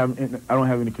 I don't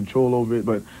have any control over it,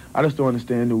 but I just don't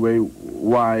understand the way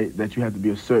why that you have to be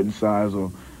a certain size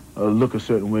or look a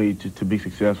certain way to be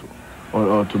successful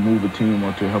or to move a team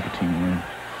or to help a team win.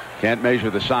 Can't measure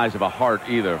the size of a heart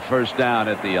either. First down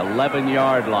at the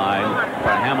 11-yard line for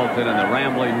Hamilton and the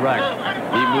Rambling Wreck.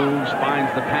 He moves,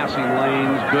 finds the passing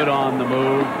lanes, good on the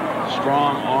move.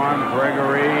 Strong arm,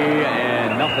 Gregory,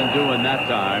 and nothing doing that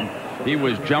time. He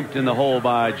was jumped in the hole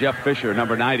by Jeff Fisher,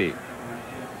 number 90.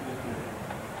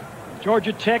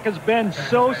 Georgia Tech has been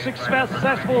so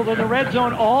successful in the red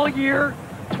zone all year.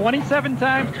 27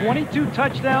 times, 22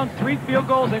 touchdowns, 3 field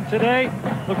goals, and today,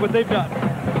 look what they've done.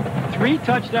 3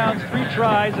 touchdowns, 3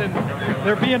 tries, and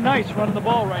they're being nice running the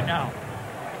ball right now.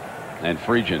 And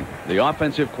Friedgen, the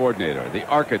offensive coordinator, the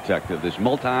architect of this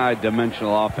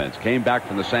multi-dimensional offense, came back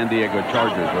from the San Diego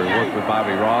Chargers where he worked with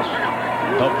Bobby Ross,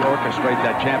 helped orchestrate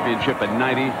that championship at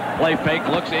 90. Play fake,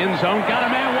 looks end zone, got a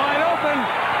man wide open,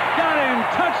 got him,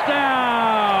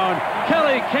 touchdown!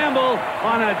 Kelly Campbell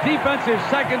on a defensive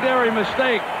secondary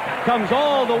mistake comes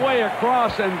all the way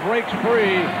across and breaks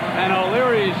free, and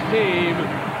O'Leary's team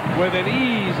with an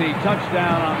easy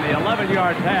touchdown on the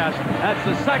 11-yard pass. That's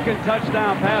the second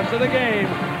touchdown pass of the game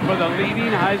for the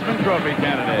leading Heisman Trophy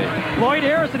candidate. Lloyd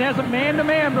Harrison has a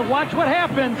man-to-man, but watch what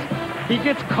happens. He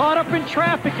gets caught up in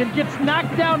traffic and gets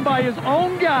knocked down by his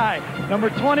own guy. Number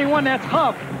 21, that's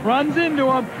Huff, runs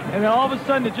into him, and then all of a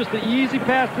sudden it's just an easy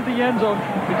pass to the end zone,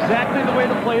 exactly the way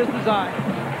the play is designed.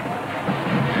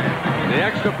 The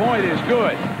extra point is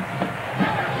good.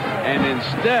 And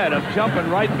instead of jumping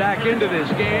right back into this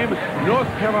game, North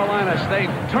Carolina State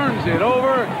turns it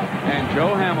over, and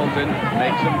Joe Hamilton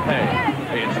makes them pay.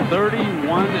 It's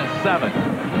 31-7.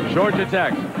 Georgia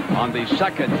Tech on the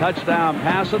second touchdown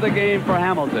pass of the game for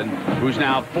Hamilton, who's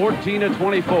now 14 of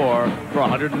 24 for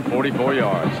 144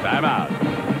 yards. Timeout.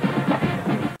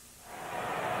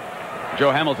 Joe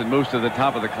Hamilton moves to the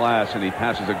top of the class, and he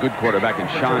passes a good quarterback in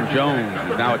Sean Jones,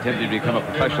 who's now attempting to become a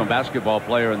professional basketball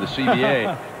player in the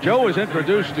CBA. Joe was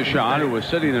introduced to Sean, who was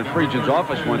sitting in Friedgen's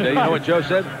office one day. You know what Joe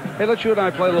said? Hey, let's you and I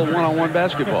play a little one-on-one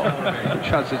basketball.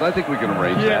 Sean says, I think we can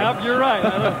arrange that. Yeah, you're right.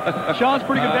 Sean's a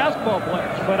pretty good basketball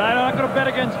player, but I'm not going to bet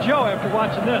against Joe after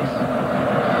watching this.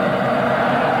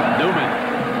 Newman.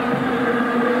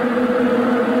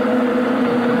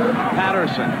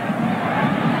 Patterson.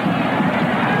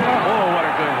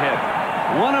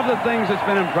 One of the things that's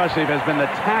been impressive has been the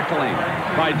tackling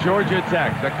by Georgia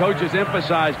Tech. The coaches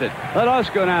emphasized it. Let us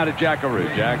go now to Jackaroo,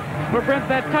 Jack. But Brent,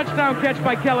 that touchdown catch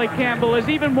by Kelly Campbell is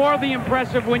even more of the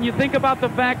impressive when you think about the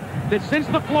fact that since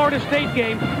the Florida State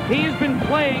game, he has been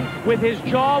playing with his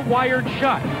jaw wired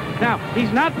shut. Now,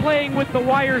 he's not playing with the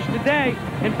wires today.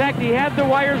 In fact, he had the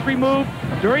wires removed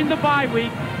during the bye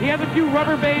week. He has a few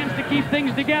rubber bands to keep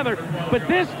things together. But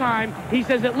this time, he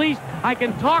says, at least I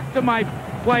can talk to my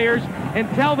players and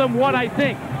tell them what I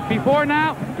think. Before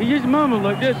now, he just mumbled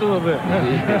like this a little bit.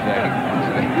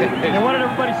 And what did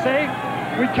everybody say?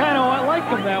 We kind of like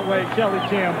him that way, Kelly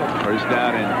Campbell. First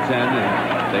down and 10,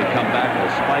 and they come back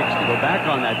with spikes. To go back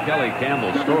on that Kelly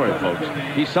Campbell story, folks,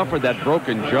 he suffered that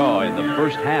broken jaw in the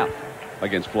first half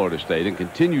against Florida State and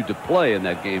continued to play in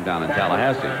that game down in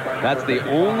Tallahassee. That's the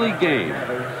only game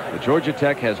that Georgia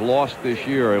Tech has lost this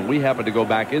year, and we happened to go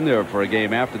back in there for a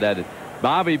game after that.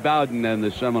 Bobby Bowden and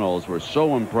the Seminoles were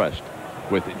so impressed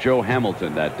with Joe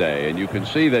Hamilton that day, and you can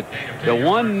see that the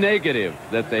one negative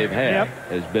that they've had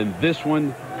has been this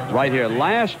one right here.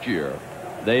 Last year,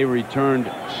 they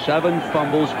returned 7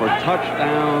 fumbles for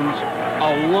touchdowns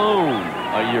alone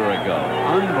a year ago.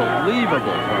 Unbelievable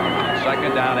tournament.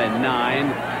 2nd down and 9.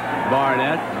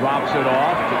 Barnett drops it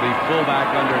off to the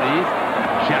fullback underneath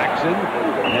Jackson,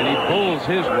 and he pulls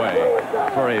his way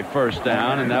for a 1st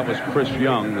down, and that was Chris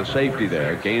Young, the safety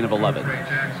there. Gain of 11.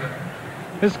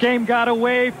 This game got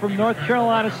away from North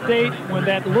Carolina State when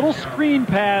that little screen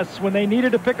pass, when they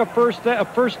needed to pick a first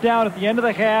down at the end of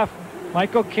the half.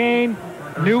 Michael Caine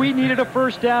knew he needed a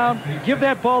 1st down. You give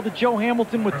that ball to Joe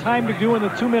Hamilton with time to do in the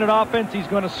 2-minute offense, he's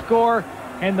going to score.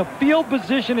 And the field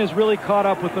position has really caught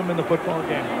up with them in the football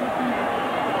game.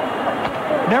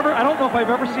 I don't know if I've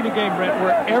ever seen a game, Brent,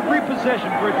 where every possession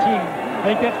for a team, I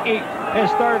think that's 8, has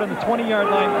started on the 20-yard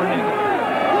line for an inning.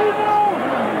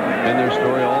 Been their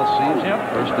story all season.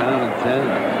 1st down and 10.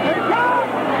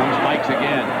 Comes Spikes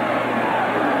again.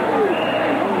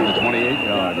 The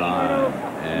 28-yard line.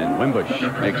 And Wimbush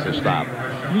makes the stop.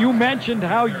 You mentioned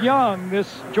how young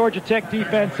this Georgia Tech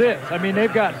defense is. I mean,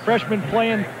 they've got freshmen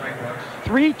playing.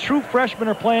 3 true freshmen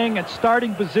are playing at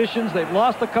starting positions. They've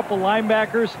lost a couple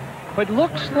linebackers. But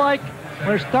looks like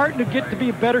they're starting to get to be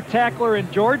a better tackler. And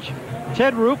George,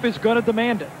 Ted Roof is going to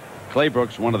demand it. Clay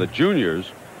Brooks, one of the juniors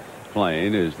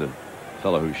playing, is the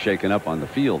fellow who's shaken up on the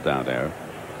field down there.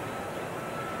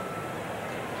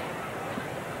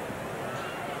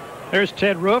 There's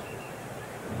Ted Roof.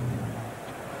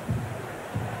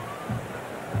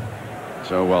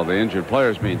 So while the injured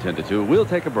players being tended to, we'll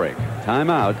take a break.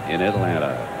 Timeout in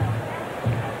Atlanta.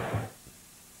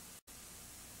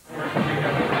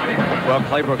 Well,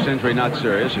 Clay Brooks' injury not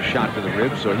serious, a shot to the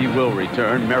ribs, so he will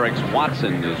return. Merrick's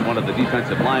Watson is one of the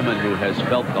defensive linemen who has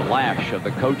felt the lash of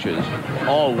the coaches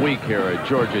all week here at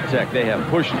Georgia Tech. They have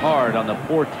pushed hard on the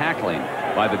poor tackling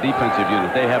by the defensive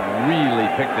unit. They have really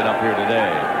picked it up here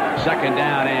today. 2nd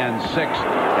down and 6,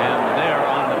 and there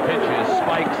on the pitch is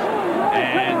Spikes,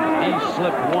 and he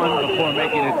slipped one before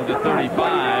making it to the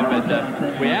 35.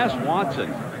 And we asked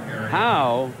Watson,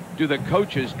 how do the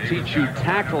coaches teach you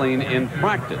tackling in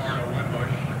practice?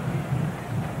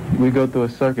 We go through a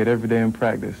circuit every day in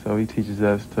practice, so he teaches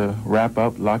us to wrap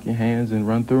up, lock your hands, and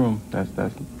run through them. That's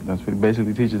what he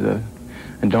basically teaches us.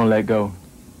 And don't let go.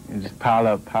 And just pile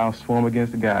up, swarm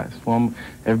against the guys, swarm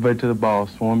everybody to the ball,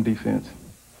 swarm defense.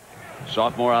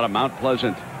 Sophomore out of Mount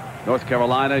Pleasant, North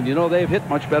Carolina, and you know they've hit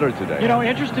much better today. You know,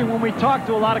 interesting, when we talk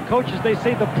to a lot of coaches, they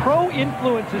say the pro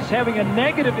influence is having a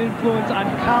negative influence on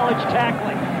college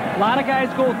tackling. A lot of guys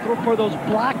go for those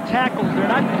block tackles. They're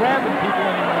not grabbing people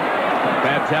anymore.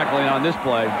 Bad tackling on this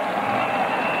play.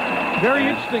 Very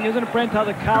interesting, isn't it, Brent, how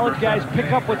the college guys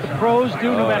pick up what the pros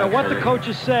do no matter what the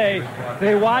coaches say.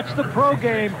 They watch the pro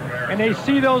game, and they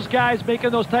see those guys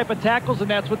making those type of tackles, and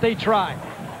that's what they try.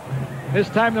 This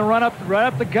time they run up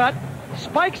the gut.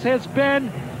 Spikes has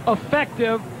been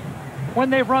effective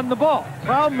when they've run the ball.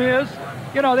 Problem is,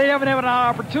 you know, they haven't had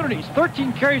opportunities.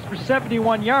 13 carries for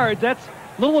 71 yards. That's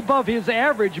a little above his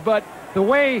average, but the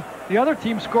way the other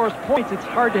team scores points, it's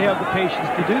hard to have the patience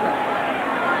to do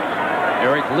that.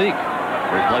 Eric Leak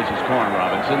replaces Corn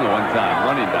Robinson. The one-time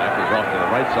running back is off to the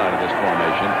right side of this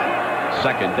formation.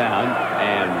 2nd down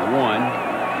and 1.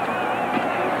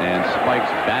 And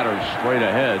Spikes batters straight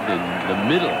ahead in the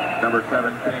middle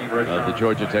of the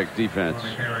Georgia Tech defense.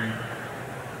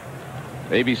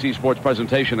 ABC Sports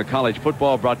presentation of college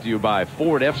football brought to you by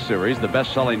Ford F-Series. The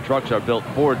best-selling trucks are built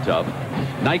Ford tough.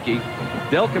 Nike,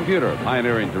 Dell Computer,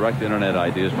 pioneering direct internet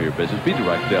ideas for your business. Be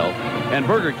direct, Dell. And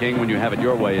Burger King, when you have it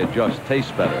your way, it just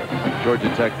tastes better. Georgia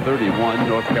Tech 31,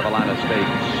 North Carolina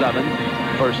State 7.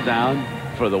 1st down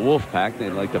for the Wolfpack.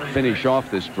 They'd like to finish off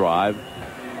this drive.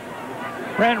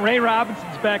 Brent, Ray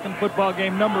Robinson's back in the football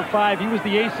game, number 5. He was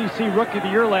the ACC Rookie of the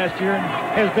Year last year and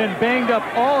has been banged up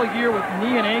all year with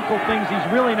knee and ankle things.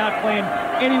 He's really not playing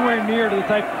anywhere near to the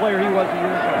type of player he was a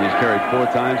year ago. He's carried 4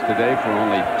 times today for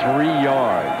only 3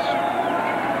 yards.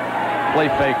 Play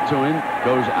fake to him,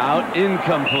 goes out,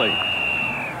 incomplete.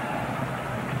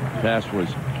 Pass was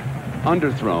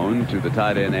underthrown to the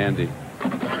tight end, Andy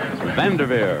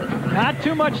Vanderveer. Not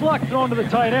too much luck thrown to the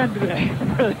tight end today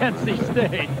for NC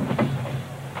State.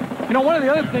 You know, one of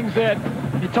the other things that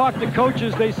you talk to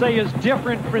coaches, they say is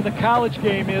different for the college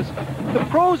game is the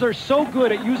pros are so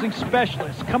good at using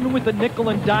specialists, coming with the nickel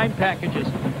and dime packages.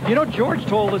 You know, George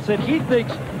told us that he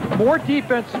thinks more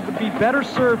defenses would be better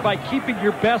served by keeping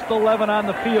your best 11 on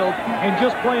the field and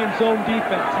just playing zone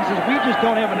defense. He says, we just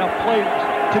don't have enough players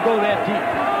to go that deep.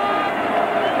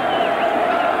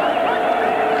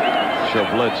 She'll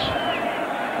blitz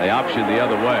They option the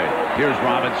other way. Here's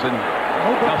Robinson.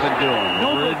 Nothing doing.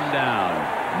 Ridden down.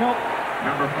 Nope.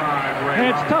 Number 5, And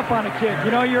it's tough on a kid. You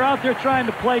know, you're out there trying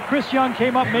to play. Chris Young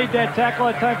came up, made that tackle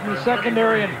that time from the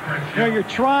secondary, and you know, you're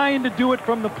trying to do it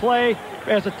from the play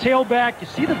as a tailback. You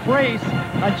see the brace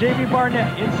on Jamie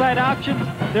Barnett. Inside option,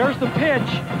 there's the pitch,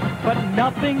 but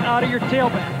nothing out of your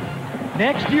tailback.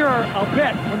 Next year, I'll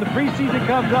bet, when the preseason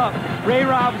comes up, Ray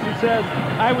Robinson says,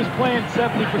 I was playing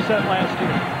 70% last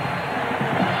year.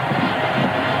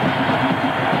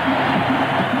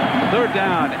 3rd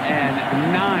down and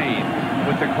 9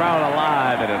 with the crowd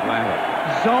alive at Atlanta.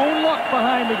 Zone look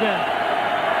behind again.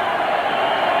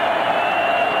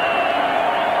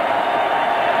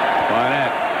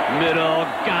 Barnett, middle,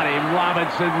 got him.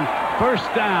 Robinson,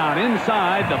 1st down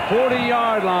inside the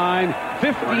 40-yard line.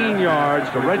 15 yards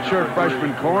to redshirt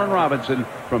freshman Corin Robinson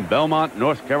from Belmont,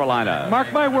 North Carolina.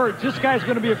 Mark my words, this guy's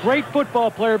going to be a great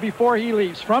football player before he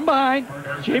leaves. From behind,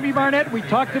 Jamie Barnett, we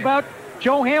talked about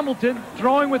Joe Hamilton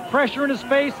throwing with pressure in his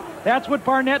face. That's what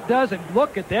Barnett does, and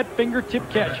look at that fingertip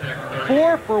catch.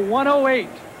 4 for 108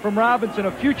 from Robinson,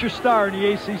 a future star in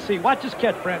the ACC. Watch his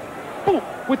catch, Brent. Boom,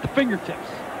 with the fingertips.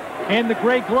 And the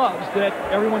gray gloves that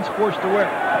everyone's forced to wear.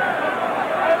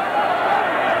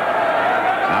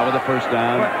 Now with the 1st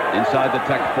down, inside the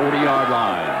Tech 40-yard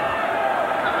line.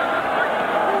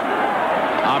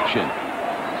 Option.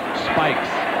 Spikes.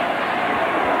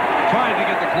 Tried to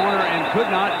get the corner and could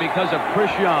not because of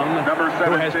Chris Young,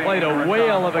 who has played a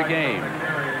whale of a game.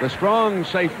 The strong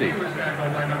safety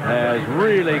has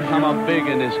really come up big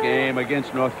in this game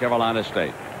against North Carolina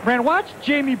State. Brand, watch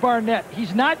Jamie Barnett.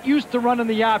 He's not used to running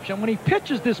the option. When he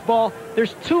pitches this ball,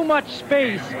 there's too much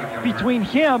space between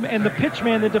him and the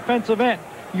pitchman, the defensive end.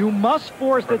 You must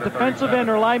force the defensive end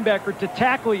or linebacker to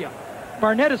tackle you.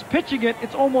 Barnett is pitching it.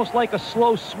 It's almost like a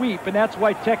slow sweep, and that's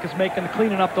why Tech is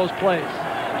cleaning up those plays.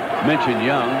 Mention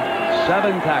Young,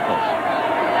 7 tackles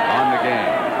on the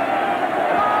game.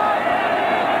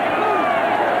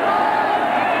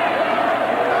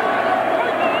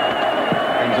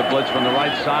 Comes a blitz from the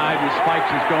right side, and Spikes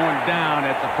is going down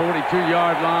at the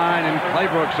 42-yard line in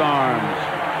Claybrook's arms.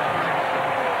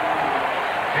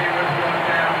 He was brought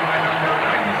down by number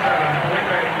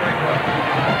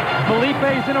 97,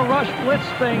 Felipe's in a rush blitz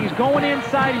thing. He's going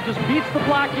inside. He just beats the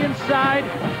block inside.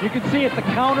 You can see it, the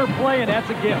counter play, and that's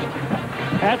a gift.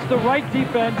 That's the right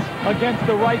defense against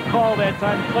the right call that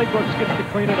time. Claybrooks gets to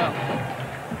clean it up.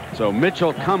 So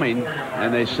Mitchell coming,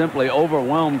 and they simply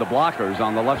overwhelmed the blockers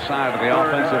on the left side of the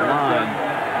offensive line.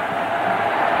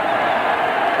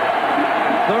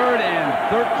 3rd and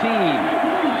 13.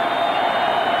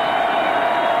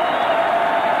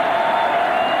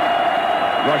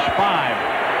 Rush 5.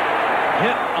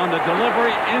 Hit on the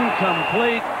delivery,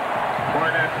 incomplete.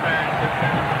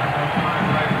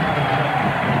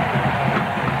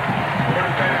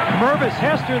 Mervis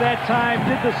Hester that time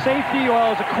did the safety,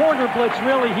 well, as a corner blitz,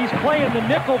 really. He's playing the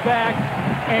nickel back,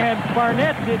 and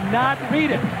Barnett did not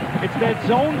read it. It's that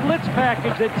zone blitz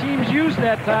package that teams use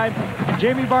that time.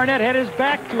 Jamie Barnett had his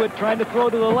back to it, trying to throw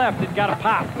to the left. It got a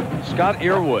pop. Scott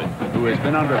Earwood, who has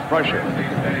been under pressure,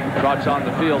 trots on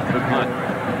the field for punt.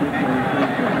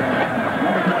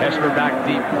 Hester back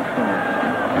deep.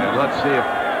 And let's see if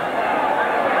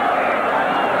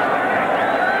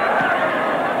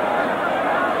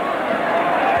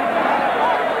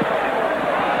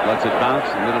lets it bounce,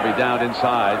 and it'll be down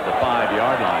inside the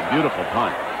 5-yard line. Beautiful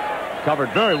punt.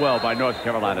 Covered very well by North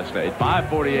Carolina State.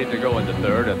 5:48 to go in the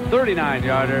 3rd. A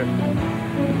 39-yarder.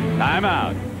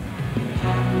 Timeout.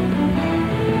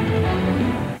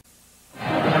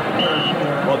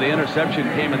 Well, the interception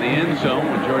came in the end zone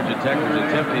when Georgia Tech was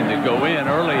attempting to go in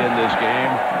early in this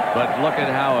game. But look at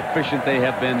how efficient they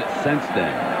have been since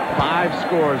then. 5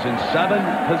 scores in 7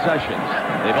 possessions.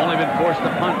 They've only been forced to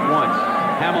punt once.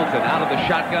 Hamilton out of the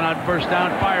shotgun on 1st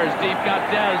down, fires deep, got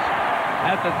Dez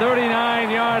at the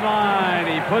 39-yard line.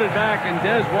 He put it back in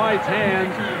Dez White's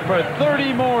hands for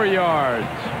 30 more yards.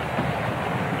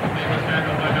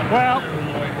 Well,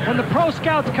 when the pro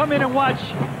scouts come in and watch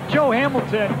Joe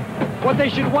Hamilton, what they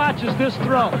should watch is this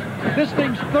throw. This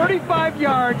thing's 35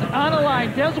 yards on a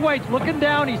line. Dez White's looking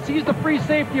down. He sees the free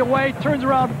safety away, turns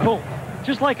around, boom.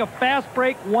 Just like a fast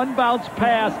break, 1 bounce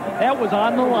pass. That was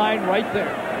on the line right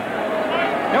there.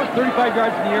 That was 35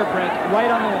 yards in the air, Brent, right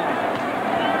on the line.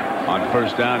 On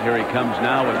 1st down, here he comes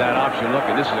now with that option. Look,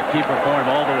 and this is a keeper for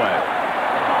him all the way.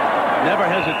 never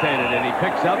hesitated, and he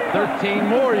picks up 13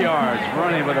 more yards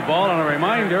running with the ball. And a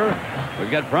reminder,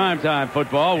 we've got primetime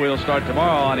football. We'll start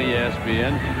tomorrow on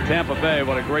ESPN. Tampa Bay,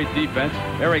 what a great defense.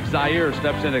 Eric Zaire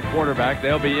steps in at quarterback.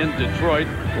 They'll be in Detroit.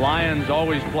 Lions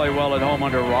always play well at home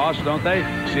under Ross, don't they?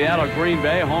 Seattle, Green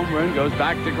Bay, home run goes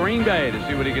back to Green Bay to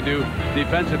see what he can do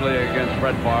defensively against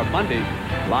Brett Favre. Monday,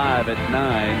 live at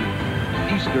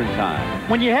 9 Eastern time.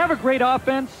 When you have a great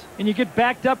offense and you get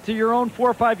backed up to your own 4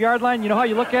 or 5 yard line, you know how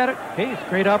you look at it? Hey, it's a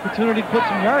great opportunity to put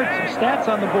some yards, some stats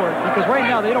on the board, because right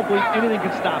now they don't believe anything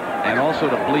can stop it. And also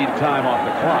to bleed time off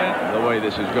the clock, the way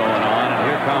this is going on. And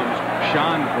here comes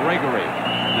Sean Gregory.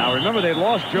 Now remember, they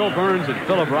lost Joe Burns and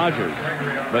Philip Rogers,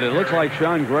 but it looks like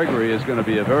Sean Gregory is going to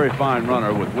be a very fine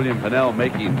runner with William Pennell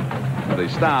making the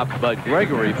stop. But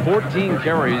Gregory, 14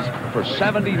 carries for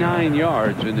 79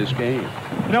 yards in this game.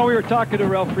 You know, we were talking to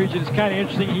Ralph Friedgen. It's kind of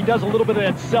interesting. He does a little bit of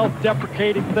that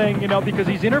self-deprecating thing, you know, because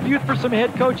he's interviewed for some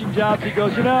head coaching jobs. He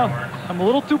goes, you know, I'm a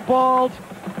little too bald,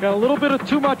 got a little bit of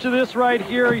too much of this right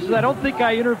here. He says, I don't think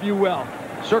I interview well.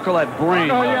 Circle that brain.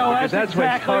 Oh, yeah, that's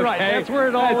exactly okay. right. That's where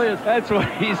it all is. That's what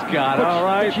he's got, all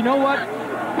right. But you know what?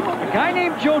 A guy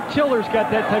named Joe Tiller's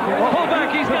got that type of... Pull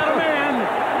back, he's got a man.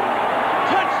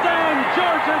 Touchdown,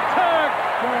 Georgia Tech.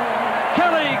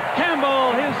 Kelly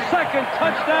Campbell, his second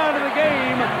touchdown of the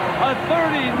game. A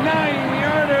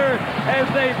 39-yarder as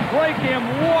they break him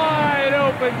wide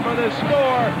open for the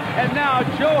score. And now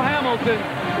Joe Hamilton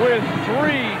with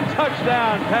 3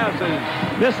 touchdown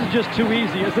passes. This is just too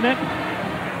easy, isn't it?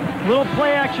 Little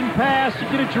play-action pass, you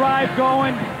get a drive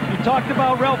going. You talked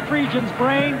about Ralph Friedgen's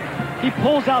brain. He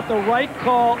pulls out the right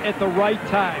call at the right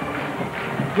time.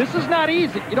 This is not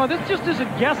easy. You know, this just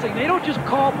isn't guessing. They don't just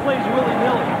call plays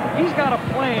willy-nilly. He's got a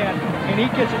plan, and he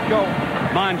gets it going.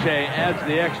 Monje adds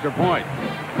the extra point.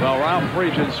 Well, Ralph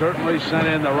Friedgen certainly sent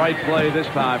in the right play this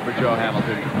time for Joe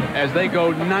Hamilton as they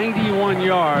go 91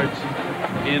 yards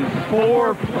in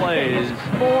 4 plays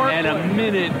and a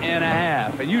minute and a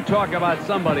half. And you talk about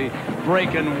somebody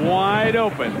breaking wide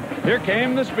open. Here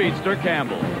came the speedster,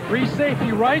 Campbell. Free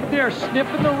safety right there,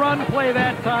 sniffing the run play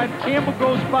that time. Campbell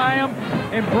goes by him,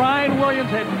 and Brian Williams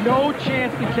had no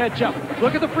chance to catch up.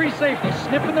 Look at the free safety,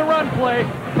 sniffing the run play.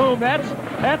 Boom,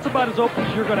 that's about as open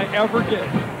as you're going to ever get.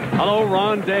 Hello,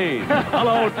 Ron Dane.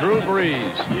 Hello, Drew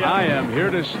Brees. Yeah. I am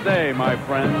here to stay, my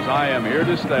friends. I am here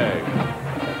to stay.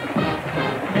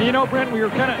 And you know, Brent, we were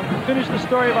kind of finished the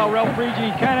story about Ralph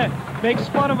Friedgen. He kind of makes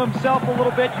fun of himself a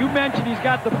little bit. You mentioned he's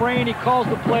got the brain. He calls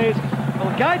the plays. Well,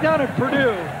 the guy down at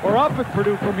Purdue, or up at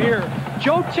Purdue from here,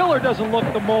 Joe Tiller doesn't look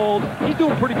the mold. He's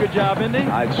doing a pretty good job, isn't he?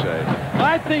 I'd say.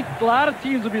 I think a lot of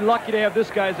teams would be lucky to have this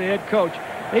guy as a head coach.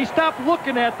 They stop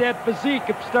looking at that physique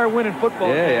and start winning football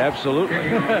games. Yeah, absolutely.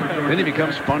 Then he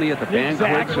becomes funny at the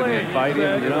banquets and they invite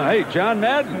him. You know, hey, John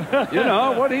Madden, you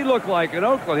know, what did he look like in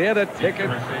Oakland? He had a ticket.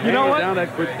 You know what? Down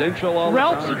that credential all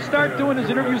Ralph the time. should start doing his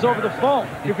interviews over the phone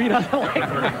if he doesn't like it.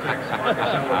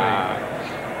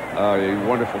 Oh, yeah,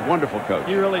 wonderful, wonderful coach.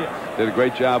 He really is. Did a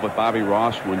great job with Bobby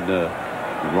Ross when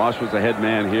Ross was the head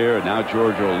man here, and now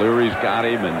George O'Leary's got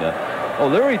him. And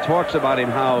O'Leary talks about him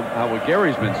how what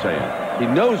Gary's been saying. He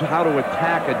knows how to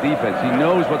attack a defense. He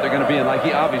knows what they're going to be in. Like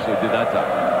he obviously did that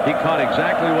time. He caught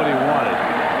exactly what he wanted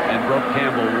and broke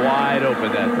Campbell wide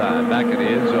open that time. Back in the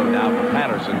end zone now for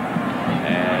Patterson.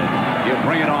 And he'll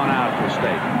bring it on out for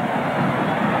State.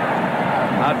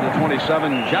 Out to the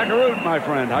 27, Jack Arute, my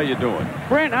friend. How you doing?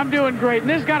 Brent, I'm doing great. And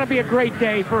this has got to be a great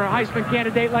day for a Heisman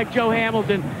candidate like Joe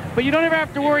Hamilton. But you don't ever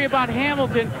have to worry about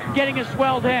Hamilton getting a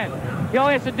swelled head. All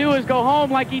he has to do is go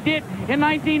home like he did in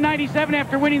 1997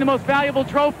 after winning the most valuable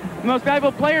trophy, the most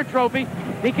valuable player trophy.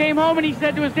 He came home and he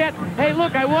said to his dad, hey,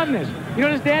 look, I won this. You know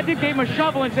what his dad did? Gave him a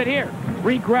shovel and said, here,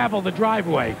 re-gravel the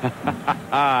driveway.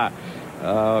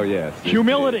 Oh, yes.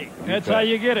 Humility. That's how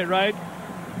you get it, right?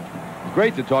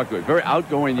 Great to talk to him. Very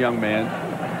outgoing young man.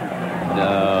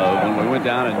 When we went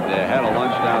down and had a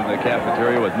lunch down in the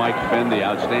cafeteria with Mike Finn, the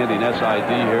outstanding SID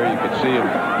here, you could see him.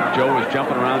 Joe was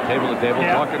jumping around table to table,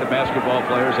 talking to basketball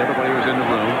players. Everybody was in the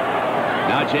room.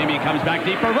 Now Jamie comes back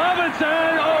deep for Robinson.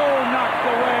 Oh, knocked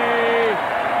away.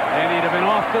 And he'd have been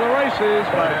off to the races,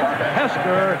 but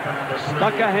Hester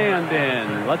stuck a hand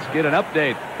in. Let's get an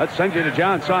update. Let's send you to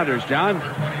John Saunders. John?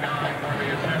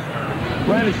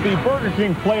 Brent, it's the Burger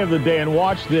King play of the day, and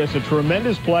watch this. A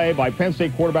tremendous play by Penn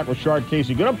State quarterback Rashard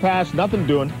Casey. Good on pass, nothing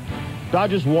doing.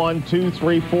 Dodges 1, 2,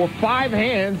 3, 4, 5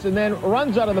 hands, and then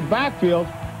runs out of the backfield.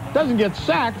 Doesn't get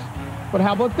sacked, but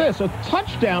how about this? A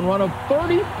touchdown run of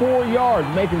 34 yards,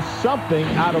 making something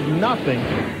out of nothing.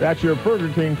 That's your Burger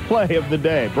King play of the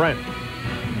day. Brent.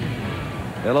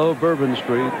 Hello, Bourbon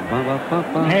Street.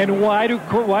 And why do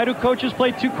coaches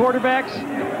play 2 quarterbacks?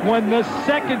 when the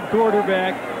second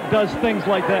quarterback does things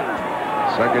like that.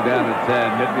 Second down and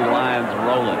 10. Nittany Lions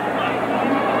rolling.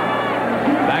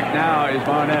 Back now is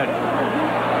Barnett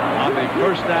on the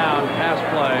first down pass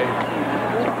play.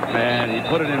 And he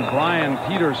put it in Brian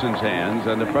Peterson's hands,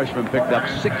 and the freshman picked up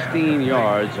 16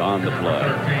 yards on the play.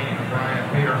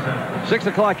 6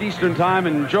 o'clock Eastern time,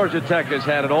 and Georgia Tech has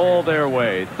had it all their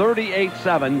way.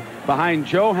 38-7 behind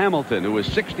Joe Hamilton, who was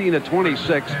 16 of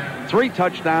 26, 3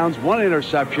 touchdowns, 1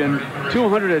 interception,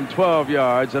 212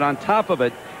 yards, and on top of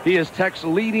it, he is Tech's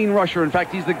leading rusher. In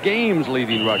fact, he's the game's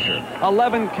leading rusher.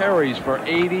 11 carries for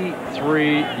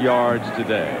 83 yards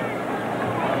today.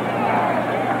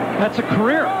 That's a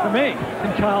career for me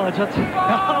in college. That's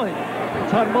golly,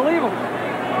 it's unbelievable.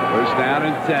 First down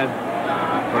and 10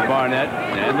 for Barnett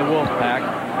and the Wolfpack.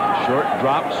 Short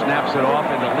drop, snaps it off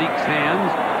into Leak's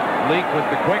hands. Leak with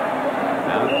the quick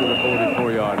down to the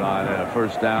 44-yard line, and a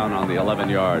first down on the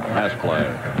 11-yard pass play.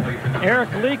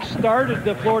 Eric Leak started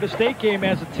the Florida State game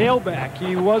as a tailback.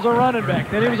 He was a running back.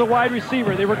 Then he was a wide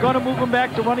receiver. They were going to move him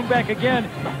back to running back again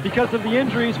because of the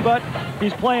injuries, but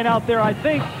he's playing out there, I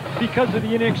think, because of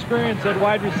the inexperience at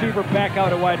wide receiver, back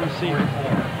out at wide receiver.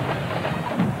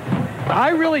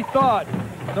 I really thought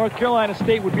North Carolina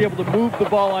State would be able to move the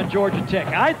ball on Georgia Tech.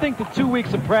 I think the 2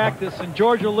 weeks of practice and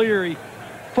George O'Leary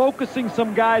focusing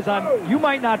some guys on you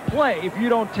might not play if you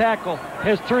don't tackle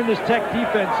has turned this Tech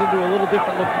defense into a little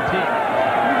different looking team.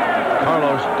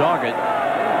 Carlos Doggett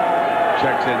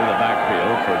checks into the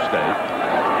backfield for State.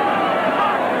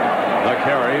 The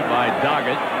carry by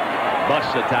Doggett.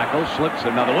 Busts a tackle, slips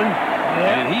another one,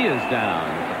 and he is down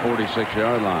at the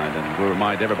 46-yard line. And we'll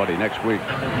remind everybody next week,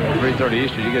 3:30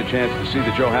 Eastern, you get a chance to see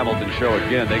the Joe Hamilton show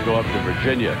again. They go up to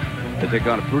Virginia. They take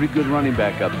on a pretty good running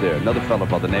back up there. Another fellow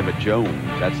by the name of Jones.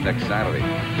 That's next Saturday.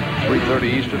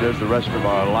 3:30 Eastern, there's the rest of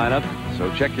our lineup.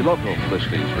 So check your local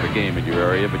listings for the game in your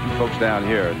area. But you folks down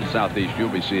here in the Southeast, you'll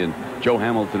be seeing Joe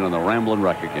Hamilton on the Ramblin'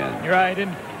 Wreck again. You're right.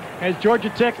 And as Georgia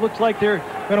Tech looks like they're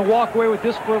going to walk away with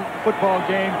this football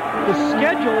game, the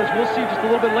schedule, as we'll see just a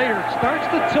little bit later, starts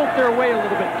to tilt their way a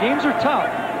little bit. Games are tough,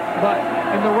 but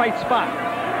in the right spot.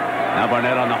 Now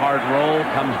Barnett on the hard roll,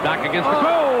 comes back against the...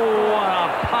 Oh, what a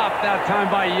pop that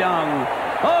time by Young.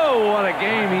 Oh, what a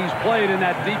game he's played in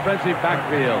that defensive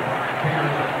backfield.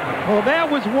 Well, that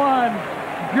was one.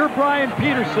 You're Brian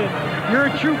Peterson. You're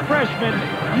a true freshman.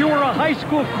 You were a high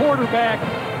school quarterback.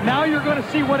 Now you're going to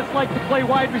see what it's like to play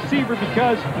wide receiver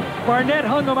because Barnett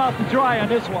hung him out to dry on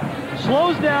this one.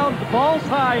 Slows down, the ball's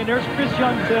high, and there's Chris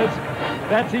Young says,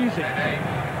 that's easy.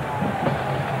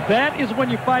 That is when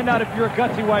you find out if you're a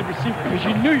gutsy wide receiver because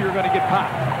you knew you were going to get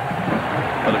popped.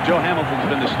 But if Joe Hamilton's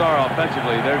been the star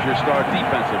offensively, there's your star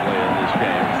defensively in this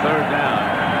game. Third down.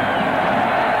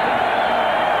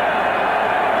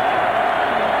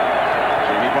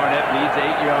 Jamie Barnett needs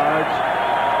 8 yards.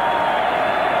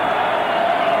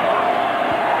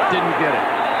 Didn't get it.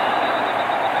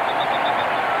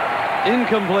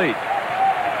 Incomplete.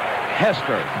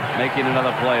 Hester making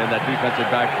another play in that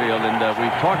defensive backfield. And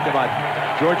we've talked about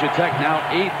Georgia Tech now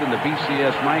 8th in the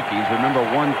BCS rankings. Remember,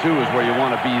 1-2 is where you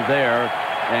want to be there.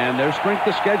 And their strength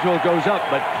of schedule goes up.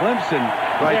 But Clemson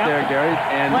there, Gary.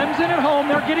 And Clemson at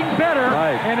home, they're getting better.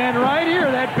 Right. And then right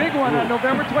here, that big one on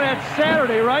November 20th, that's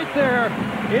Saturday right there.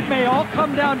 It may all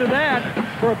come down to that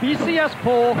for a BCS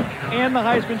poll and the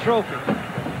Heisman Trophy.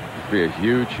 Be a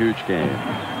huge, huge game.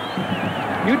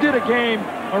 You did a game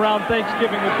around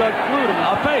Thanksgiving with Doug Flutie.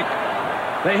 A fake.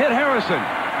 They hit Harrison.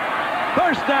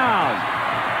 First down.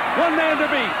 One man to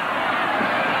beat.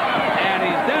 And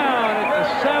he's down at the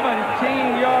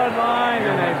 17-yard line,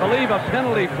 and I believe a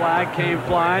penalty flag came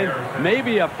flying,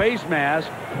 maybe a face mask.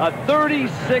 A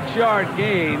 36-yard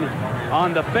gain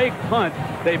on the fake punt.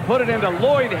 They put it into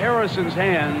Lloyd Harrison's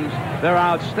hands, their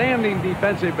outstanding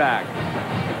defensive back.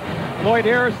 Lloyd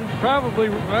Harrison's probably,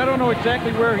 I don't know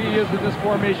exactly where he is in this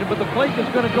formation, but the plate is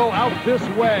going to go out this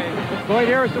way. Lloyd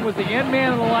Harrison was the end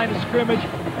man in the line of scrimmage,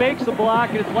 fakes the block,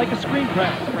 and it's like a screen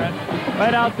practice, Brent.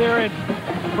 Right out there, and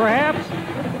perhaps,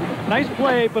 nice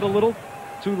play, but a little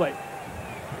too late.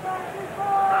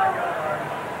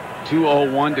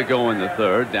 2:01 to go in the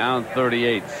third, down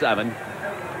 38-7.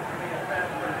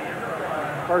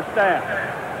 First down.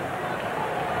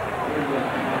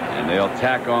 And they'll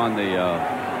tack on the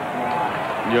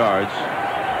yards.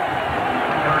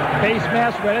 Face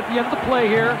mask right at the end of the play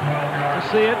here. You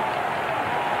see it.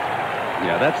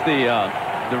 Yeah, that's the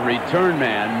return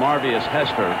man, Marvius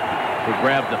Hester, who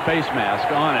grabbed the face mask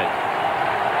on it.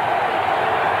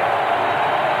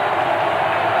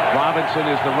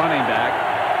 Robinson is the running back.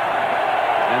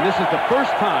 And this is the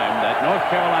first time that North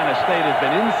Carolina State has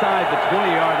been inside the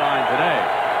 20-yard line today.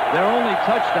 Their only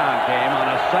touchdown came on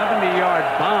a 70-yard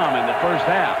bomb in the first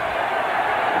half.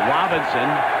 Robinson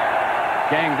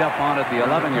ganged up on at the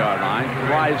 11-yard line.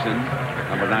 Friesen,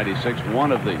 number 96,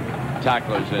 one of the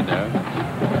tacklers in there.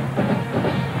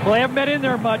 Well, they haven't been in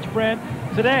there much, Brent,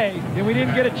 today, and we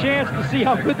didn't get a chance to see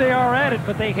how good they are at it,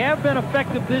 but they have been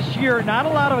effective this year. Not a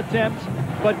lot of attempts,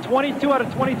 but 22 out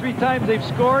of 23 times they've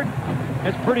scored.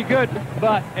 That's pretty good,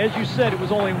 but as you said, it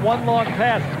was only one long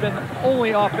pass. It's been the only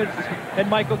offense that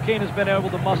Michael Cain has been able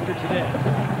to muster today.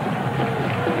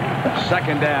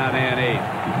 Second down and 8.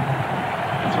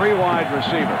 3 wide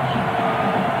receivers.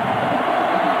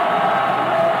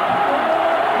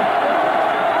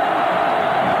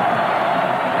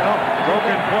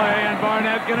 Broken play, and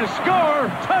Barnett going to score.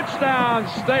 Touchdown,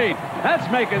 State. That's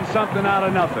making something out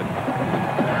of nothing.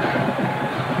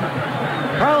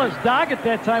 Carlos Doggett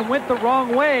that time went the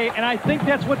wrong way, and I think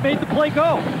that's what made the play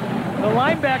go. The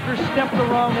linebacker stepped the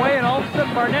wrong way, and all of a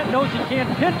sudden Barnett knows he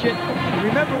can't pitch it.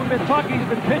 Remember, we've been talking, he's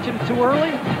been pitching it too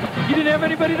early. He didn't have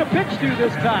anybody to pitch to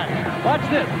this time. Watch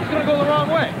this. He's going to go the wrong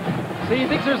way. See, he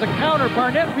thinks there's a counter.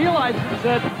 Barnett realized and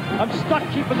said, I'm stuck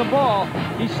keeping the ball.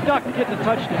 He's stuck getting the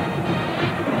touchdown.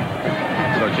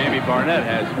 So Jamie Barnett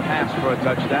has passed for a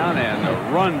touchdown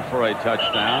and run for a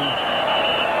touchdown.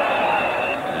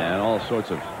 And all sorts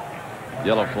of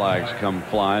yellow flags come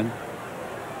flying.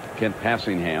 Kent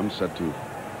Passingham set to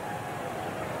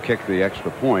kick the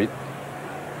extra point.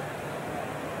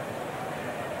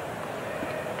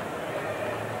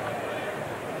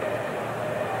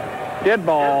 Dead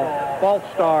ball, false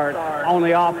start on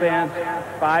the offense,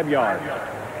 5 yards.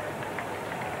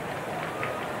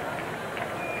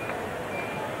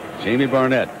 Jamie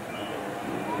Barnett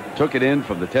took it in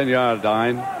from the 10-yard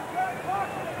line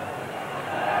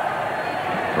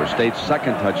for State's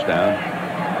second touchdown.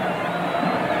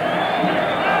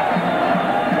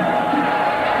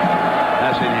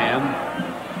 Passingham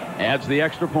adds the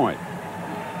extra point.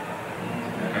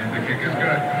 And the kick is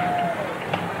good.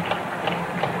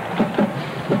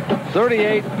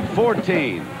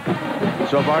 38-14.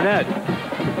 So Barnett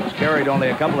has carried only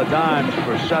a couple of times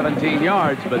for 17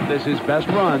 yards, but this is best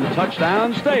run.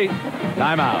 Touchdown, State.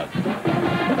 Timeout.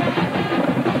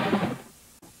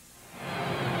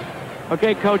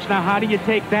 Okay, Coach, now how do you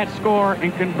take that score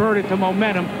and convert it to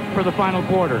momentum for the final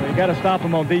quarter? You got to stop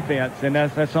them on defense, and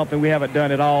that's something we haven't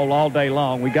done at all day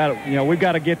long. We've got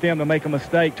to get them to make a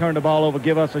mistake, turn the ball over,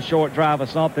 give us a short drive or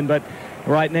something, but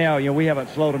right now, we haven't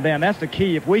slowed them down. That's the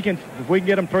key. If we can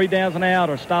get them 3 downs and out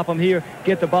or stop them here,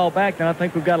 get the ball back, then I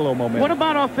think we've got a little momentum. What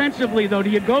about offensively, though? Do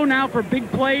you go now for big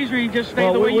plays, or you just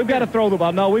stay the way we've got to throw the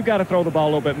ball. No, we've got to throw the ball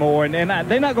a little bit more, and they're not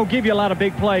going to give you a lot of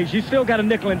big plays. You still got to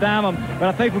nickel and dime them, but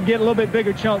I think we'll get a little bit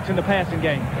bigger chunks in the passing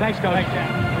game. Thanks, Coach. Thanks,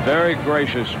 Jack. Very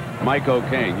gracious Mike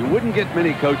O'Kane. You wouldn't get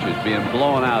many coaches being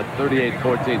blown out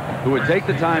 38-14 who would take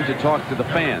the time to talk to the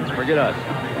fans. Forget us.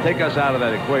 Take us out of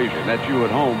that equation. That's you at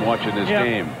home watching this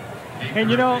game. And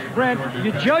Brent,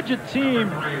 you judge a team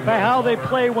by how they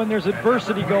play when there's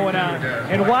adversity going on.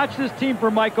 And watch this team for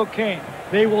Mike O'Kane.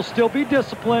 They will still be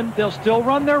disciplined. They'll still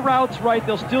run their routes right.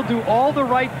 They'll still do all the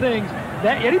right things.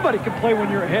 That anybody can play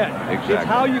when you're ahead. Exactly. It's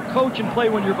how you coach and play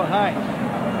when you're behind.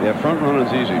 Yeah, front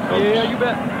running's easy, folks. Yeah, you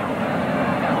bet.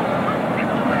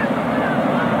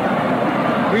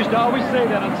 We used to always say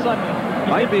that on Sunday.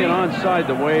 Might be an onside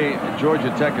the way Georgia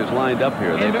Tech is lined up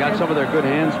here. They've got some of their good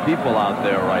hands people out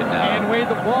there right now. And the way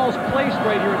the ball's placed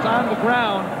right here, it's on the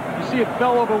ground. You see it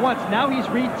fell over once. Now he's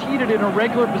re-teed it in a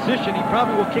regular position. He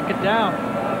probably will kick it down.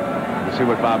 We'll see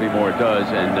what Bobby Moore does.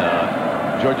 And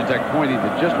Georgia Tech pointing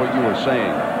to just what you were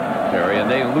saying, Terry, and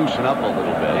they loosen up a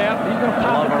little bit. Yeah, he's going to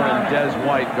pop Glover it down. and Des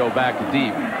White go back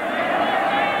deep.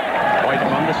 White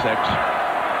from the 6.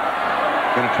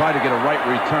 Going to try to get a right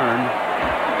return.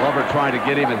 Glover trying to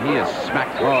get him, and he is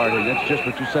smacked hard, and that's just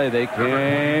what you say. They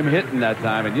came hitting that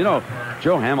time. And,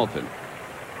 Joe Hamilton,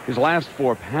 his last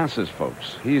 4 passes,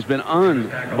 folks, he's been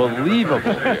unbelievable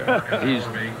here. He's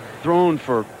thrown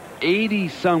for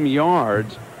 80-some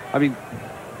yards. I mean,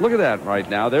 look at that right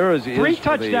now. There is 3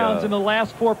 touchdowns in the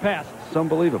last 4 passes. It's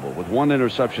unbelievable, with 1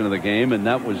 interception of the game, and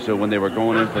that was when they were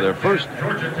going in for their first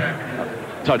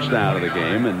touchdown of the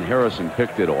game, and Harrison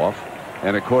picked it off.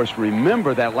 And, of course,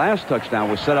 remember that last touchdown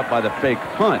was set up by the fake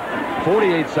punt.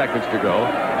 48 seconds to go.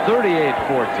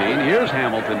 38-14. Here's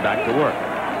Hamilton back to work.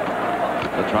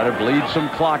 They'll try to bleed some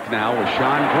clock now with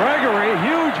Sean Gregory.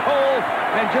 Huge hole.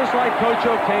 And just like Coach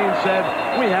O'Kane said,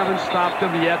 we haven't stopped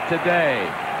them yet today.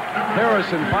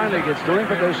 Harrison finally gets to him,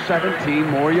 but there's 17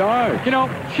 more yards.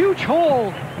 Huge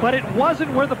hole, but it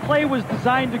wasn't where the play was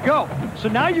designed to go. So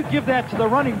now you give that to the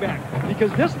running back,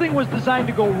 because this thing was designed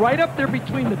to go right up there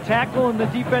between the tackle and the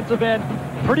defensive end.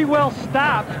 pretty well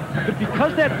stopped, but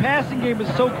because that passing game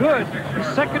is so good,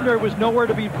 the secondary was nowhere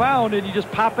to be found, and you just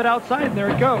pop it outside, and there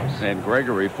it goes. And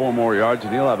Gregory, 4 more yards,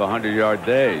 and he'll have a 100-yard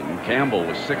day. And Campbell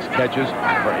with 6 catches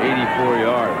for 84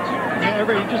 yards. Yeah,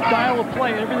 you just dial a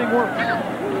play, and everything works.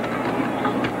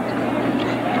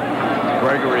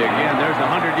 Gregory again, there's the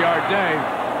 100-yard day.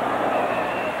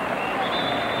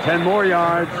 10 more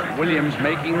yards. Williams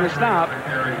making the stop.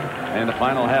 And the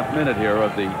final half minute here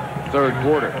of the third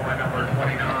quarter.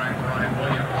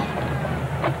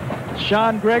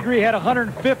 Sean Gregory had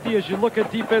 150 as you look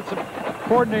at defensive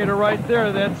coordinator right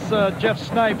there. That's Jeff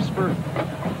Snipes for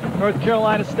North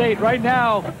Carolina State. Right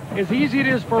now, as easy it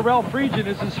is for Ralph Friedgen,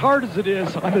 it's as hard as it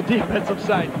is on the defensive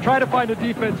side. Try to find a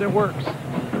defense that works.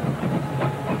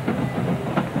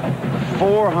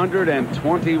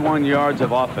 421 yards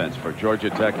of offense for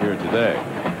Georgia Tech here today.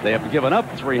 They have given up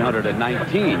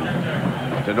 319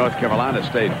 to North Carolina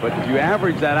State. But if you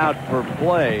average that out per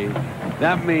play,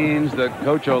 that means that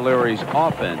Coach O'Leary's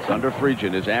offense under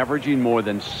Friedgen is averaging more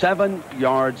than 7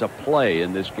 yards a play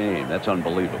in this game. That's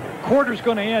unbelievable. Quarter's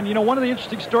going to end. You know, one of the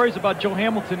interesting stories about Joe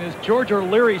Hamilton is George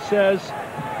O'Leary says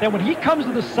that when he comes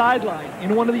to the sideline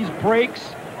in one of these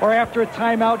breaks or after a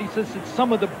timeout, he says it's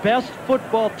some of the best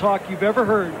football talk you've ever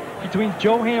heard between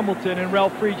Joe Hamilton and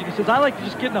Ralph Friedgen. He says, I like to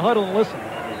just get in the huddle and listen.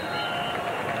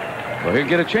 Well, he'll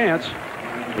get a chance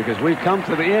because we've come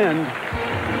to the end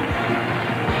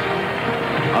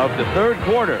of the third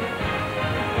quarter.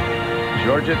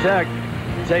 Georgia Tech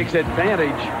takes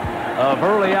advantage of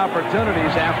early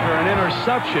opportunities after an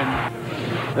interception.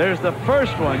 There's the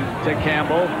first one to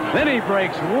Campbell. Then he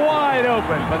breaks wide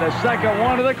open for the second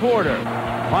one of the quarter.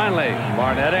 Finally,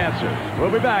 Barnett answers.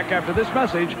 We'll be back after this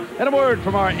message and a word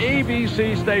from our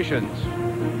ABC stations.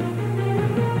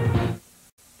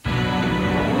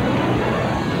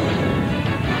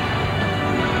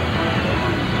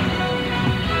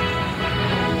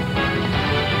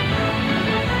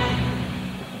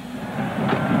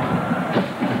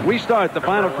 We start the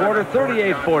final quarter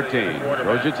 38-14.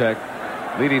 Georgia Tech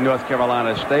leading North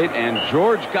Carolina State, and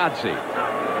George Godsey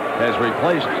has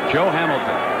replaced Joe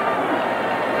Hamilton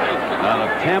out of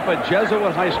Tampa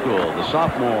Jesuit High School. The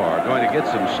sophomore going to get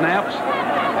some snaps,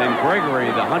 and Gregory,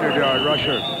 the 100-yard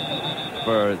rusher,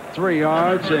 for 3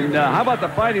 yards. And how about the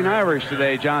Fighting Irish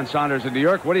today, John Saunders in New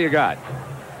York? What do you got?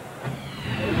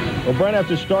 Well, Brent,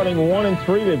 after starting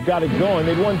 1-3, they've got it going.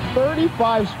 They'd won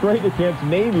 35 straight against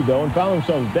Navy, though, and found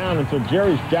themselves down until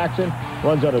Jarius Jackson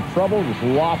runs out of trouble, just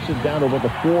lofts it down to about the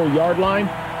 4-yard line.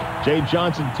 Jay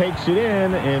Johnson takes it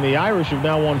in, and the Irish have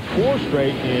now won 4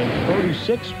 straight and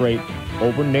 36 straight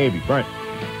over Navy. Brent.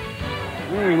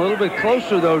 A little bit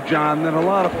closer, though, John, than a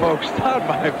lot of folks thought,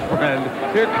 my friend.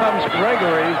 Here comes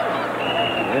Gregory,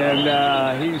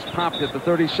 and he's popped at the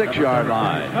 36-yard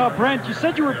line. Oh, Brent, you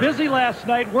said you were busy last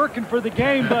night working for the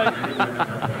game, but,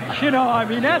 you know, I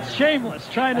mean, that's shameless,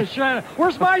 trying to shine.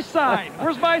 Where's my sign?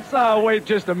 Where's my sign? Oh, wait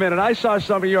just a minute. I saw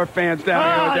some of your fans down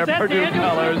here with their Purdue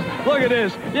colors. Look at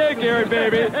this. Yeah, Gary,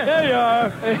 baby. There you are.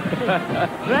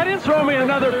 That is Throw me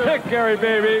another pick, Gary,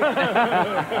 baby.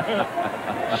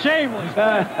 Shameless.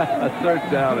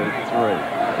 3rd down and 3.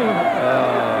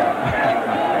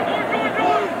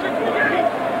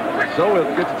 So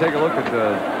we'll get to take a look at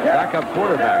the backup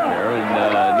quarterback there,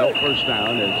 and no first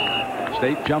down as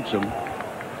State jumps him.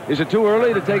 Is it too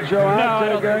early to take Joe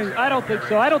out? No, I don't think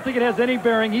so. I don't think it has any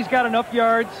bearing. He's got enough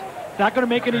yards. Not going to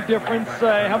make any difference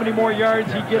how many more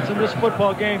yards he gets in this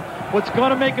football game. What's going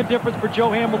to make a difference for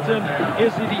Joe Hamilton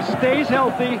is that he stays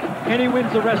healthy and he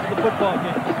wins the rest of the football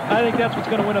game. I think that's what's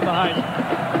going to win him the Heisman.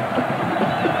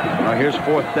 Now here's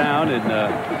 4th down, and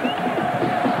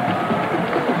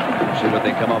see what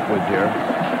they come up with here.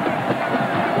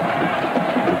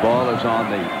 The ball is on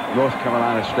the North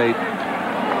Carolina State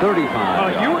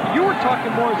 35. You were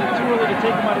talking more, is it too early to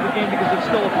take him out of the game because it's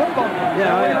still a football game?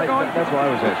 Yeah, that's why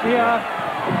I was asking. Yeah,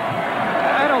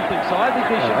 I don't think so. I think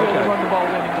they should be able to run the ball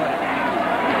anyway.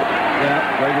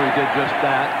 Yeah, Gregory did just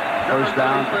that. First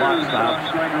down, clock stops.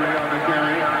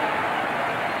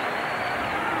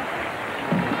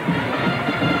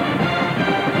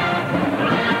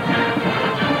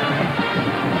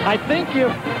 I think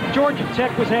if Georgia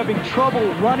Tech was having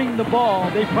trouble running the ball,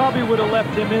 they probably would have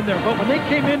left him in there. But when they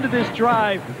came into this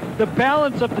drive, the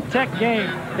balance of the Tech game,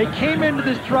 they came into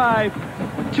this drive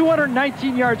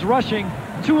 219 yards rushing,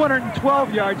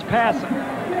 212 yards passing.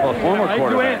 Well, former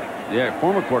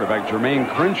quarterback Jermaine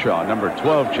Crenshaw, number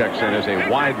 12, checks in as a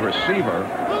wide receiver,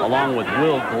 along with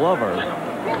Will Glover.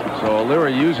 So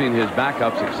O'Leary using his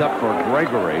backups except for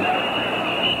Gregory.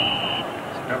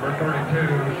 Number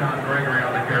 32, Sean Gregory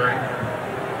on the carry.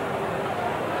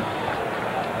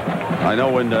 I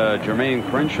know when Jermaine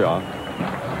Crenshaw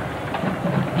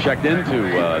checked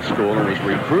into school and was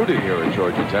recruited here at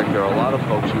Georgia Tech, there are a lot of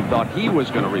folks who thought he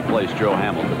was going to replace Joe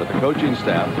Hamilton, but the coaching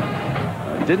staff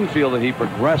didn't feel that he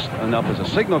progressed enough as a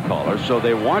signal caller, so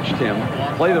they watched him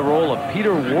play the role of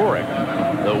Peter Warrick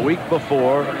the week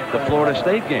before the Florida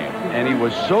State game. And he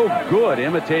was so good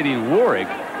imitating Warrick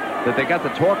that they got to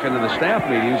talking in the staff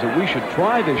meetings that we should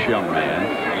try this young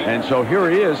man. And so here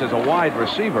he is as a wide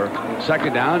receiver.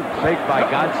 Second down, faked by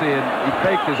Gotze, and he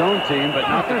faked his own team, but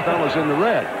not the fellas in the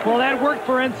red. Well, that worked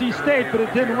for NC State, but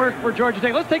it didn't work for Georgia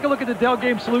Tech. Let's take a look at the Dell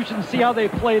Game Solution and see how they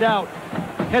played out.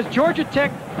 Has Georgia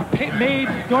Tech made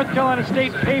North Carolina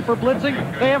State pay for blitzing?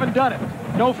 They haven't done it.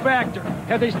 No factor.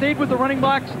 Have they stayed with the running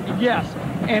blocks? Yes.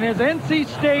 And has NC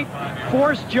State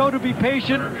forced Joe to be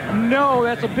patient? No.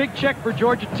 That's a big check for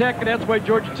Georgia Tech, and that's why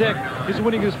Georgia Tech is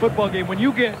winning this football game. When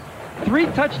you get 3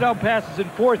 touchdown passes and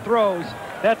 4 throws,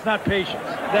 that's not patience.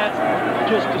 That's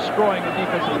just destroying the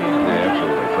defensive team. Yeah,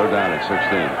 absolutely. Throw down at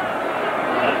 16.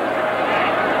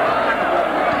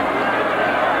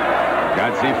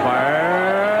 Gotze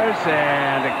fires,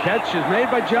 and a catch is made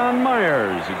by John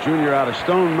Myers, a junior out of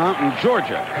Stone Mountain,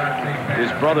 Georgia.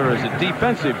 His brother is a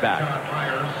defensive back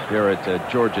here at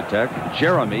Georgia Tech.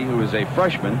 Jeremy, who is a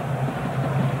freshman.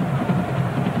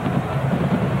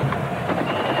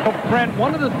 Brent,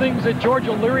 one of the things that George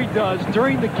O'Leary does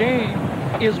during the game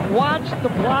is watch the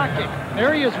blocking.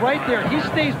 There he is right there. He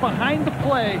stays behind the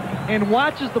play and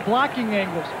watches the blocking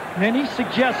angles. And then he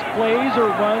suggests plays or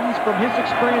runs from his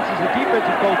experience as a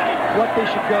defensive coach what they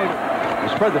should go to.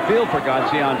 They spread the field for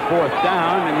Gotze on 4th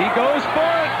down, and he goes for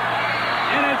it.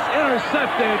 And it's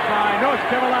intercepted by North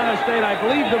Carolina State. I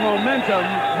believe the momentum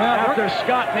after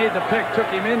Scott made the pick took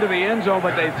him into the end zone,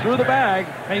 but they threw the bag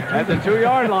at the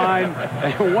 2-yard line.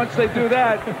 And once they do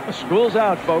that, school's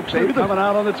out, folks. They're coming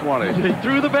out on the 20. They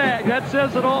threw the bag. That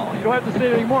says it all. You don't have to say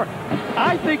it anymore.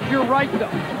 I think you're right,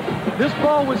 though. This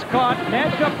ball was caught,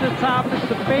 matched up to the top. It's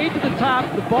the fade to the top.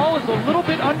 The ball is a little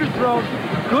bit underthrown.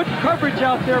 Good coverage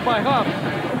out there by Huff.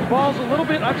 Ball's a little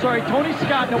bit, Tony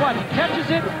Scott. Now what, he catches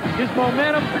it, his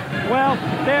momentum, well,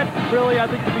 that really, I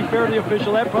think to be fair to the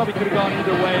official, that probably could have gone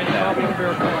either way, and probably a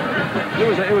fair call.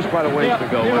 It was quite a ways to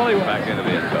go really back into the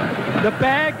end zone. The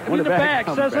bag, the bag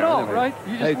says it all, right?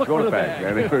 You just look for the bag.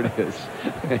 I mean, here it is.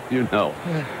 You know.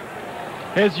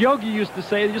 As Yogi used to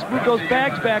say, they just move those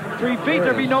bags back 3 feet,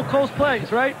 there'd be no close plays,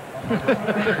 right?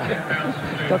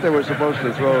 Thought they were supposed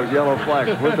to throw yellow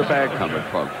flags. Where's the bag coming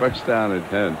from? First down and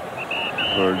 10.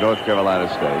 For North Carolina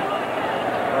State.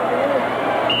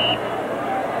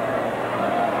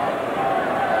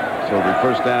 So it'll be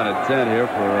first down at 10 here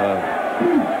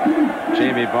for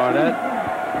Jamie Barnett.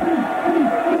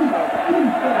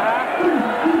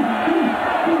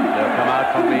 They'll come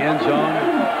out from the end zone.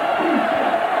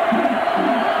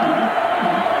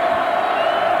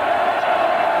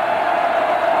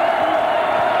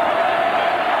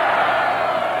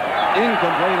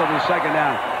 Incomplete on the second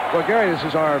down. Well, Gary, this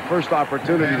is our first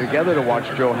opportunity together to watch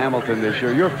Joe Hamilton this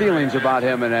year. Your feelings about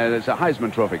him and as a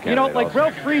Heisman Trophy candidate? You know, like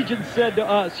Ralph Friedgen said to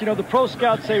us, you know, the pro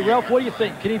scouts say, Ralph, what do you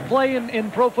think? Can he play in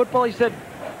pro football? He said,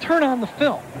 turn on the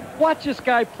film. Watch this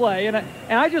guy play. And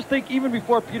I just think even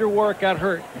before Peter Warrick got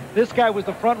hurt, this guy was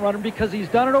the front runner because he's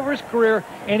done it over his career,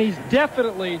 and he's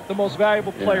definitely the most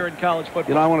valuable player in college football.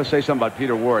 You know, I want to say something about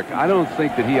Peter Warrick. I don't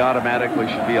think that he automatically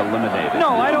should be eliminated.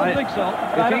 No, I don't think so.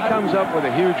 If he comes up with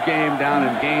a huge game down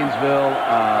in Gainesville,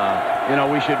 you know,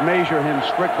 we should measure him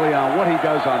strictly on what he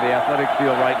does on the athletic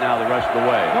field right now the rest of the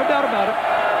way. No doubt about it.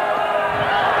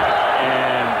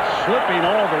 And slipping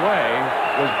all the way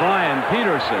was Brian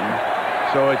Peterson.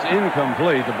 So it's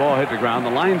incomplete. The ball hit the ground.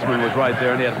 The linesman was right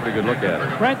there, and he had a pretty good look at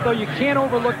it. Brent, though, you can't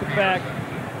overlook the fact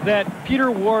that Peter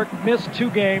Warrick missed 2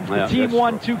 games. The team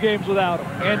won 2 games without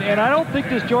him. And I don't think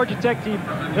this Georgia Tech team,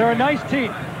 they're a nice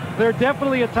team. They're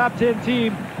definitely a top 10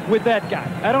 team with that guy.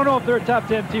 I don't know if they're a top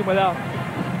 10 team without him.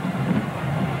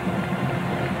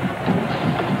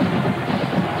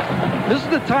 This is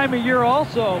the time of year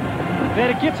also that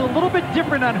it gets a little bit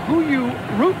different on who you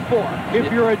root for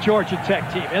if you're a Georgia Tech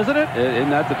team, isn't it? Isn't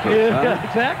that the truth? Yeah,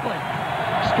 exactly.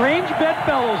 Strange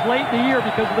bedfellows late in the year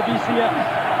because of the BCS.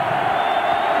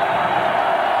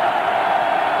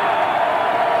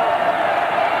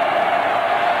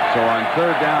 So on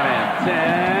 3rd down and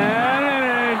 10,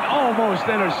 and almost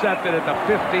intercepted at the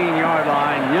 15-yard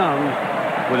line. Young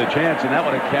with a chance, and that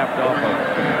would have capped off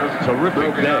a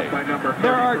terrific day.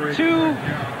 There are 2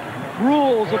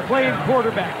 rules of playing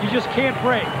quarterback you just can't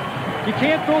break. You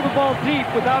can't throw the ball deep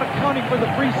without accounting for the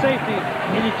free safety,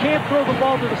 and you can't throw the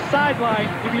ball to the sideline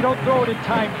if you don't throw it in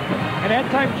time. And that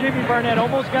time, Jimmy Barnett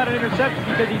almost got an interception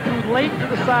because he threw late to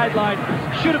the sideline.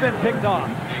 Should have been picked off.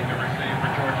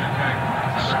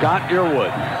 Scott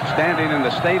Earwood standing in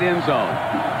the state end zone.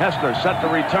 Hessler set to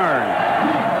return.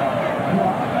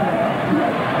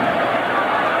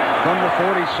 From the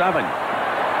 47.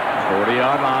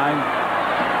 40-yard line.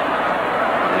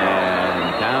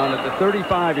 And down at the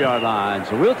 35-yard line.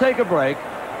 So we'll take a break.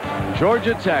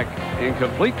 Georgia Tech in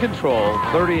complete control,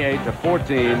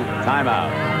 38-14,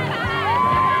 timeout.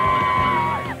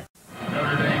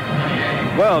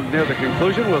 Well, near the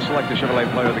conclusion, we'll select the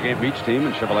Chevrolet Player of the Game for each team,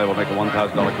 and Chevrolet will make a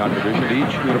 $1,000 contribution to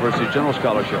each University General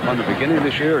Scholarship Fund. At the beginning of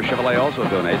this year, Chevrolet also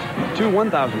donates two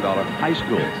 $1,000 high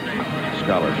school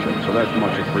scholarships. So that's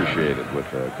much appreciated with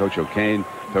Coach O'Kane.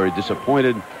 Very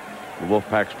disappointed with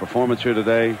Wolfpack's performance here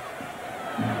today.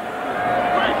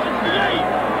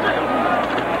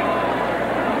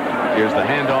 Here's the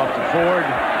handoff to Ford.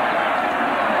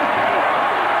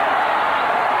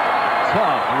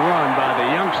 Tough run by the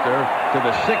youngster to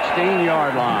the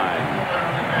 16-yard line.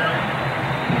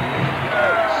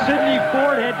 Sidney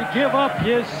Ford had to give up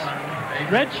his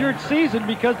redshirt season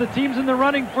because the team's in the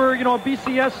running for, a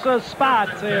BCS spot,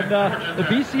 and the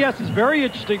BCS is very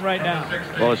interesting right now.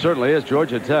 Well, it certainly is.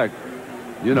 Georgia Tech,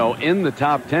 in the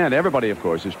top 10. Everybody, of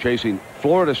course, is chasing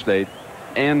Florida State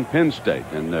and Penn State,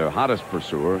 and their hottest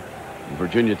pursuer,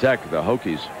 Virginia Tech, the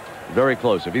Hokies, very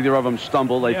close. If either of them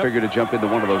stumble, they figure to jump into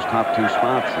one of those top two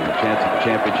spots in the chance of the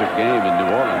championship game in New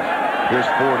Orleans. Here's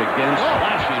Ford again,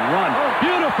 slashing run.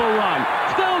 Beautiful run.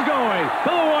 Still going to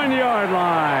the 1-yard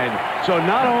line. So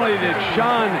not only did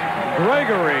Sean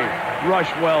Gregory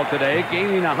rush well today,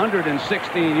 gaining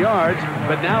 116 yards,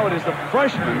 but now it is the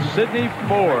freshman, Sidney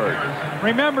Ford.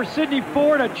 Remember, Sidney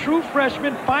Ford, a true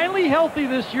freshman, finally healthy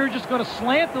this year, just going to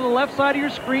slant to the left side of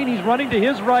your screen. He's running to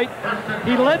his right.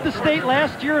 He led the state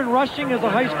last year in rushing as a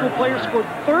high school player, scored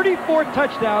 34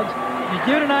 touchdowns. You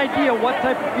get an idea what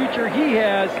type of future he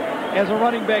has as a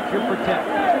running back here for Tech.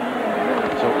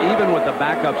 So even with the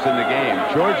backups in the game,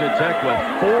 Georgia Tech with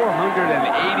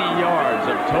 480 yards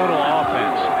of total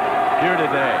offense here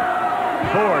today.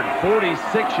 Ford, 46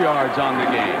 yards on the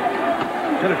game.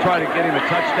 Going to try to get him a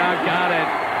touchdown. Got it.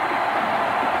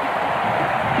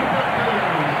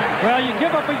 Well, you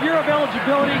give up a year of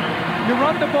eligibility. You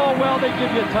run the ball well, they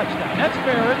give you a touchdown. That's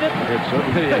fair, isn't it? It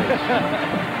certainly is.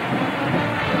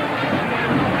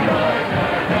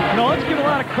 Let's give a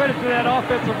lot of credit to that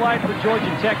offensive line for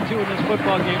Georgia Tech, too, in this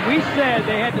football game. We said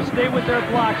they had to stay with their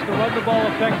blocks to run the ball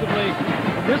effectively.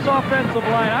 This offensive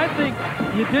line, I think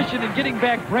the addition and getting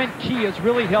back Brent Key has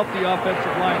really helped the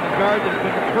offensive line, the guard that has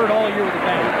been hurt all year with the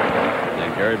back.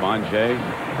 And Gary Monjay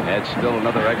adds still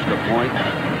another extra point.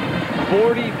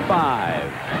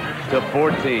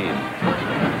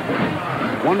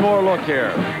 45-14. One more look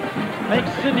here. I think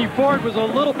Sidney Ford was a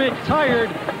little bit tired,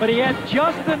 but he had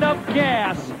just enough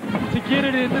gas to get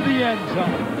it into the end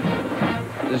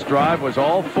zone. This drive was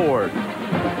all Ford.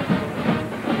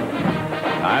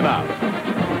 Timeout.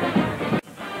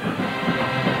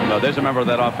 So there's a member of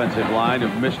that offensive line who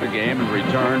missed the game and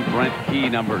returned. Brent Key,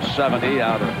 number 70,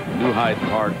 out of New Hyde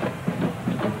Park.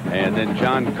 And then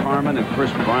John Carmen and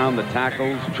Chris Brown, the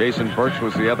tackles. Jason Birch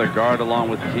was the other guard along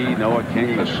with Key. Noah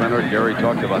King, the center. Gary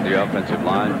talked about the offensive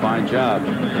line. Fine job.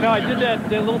 I did that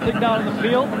little thing down in the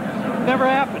field. Never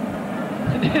happened.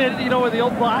 With the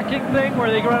old blocking thing where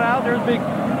they run out, there's big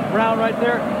Brown right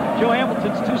there. Joe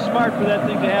Hamilton's too smart for that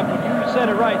thing to happen. You said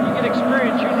it right. You get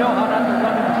experience, you know how not to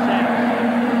run into sacks.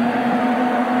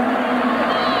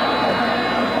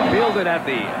 Fielded at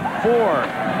the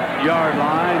 4-yard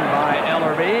line by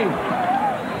Ellerby.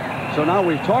 So now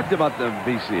we've talked about the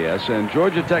BCS, and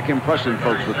Georgia Tech impressing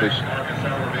folks with this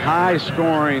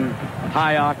high-scoring,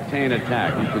 high-octane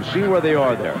attack. You can see where they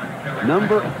are there.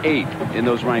 Number 8 in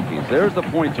those rankings. There's the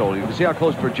point total. You can see how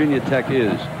close Virginia Tech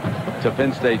is to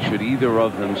Penn State should either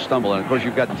of them stumble. And, of course,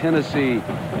 you've got Tennessee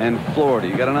and Florida.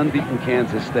 You've got an unbeaten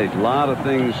Kansas State. A lot of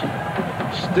things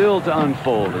still to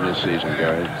unfold in this season,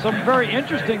 Gary. Some very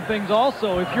interesting things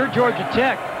also. If you're Georgia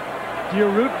Tech, do you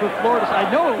root for Florida?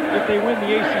 I know if they win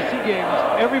the ACC games,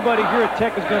 everybody here at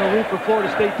Tech is going to root for Florida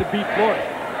State to beat Florida,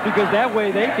 because that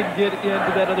way they can get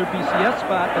into that other BCS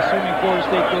spot, assuming Florida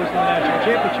State goes to the national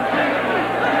championship.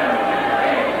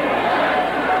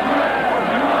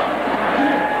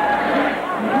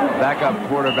 Backup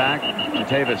quarterback,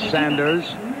 Jatavis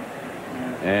Sanders.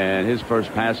 And his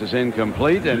first pass is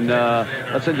incomplete. And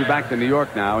let's send you back to New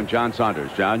York now and John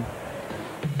Saunders. John?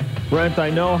 Brent, I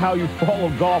know how you follow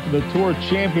golf in the Tour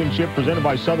Championship presented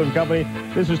by Southern Company.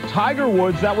 This is Tiger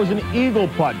Woods. That was an eagle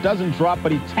putt. Doesn't drop,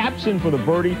 but he taps in for the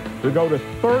birdie to go to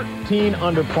 13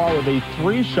 under par with a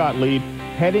 3-shot lead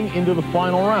heading into the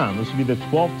final round. This will be the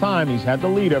 12th time he's had the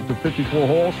lead after 54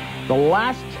 holes. The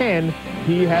last 10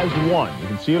 he has won. You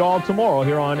can see it all tomorrow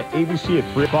here on ABC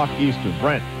at 3 o'clock Eastern.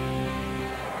 Brent.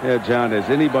 Yeah, John, has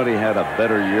anybody had a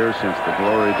better year since the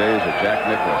glory days of Jack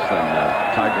Nicklaus than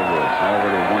Tiger Woods?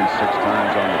 Already won 6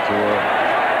 times on the tour.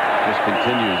 Just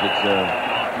continues. It's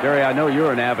Gary, I know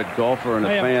you're an avid golfer and a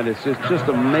fan. It's just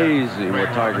amazing what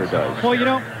Tiger does. Well, you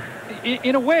know,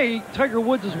 in a way, Tiger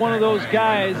Woods is one of those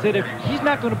guys that if he's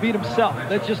not going to beat himself,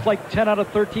 that's just like 10 out of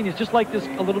 13. It's just like this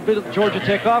a little bit of Georgia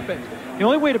Tech offense. The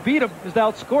only way to beat him is to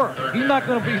outscore him. He's not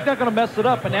going to mess it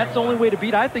up, and that's the only way to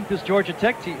beat, I think, this Georgia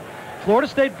Tech team. Florida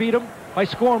State beat them by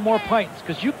scoring more points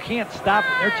because you can't stop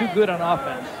them. They're too good on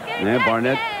offense. Yeah,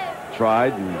 Barnett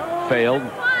tried and failed.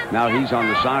 Now he's on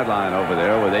the sideline over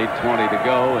there with 8:20 to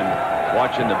go and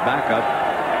watching the backup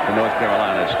for North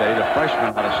Carolina State, a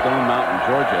freshman out of Stone Mountain,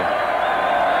 Georgia.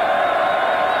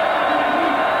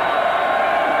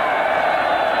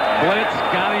 Blitz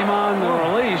got him on the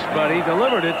release, but he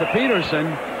delivered it to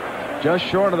Peterson just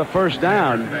short of the first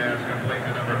down.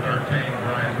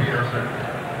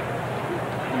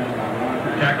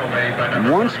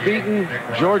 Once beaten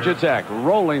Georgia Tech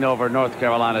rolling over North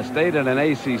Carolina State in an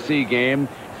ACC game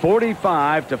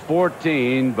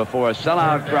 45-14 before a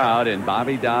sellout crowd in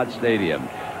Bobby Dodd Stadium.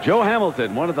 Joe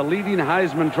Hamilton, one of the leading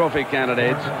Heisman Trophy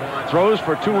candidates, throws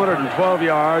for 212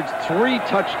 yards, 3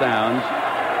 touchdowns,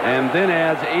 and then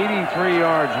adds 83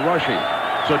 yards rushing.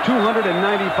 So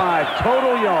 295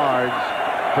 total yards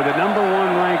for the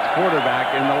 #1 ranked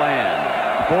quarterback in the land.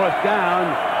 4th down,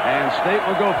 and State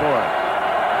will go for it.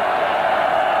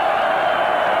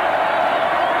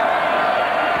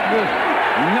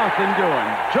 Nothing doing.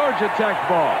 Georgia Tech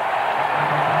ball.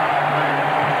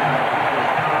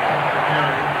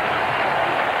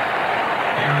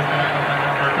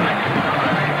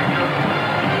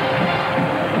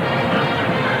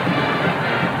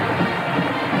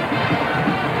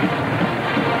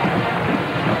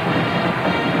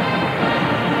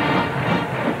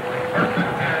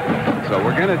 So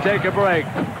we're going to take a break.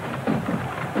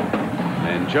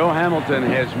 And Joe Hamilton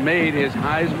has made his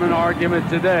Heisman argument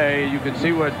today. You can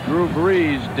see what Drew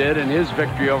Brees did in his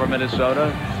victory over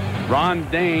Minnesota. Ron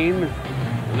Dayne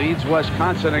leads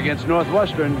Wisconsin against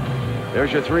Northwestern.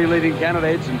 There's your 3 leading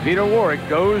candidates, and Peter Warrick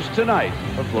goes tonight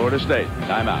for Florida State.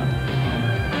 Timeout.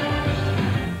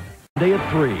 Day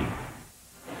at 3.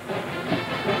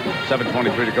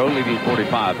 7:23 to go, leading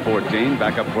 45-14.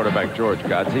 Backup quarterback George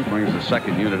Godsey brings the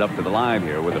 2nd unit up to the line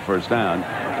here with the 1st down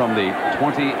from the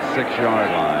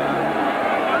 26-yard line.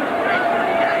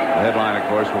 The headline, of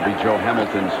course, will be Joe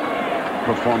Hamilton's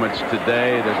performance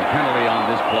today. There's a penalty on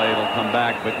this play. It'll come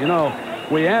back. But, you know,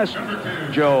 we asked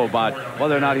Joe about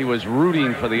whether or not he was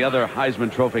rooting for the other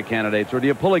Heisman Trophy candidates, or do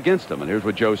you pull against them? And here's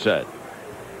what Joe said.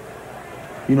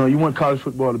 You know, you want college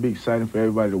football to be exciting for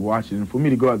everybody to watch it. And for me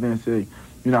to go out there and say,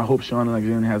 you know, I hope Sean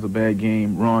Alexander has a bad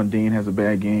game, Ron Dayne has a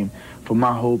bad game, for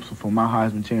my hopes, for my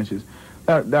Heisman chances,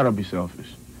 that'll be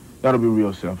selfish. That'll be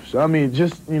real selfish. I mean,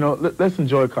 just, you know, let's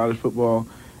enjoy college football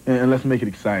and let's make it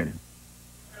exciting.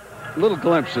 A little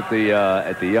glimpse at the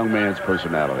young man's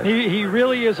personality. He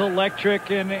really is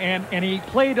electric, and he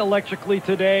played electrically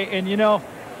today. And, you know,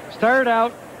 started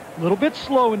out a little bit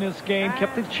slow in this game,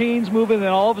 kept the chains moving, and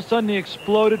then all of a sudden he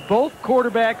exploded. Both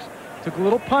quarterbacks took a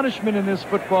little punishment in this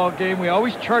football game. We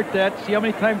always chart that, see how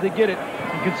many times they get it.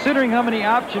 And considering how many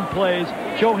option plays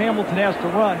Joe Hamilton has to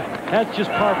run, that's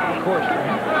just par for the course for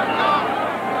him.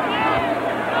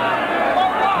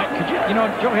 You know,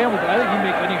 Joe Hamilton, I think he'd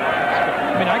make any offense go.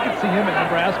 I mean, I could see him in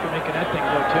Nebraska making that thing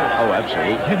go, too. Oh,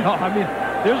 absolutely. You know, I mean,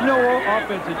 there's no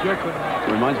offense that Joe couldn't run.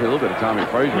 Reminds me a little bit of Tommy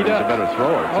Frazier. He's a better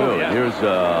thrower, too. Oh, yeah. Here's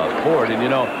Ford, and, you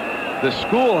know, the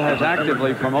school has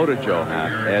actively promoted Joe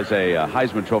as a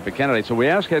Heisman Trophy candidate. So we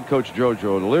asked head coach Joe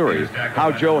O'Leary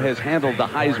how Joe has handled the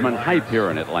Heisman hype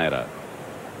here in Atlanta.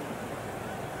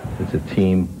 It's a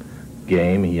team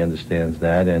game. He understands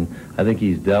that, and I think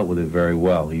he's dealt with it very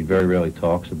well. He very rarely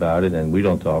talks about it, and we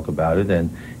don't talk about it,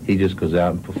 and he just goes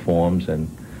out and performs. And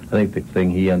I think the thing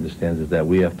he understands is that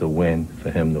we have to win for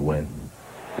him to win.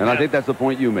 And I think that's the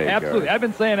point you made, Absolutely. Gary. I've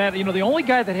been saying that. You know, the only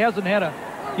guy that hasn't had a,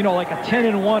 you know, like a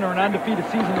 10-1 or an undefeated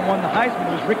season that won the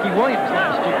Heisman was Ricky Williams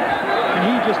last year. And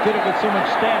he just did it with so much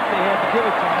staff they had to give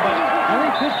it to him. But I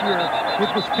think this year,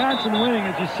 with Wisconsin winning,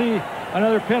 as you see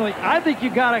another penalty, I think you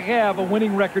got to have a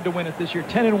winning record to win it this year,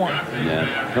 10-1.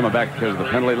 Yeah, coming back because of the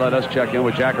penalty. Let us check in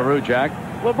with Jack Aroo. Jack?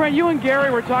 Well, Brent, you and Gary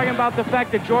were talking about the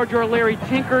fact that George O'Leary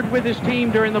tinkered with his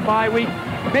team during the bye week.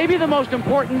 Maybe the most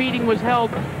important meeting was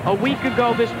held a week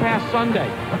ago this past Sunday.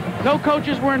 No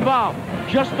coaches were involved,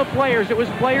 just the players. It was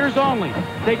players only.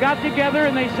 They got together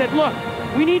and they said, look,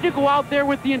 we need to go out there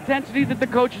with the intensity that the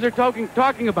coaches are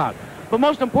talking about. But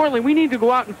most importantly, we need to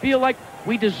go out and feel like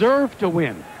we deserve to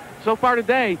win. So far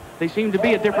today, they seem to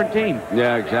be a different team.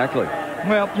 Yeah, exactly.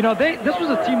 Well, you know, this was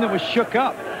a team that was shook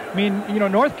up. I mean, you know,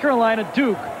 North Carolina,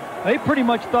 Duke, they pretty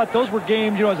much thought those were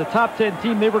games, you know, as a top 10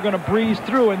 team, they were going to breeze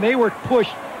through, and they were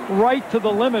pushed right to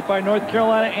the limit by North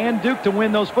Carolina and Duke to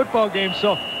win those football games.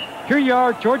 So here you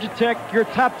are, Georgia Tech, you're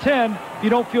top 10. You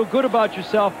don't feel good about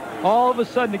yourself. All of a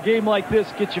sudden, a game like this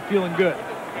gets you feeling good.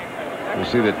 You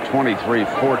see that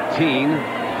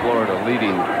 23-14, Florida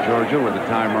leading Georgia with the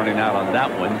time running out on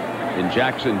that one in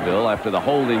Jacksonville after the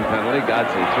holding penalty.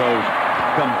 Godse throws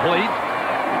complete.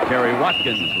 Kerry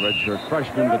Watkins, redshirt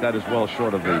freshman, but that is well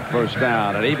short of the first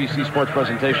down. An ABC Sports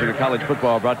presentation of college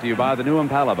football brought to you by the new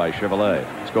Impala by Chevrolet.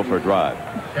 Let's go for a drive.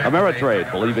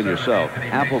 Ameritrade, believe in yourself.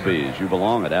 Applebee's, you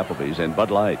belong at Applebee's. And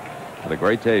Bud Light, with a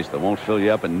great taste that won't fill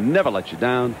you up and never let you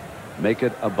down. Make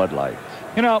it a Bud Light.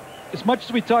 You know, as much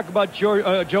as we talk about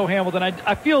Joe Hamilton,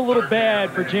 I feel a little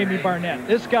bad for Jamie Barnett.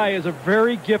 This guy is a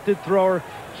very gifted thrower.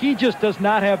 He just does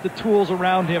not have the tools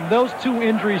around him. Those two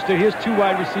injuries to his two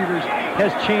wide receivers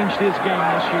has changed his game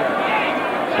this year.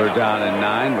 Third down and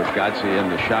 9 with Godse in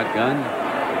the shotgun.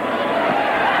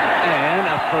 And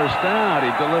a first down.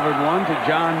 He delivered one to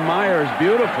John Myers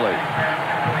beautifully.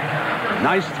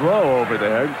 Nice throw over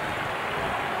there.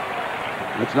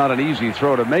 It's not an easy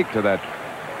throw to make to that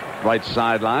right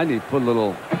sideline. He put a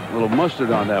little mustard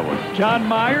on that one. John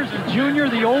Myers, the junior,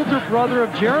 the older brother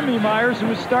of Jeremy Myers, who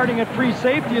is starting at free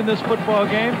safety in this football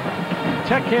game.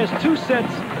 Tech has two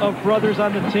sets of brothers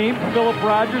on the team, Philip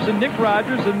Rogers and Nick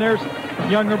Rogers, and there's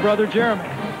younger brother Jeremy.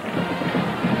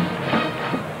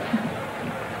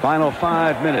 Final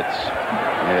 5 minutes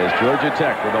as Georgia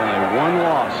Tech, with only one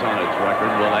loss on its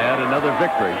record, will add another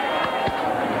victory.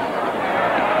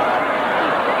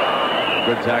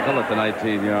 Good tackle at the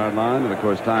 19-yard line, and of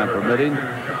course, time permitting,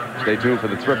 stay tuned for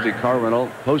the Thrifty Car Rental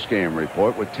post-game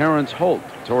report with Terrence Holt,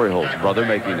 Torrey Holt's brother,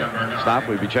 making a stop.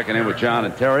 We'll be checking in with John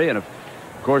and Terry, and of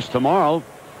course, tomorrow,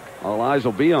 all eyes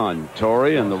will be on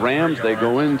Torrey and the Rams. They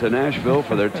go into Nashville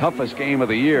for their toughest game of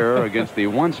the year against the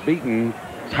once-beaten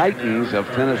Titans of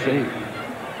Tennessee.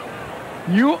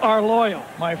 You are loyal,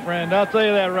 my friend. I'll tell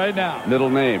you that right now.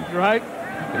 Middle name. Right?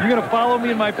 You're going to follow me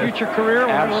in my future career?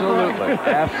 Absolutely.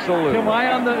 Absolutely. Am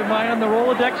I on the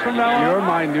Rolodex from now on? You're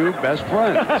my new best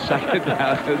friend. Second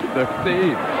down and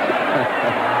 13.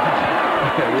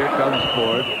 Here comes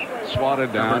Ford.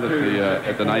 Swatted down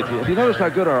at the 19. Have you noticed how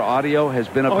good our audio has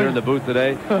been up here in the booth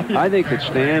today? I think that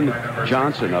Stan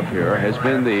Johnson up here has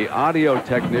been the audio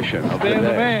technician of the day. Stan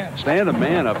the man. Stan the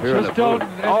man up here in the booth.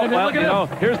 Oh, well, you know,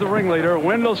 here's the ringleader,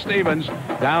 Wendell Stevens,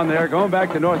 down there, going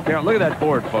back to North Carolina. Look at that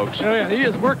board, folks. Oh, yeah, he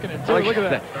is working it, too. Look at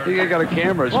that. He got a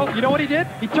camera. Well, you know what he did?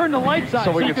 He turned the lights on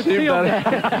so we you can could see him.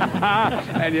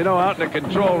 And, you know, out in the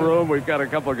control room, we've got a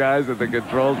couple of guys at the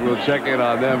controls. We'll check in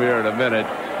on them here in a minute.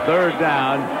 Third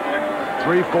down.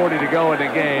 3:40 to go in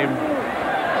the game.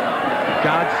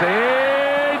 Godse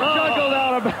juggled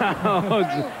out of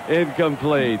bounds.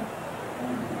 Incomplete.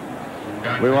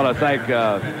 We want to thank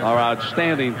our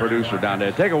outstanding producer down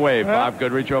there. Take away, Bob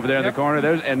Goodrich over there in the corner.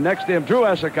 And next to him, Drew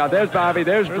Essicott. There's Bobby.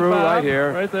 There's Drew Bob, right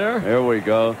here. Right there. There we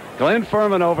go. Glenn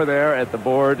Furman over there at the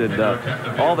board, and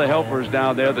all the helpers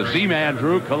down there. The Z-Man,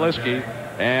 Drew Kaliski,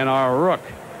 and our Rook.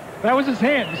 That was his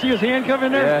hand. You see his hand come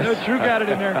in there? Yes. Drew got it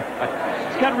in there.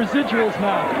 It's got residuals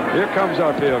now. Here comes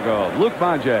our field goal. Luke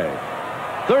Bonje.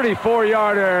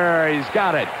 34-yarder. He's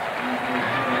got it.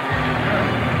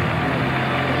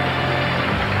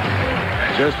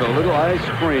 Just a little ice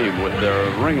cream with their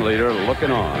ringleader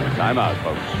looking on. Timeout,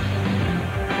 folks.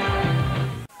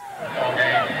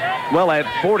 Well, at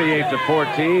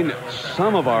 48-14,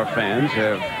 some of our fans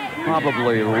have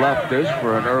probably left us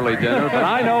for an early dinner, but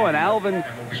I know in Alvin,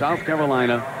 South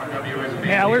Carolina,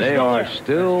 they are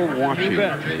still watching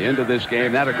the end of this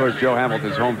game. That, of course, Joe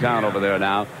Hamilton's hometown over there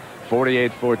now.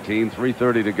 48-14,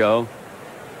 3:30 to go.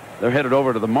 They're headed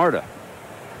over to the MARTA.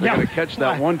 They're going to catch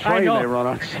that one train they run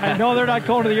on. I know they're not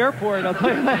going to the airport, I'll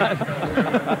tell you that.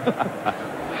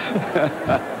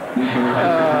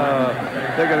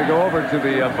 They're going to go over to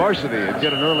the varsity and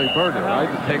get an early burger, right?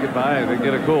 To take it by and then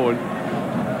get a cool one.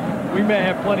 We may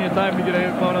have plenty of time to get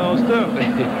one of those, too.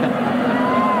 Newman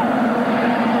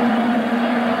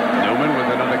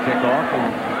with another kickoff. And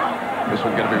this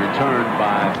one's going to be returned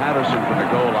by Patterson from the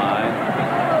goal line.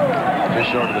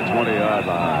 Just short of the 20-yard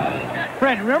line.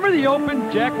 Brent, remember the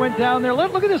Open? Jack went down there.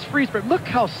 Look at this free spread. Look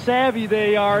how savvy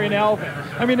they are in Alvin.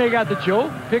 I mean, they got the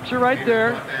Joe picture right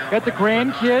there. Got the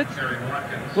grandkids.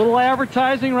 Little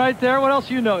advertising right there. What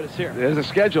else you notice here? There's a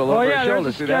schedule over his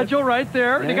shoulder. There's a schedule right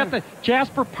there. Yeah. They got the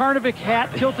Jasper Parnevik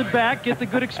hat tilted back, get the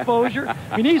good exposure.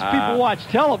 I mean, these people watch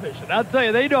television. I'll tell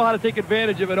you, they know how to take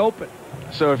advantage of an Open.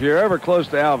 So if you're ever close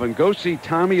to Alvin, go see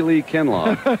Tommy Lee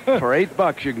Kinlaw. For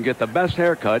 $8, you can get the best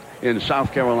haircut in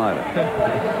South Carolina.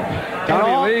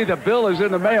 Tommy Lee, the bill is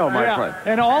in the mail, my friend.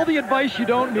 And all the advice you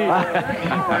don't need.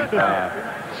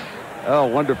 Oh,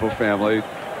 wonderful family.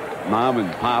 Mom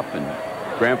and Pop and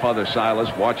Grandfather Silas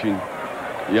watching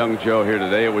young Joe here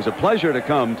today. It was a pleasure to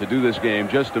come to do this game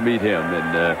just to meet him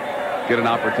and get an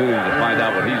opportunity to find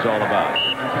out what he's all about.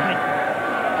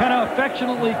 Kind of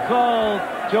affectionately called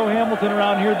Joe Hamilton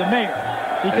around here the mayor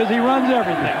because he runs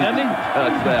everything, doesn't he?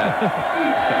 That's that.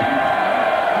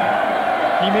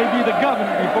 He may be the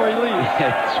governor before he leaves.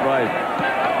 That's right.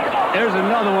 There's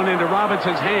another one into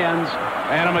Robinson's hands,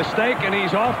 and a mistake, and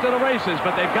he's off to the races,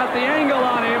 but they've got the angle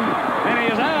on him, and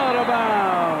he is out of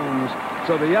bounds.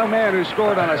 So the young man who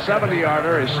scored on a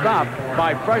 70-yarder is stopped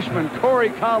by freshman Corey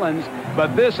Collins,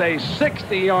 but this a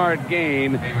 60-yard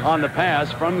gain on the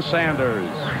pass from Sanders.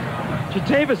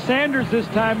 Jatavis Sanders this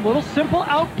time, little simple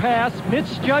out pass,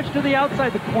 misjudged to the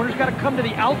outside. The corner's got to come to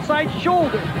the outside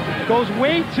shoulder. Goes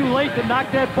way too late to knock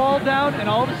that ball down, and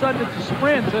all of a sudden it's a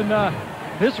sprint. And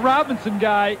this Robinson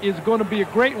guy is going to be a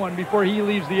great one before he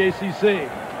leaves the ACC.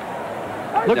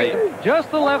 Look at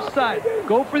just the left side.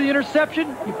 Go for the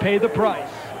interception, you pay the price.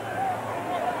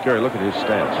 Gary, look at his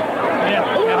stats. Yeah,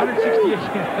 168.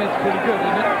 That's pretty good,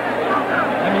 isn't it?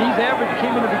 I mean, he's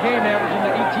came into the game averaging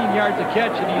the 18 yards a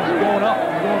catch, and he's going up.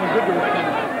 He's going in a good direction.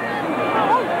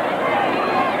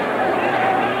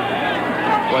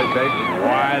 Play fake,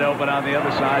 wide open on the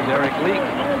other side. Eric Leak.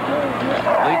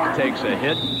 Leak takes a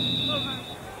hit.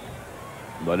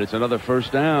 But it's another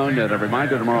first down, and a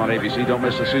reminder tomorrow on ABC, don't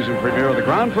miss the season premiere of the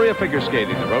Grand Prix of Figure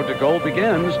Skating. The road to gold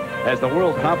begins as the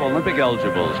World Cup Olympic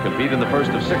eligibles compete in the first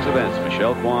of 6 events.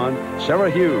 Michelle Kwan, Sarah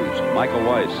Hughes, Michael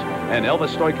Weiss, and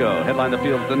Elvis Stoico headline the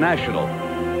field at the National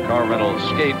Car Rental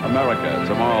Skate America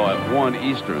tomorrow at 1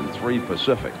 Eastern, 3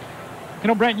 Pacific. You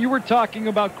know, Brent, you were talking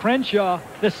about Crenshaw.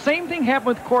 The same thing happened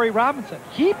with Corey Robinson.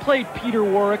 He played Peter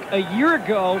Warwick a year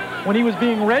ago when he was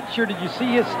being redshirted. You see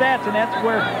his stats, and that's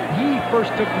where he first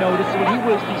took notice when he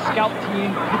was the scout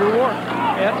team Peter Warwick.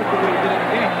 Yeah, that's a good way to get in the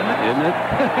game, isn't it? Isn't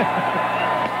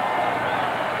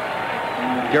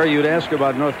it? Gary, you'd ask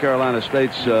about North Carolina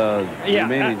State's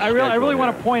remaining I really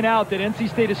want to point out that NC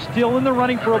State is still in the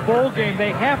running for a bowl game.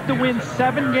 They have to win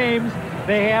 7 games.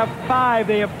 They have 5.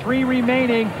 They have 3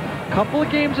 remaining. Couple of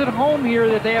games at home here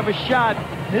that they have a shot.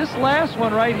 This last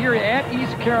one right here at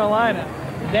East Carolina,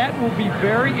 that will be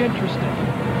very interesting.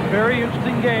 Very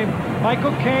interesting game.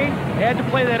 Michael Caine had to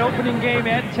play that opening game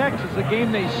at Texas, a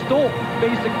game they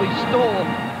basically stole,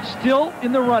 still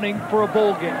in the running for a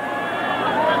bowl game.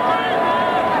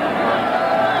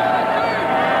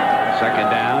 Second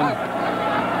down.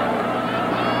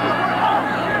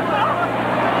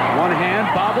 One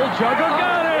hand, bobble, juggle,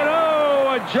 got it!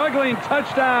 Oh, a juggling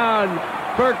touchdown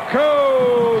for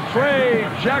Trey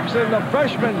Jackson, the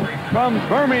freshman from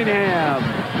Birmingham.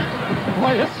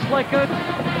 Boy, this is like kind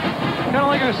of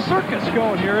like a circus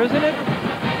going here, isn't it?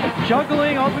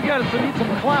 Juggling, all we got is to need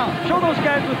some clowns. Show those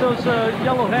guys with those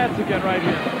yellow hats again right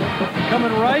here.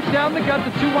 Coming right down the gut.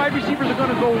 The 2 wide receivers are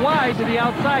going to go wide to the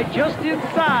outside. Just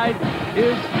inside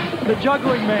is the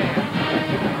juggling man.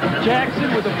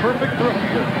 Jackson with a perfect throw.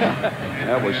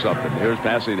 That was something. Here's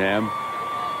Passingham.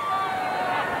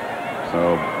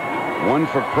 So, 1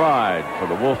 for pride for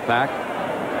the Wolfpack.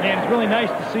 Man, it's really nice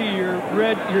to see your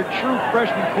true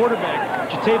freshman quarterback,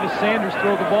 Jatavis Sanders,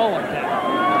 throw the ball like that.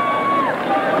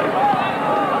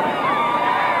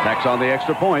 Tax on the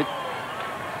extra point.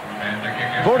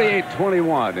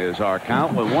 48-21 is our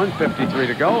count with 1:53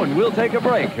 to go, and we'll take a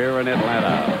break here in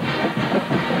Atlanta.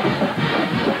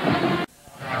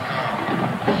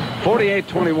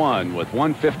 48-21 with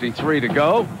 1:53 to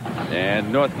go.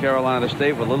 And North Carolina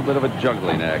State with a little bit of a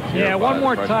juggling act here. Yeah, one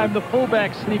more time, the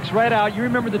fullback sneaks right out. You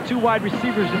remember the 2 wide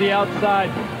receivers to the outside.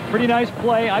 Pretty nice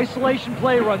play. Isolation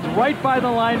play, runs right by the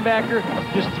linebacker.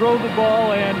 Just throw the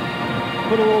ball and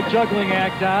put a little juggling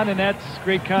act on, and that's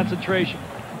great concentration.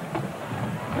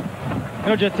 You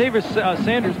know, Jatavis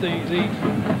Sanders, the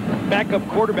backup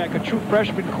quarterback, a true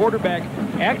freshman quarterback,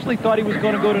 actually thought he was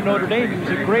going to go to Notre Dame. He was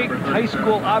a great high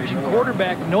school option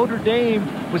quarterback. Notre Dame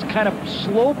was kind of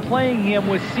slow playing him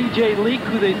with C.J. Leak,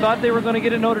 who they thought they were going to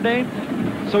get at Notre Dame.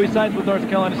 So he signs with North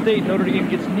Carolina State. Notre Dame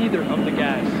gets neither of the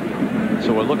guys.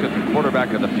 So we'll look at the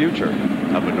quarterback of the future.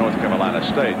 up at North Carolina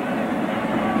State.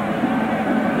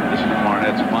 This is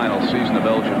Barnett's final season of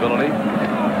eligibility.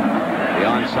 The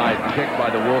onside kick by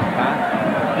the Wolfpack.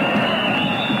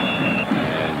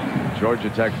 And Georgia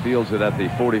Tech fields it at the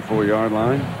 44-yard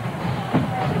line.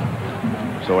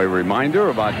 So a reminder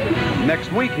about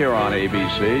next week here on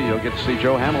ABC. You'll get to see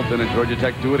Joe Hamilton and Georgia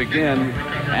Tech do it again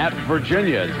at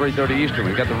Virginia at 3:30 Eastern.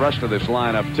 We've got the rest of this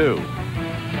lineup, too.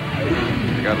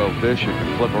 You got a little dish. You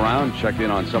can flip around, check in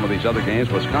on some of these other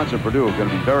games. Wisconsin-Purdue are going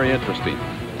to be very interesting.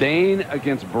 Dane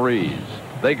against Breeze.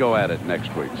 They go at it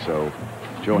next week. So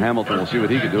Joe Hamilton will see what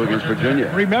he can do against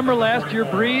Virginia. Remember last year,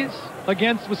 Breeze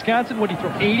against Wisconsin? What did he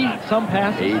throw? 80-some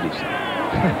passes? 80-some.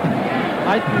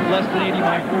 I threw less than 80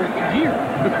 my whole year.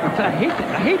 I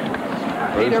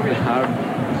hate everything.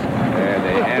 And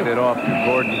they hand it off to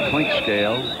Gordon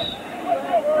Clinkscale.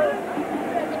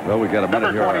 Well, we've got a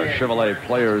minute here on our Chevrolet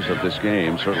players of this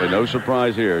game. Certainly no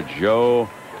surprise here. Joe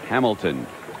Hamilton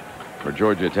for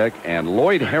Georgia Tech and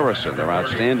Lloyd Harrison, their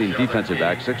outstanding defensive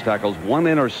back. 6 tackles, 1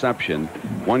 interception,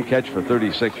 1 catch for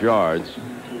 36 yards.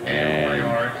 And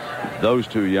those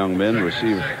 2 young men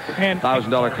receive a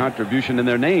 $1,000 contribution in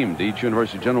their name to each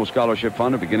University General Scholarship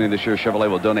Fund. Beginning this year, Chevrolet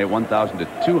will donate $1,000 to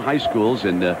 2 high schools,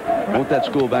 and won't that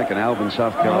school back in Alvin,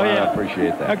 South Carolina? Oh, yeah. I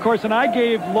appreciate that. Of course, and I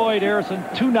gave Lloyd Harrison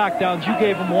 2 knockdowns. You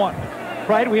gave him 1,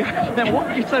 right? You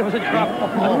said it was a drop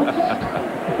ball.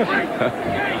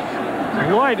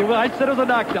 Lloyd, I said it was a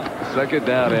knockdown. Second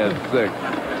down and 6.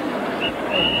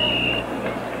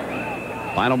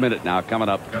 Final minute now coming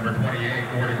up.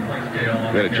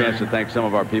 We had a chance to thank some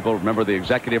of our people. Remember, the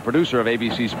executive producer of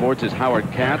ABC Sports is Howard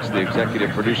Katz, the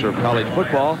executive producer of college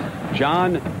football,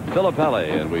 John Filippelli.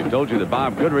 And we've told you that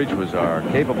Bob Goodrich was our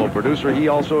capable producer. He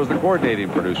also is the coordinating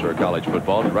producer of college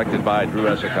football, directed by Drew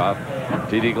Esikoff,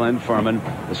 T.D. Glenn Furman.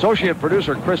 Associate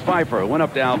producer Chris Pfeiffer, who went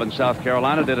up to Alvin, South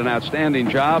Carolina, did an outstanding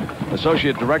job.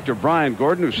 Associate director Brian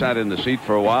Gordon, who sat in the seat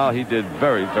for a while, he did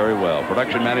very, very well.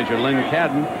 Production manager Lynn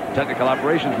Cadden, technical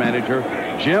operations manager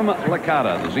Jim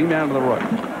Licata, the Z-Man of the Rook,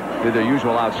 did their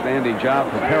usual outstanding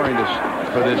job preparing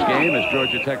us for this game as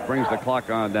Georgia Tech brings the clock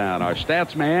on down. Our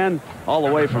stats man, all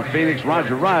the way from Phoenix,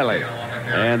 Roger Riley.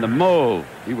 And the Mauve,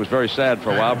 he was very sad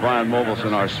for a while. Brian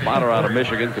Movelson, our spotter out of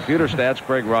Michigan. Computer stats,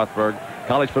 Craig Rothberg.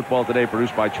 College Football Today,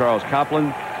 produced by Charles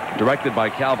Copland, directed by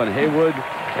Calvin Haywood,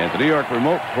 and the New York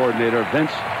remote coordinator,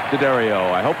 Vince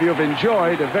D'Addario. I hope you've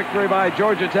enjoyed a victory by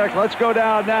Georgia Tech. Let's go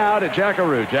down now to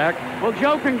Jackaroo. Jack. Well,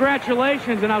 Joe,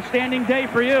 congratulations. An outstanding day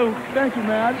for you. Thank you,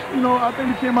 man. I think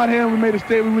we came out here and we made a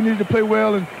statement. We needed to play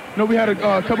well, and we had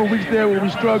a couple of weeks there where we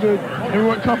struggled and we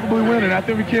weren't comfortably winning. I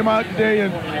think we came out today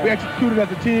and we executed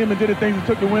as a team and did the things it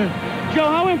took to win. Joe,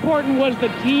 how important was the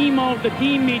team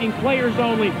meeting, players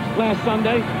only, last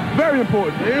Sunday? Very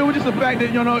important. It was just the fact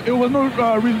that, it was no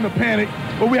reason to panic,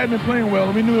 but we hadn't been playing well,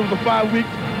 and we knew it was a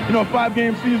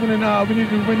 5-game season, and we needed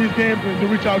to win these games to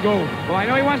reach our goal. Well, I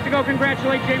know he wants to go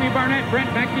congratulate Jamie Barnett. Brent,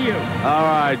 back to you. All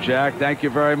right, Jack. Thank you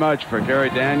very much. For Gary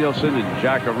Danielson and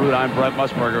Jack Arute, I'm Brent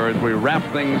Musburger as we wrap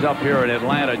things up here in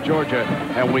Atlanta, Georgia,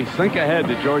 and we think ahead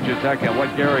to Georgia Tech and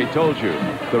what Gary told you.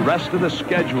 The rest of the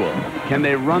schedule. Can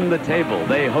they run the table?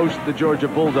 They host the Georgia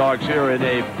Bulldogs here in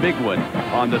a big one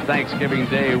on the Thanksgiving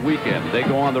Day weekend. They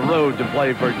go on the road to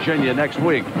play Virginia next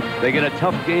week. They get a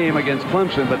tough game against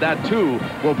Clemson, but that too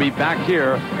will be back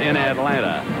here in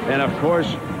Atlanta. And of course,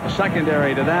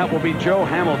 secondary to that will be Joe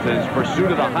Hamilton's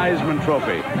pursuit of the Heisman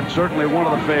Trophy. Certainly one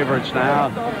of the favorites now,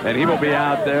 and he will be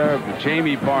out there.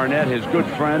 Jamie Barnett, his good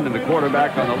friend and the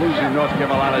quarterback on the losing North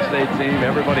Carolina State team.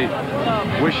 Everybody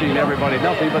wishing everybody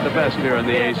nothing but the best here in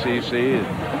the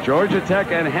ACC. Georgia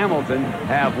Tech and Hamilton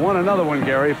have won another one,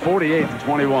 Gary,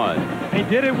 48-21. They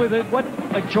did it with what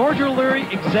George O'Leary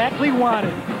exactly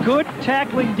wanted. Good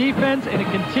tackling defense and a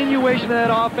continuation of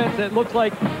that offense that looks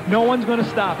like no one's going to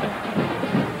stop it.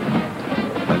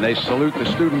 And they salute the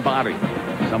student body,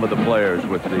 some of the players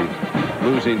with the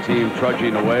losing team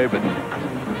trudging away, but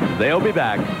they'll be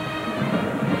back.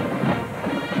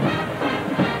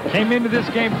 Came into this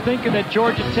game thinking that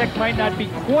Georgia Tech might not be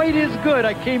quite as good.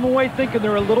 I came away thinking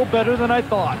they're a little better than I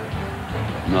thought.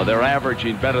 No, they're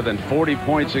averaging better than 40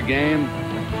 points a game.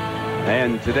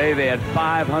 And today they had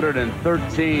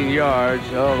 513 yards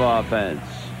of offense.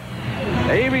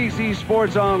 ABC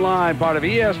Sports Online, part of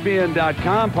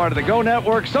ESPN.com, part of the Go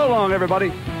Network. So long, everybody.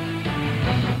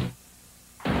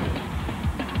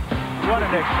 What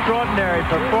an extraordinary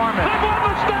performance. They won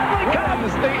the Stanley Cup.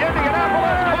 The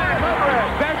Indianapolis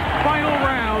 500. Best final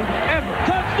round ever.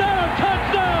 Touchdown,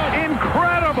 touchdown.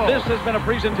 Incredible. This has been a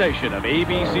presentation of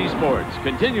ABC Sports,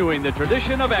 continuing the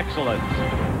tradition of excellence.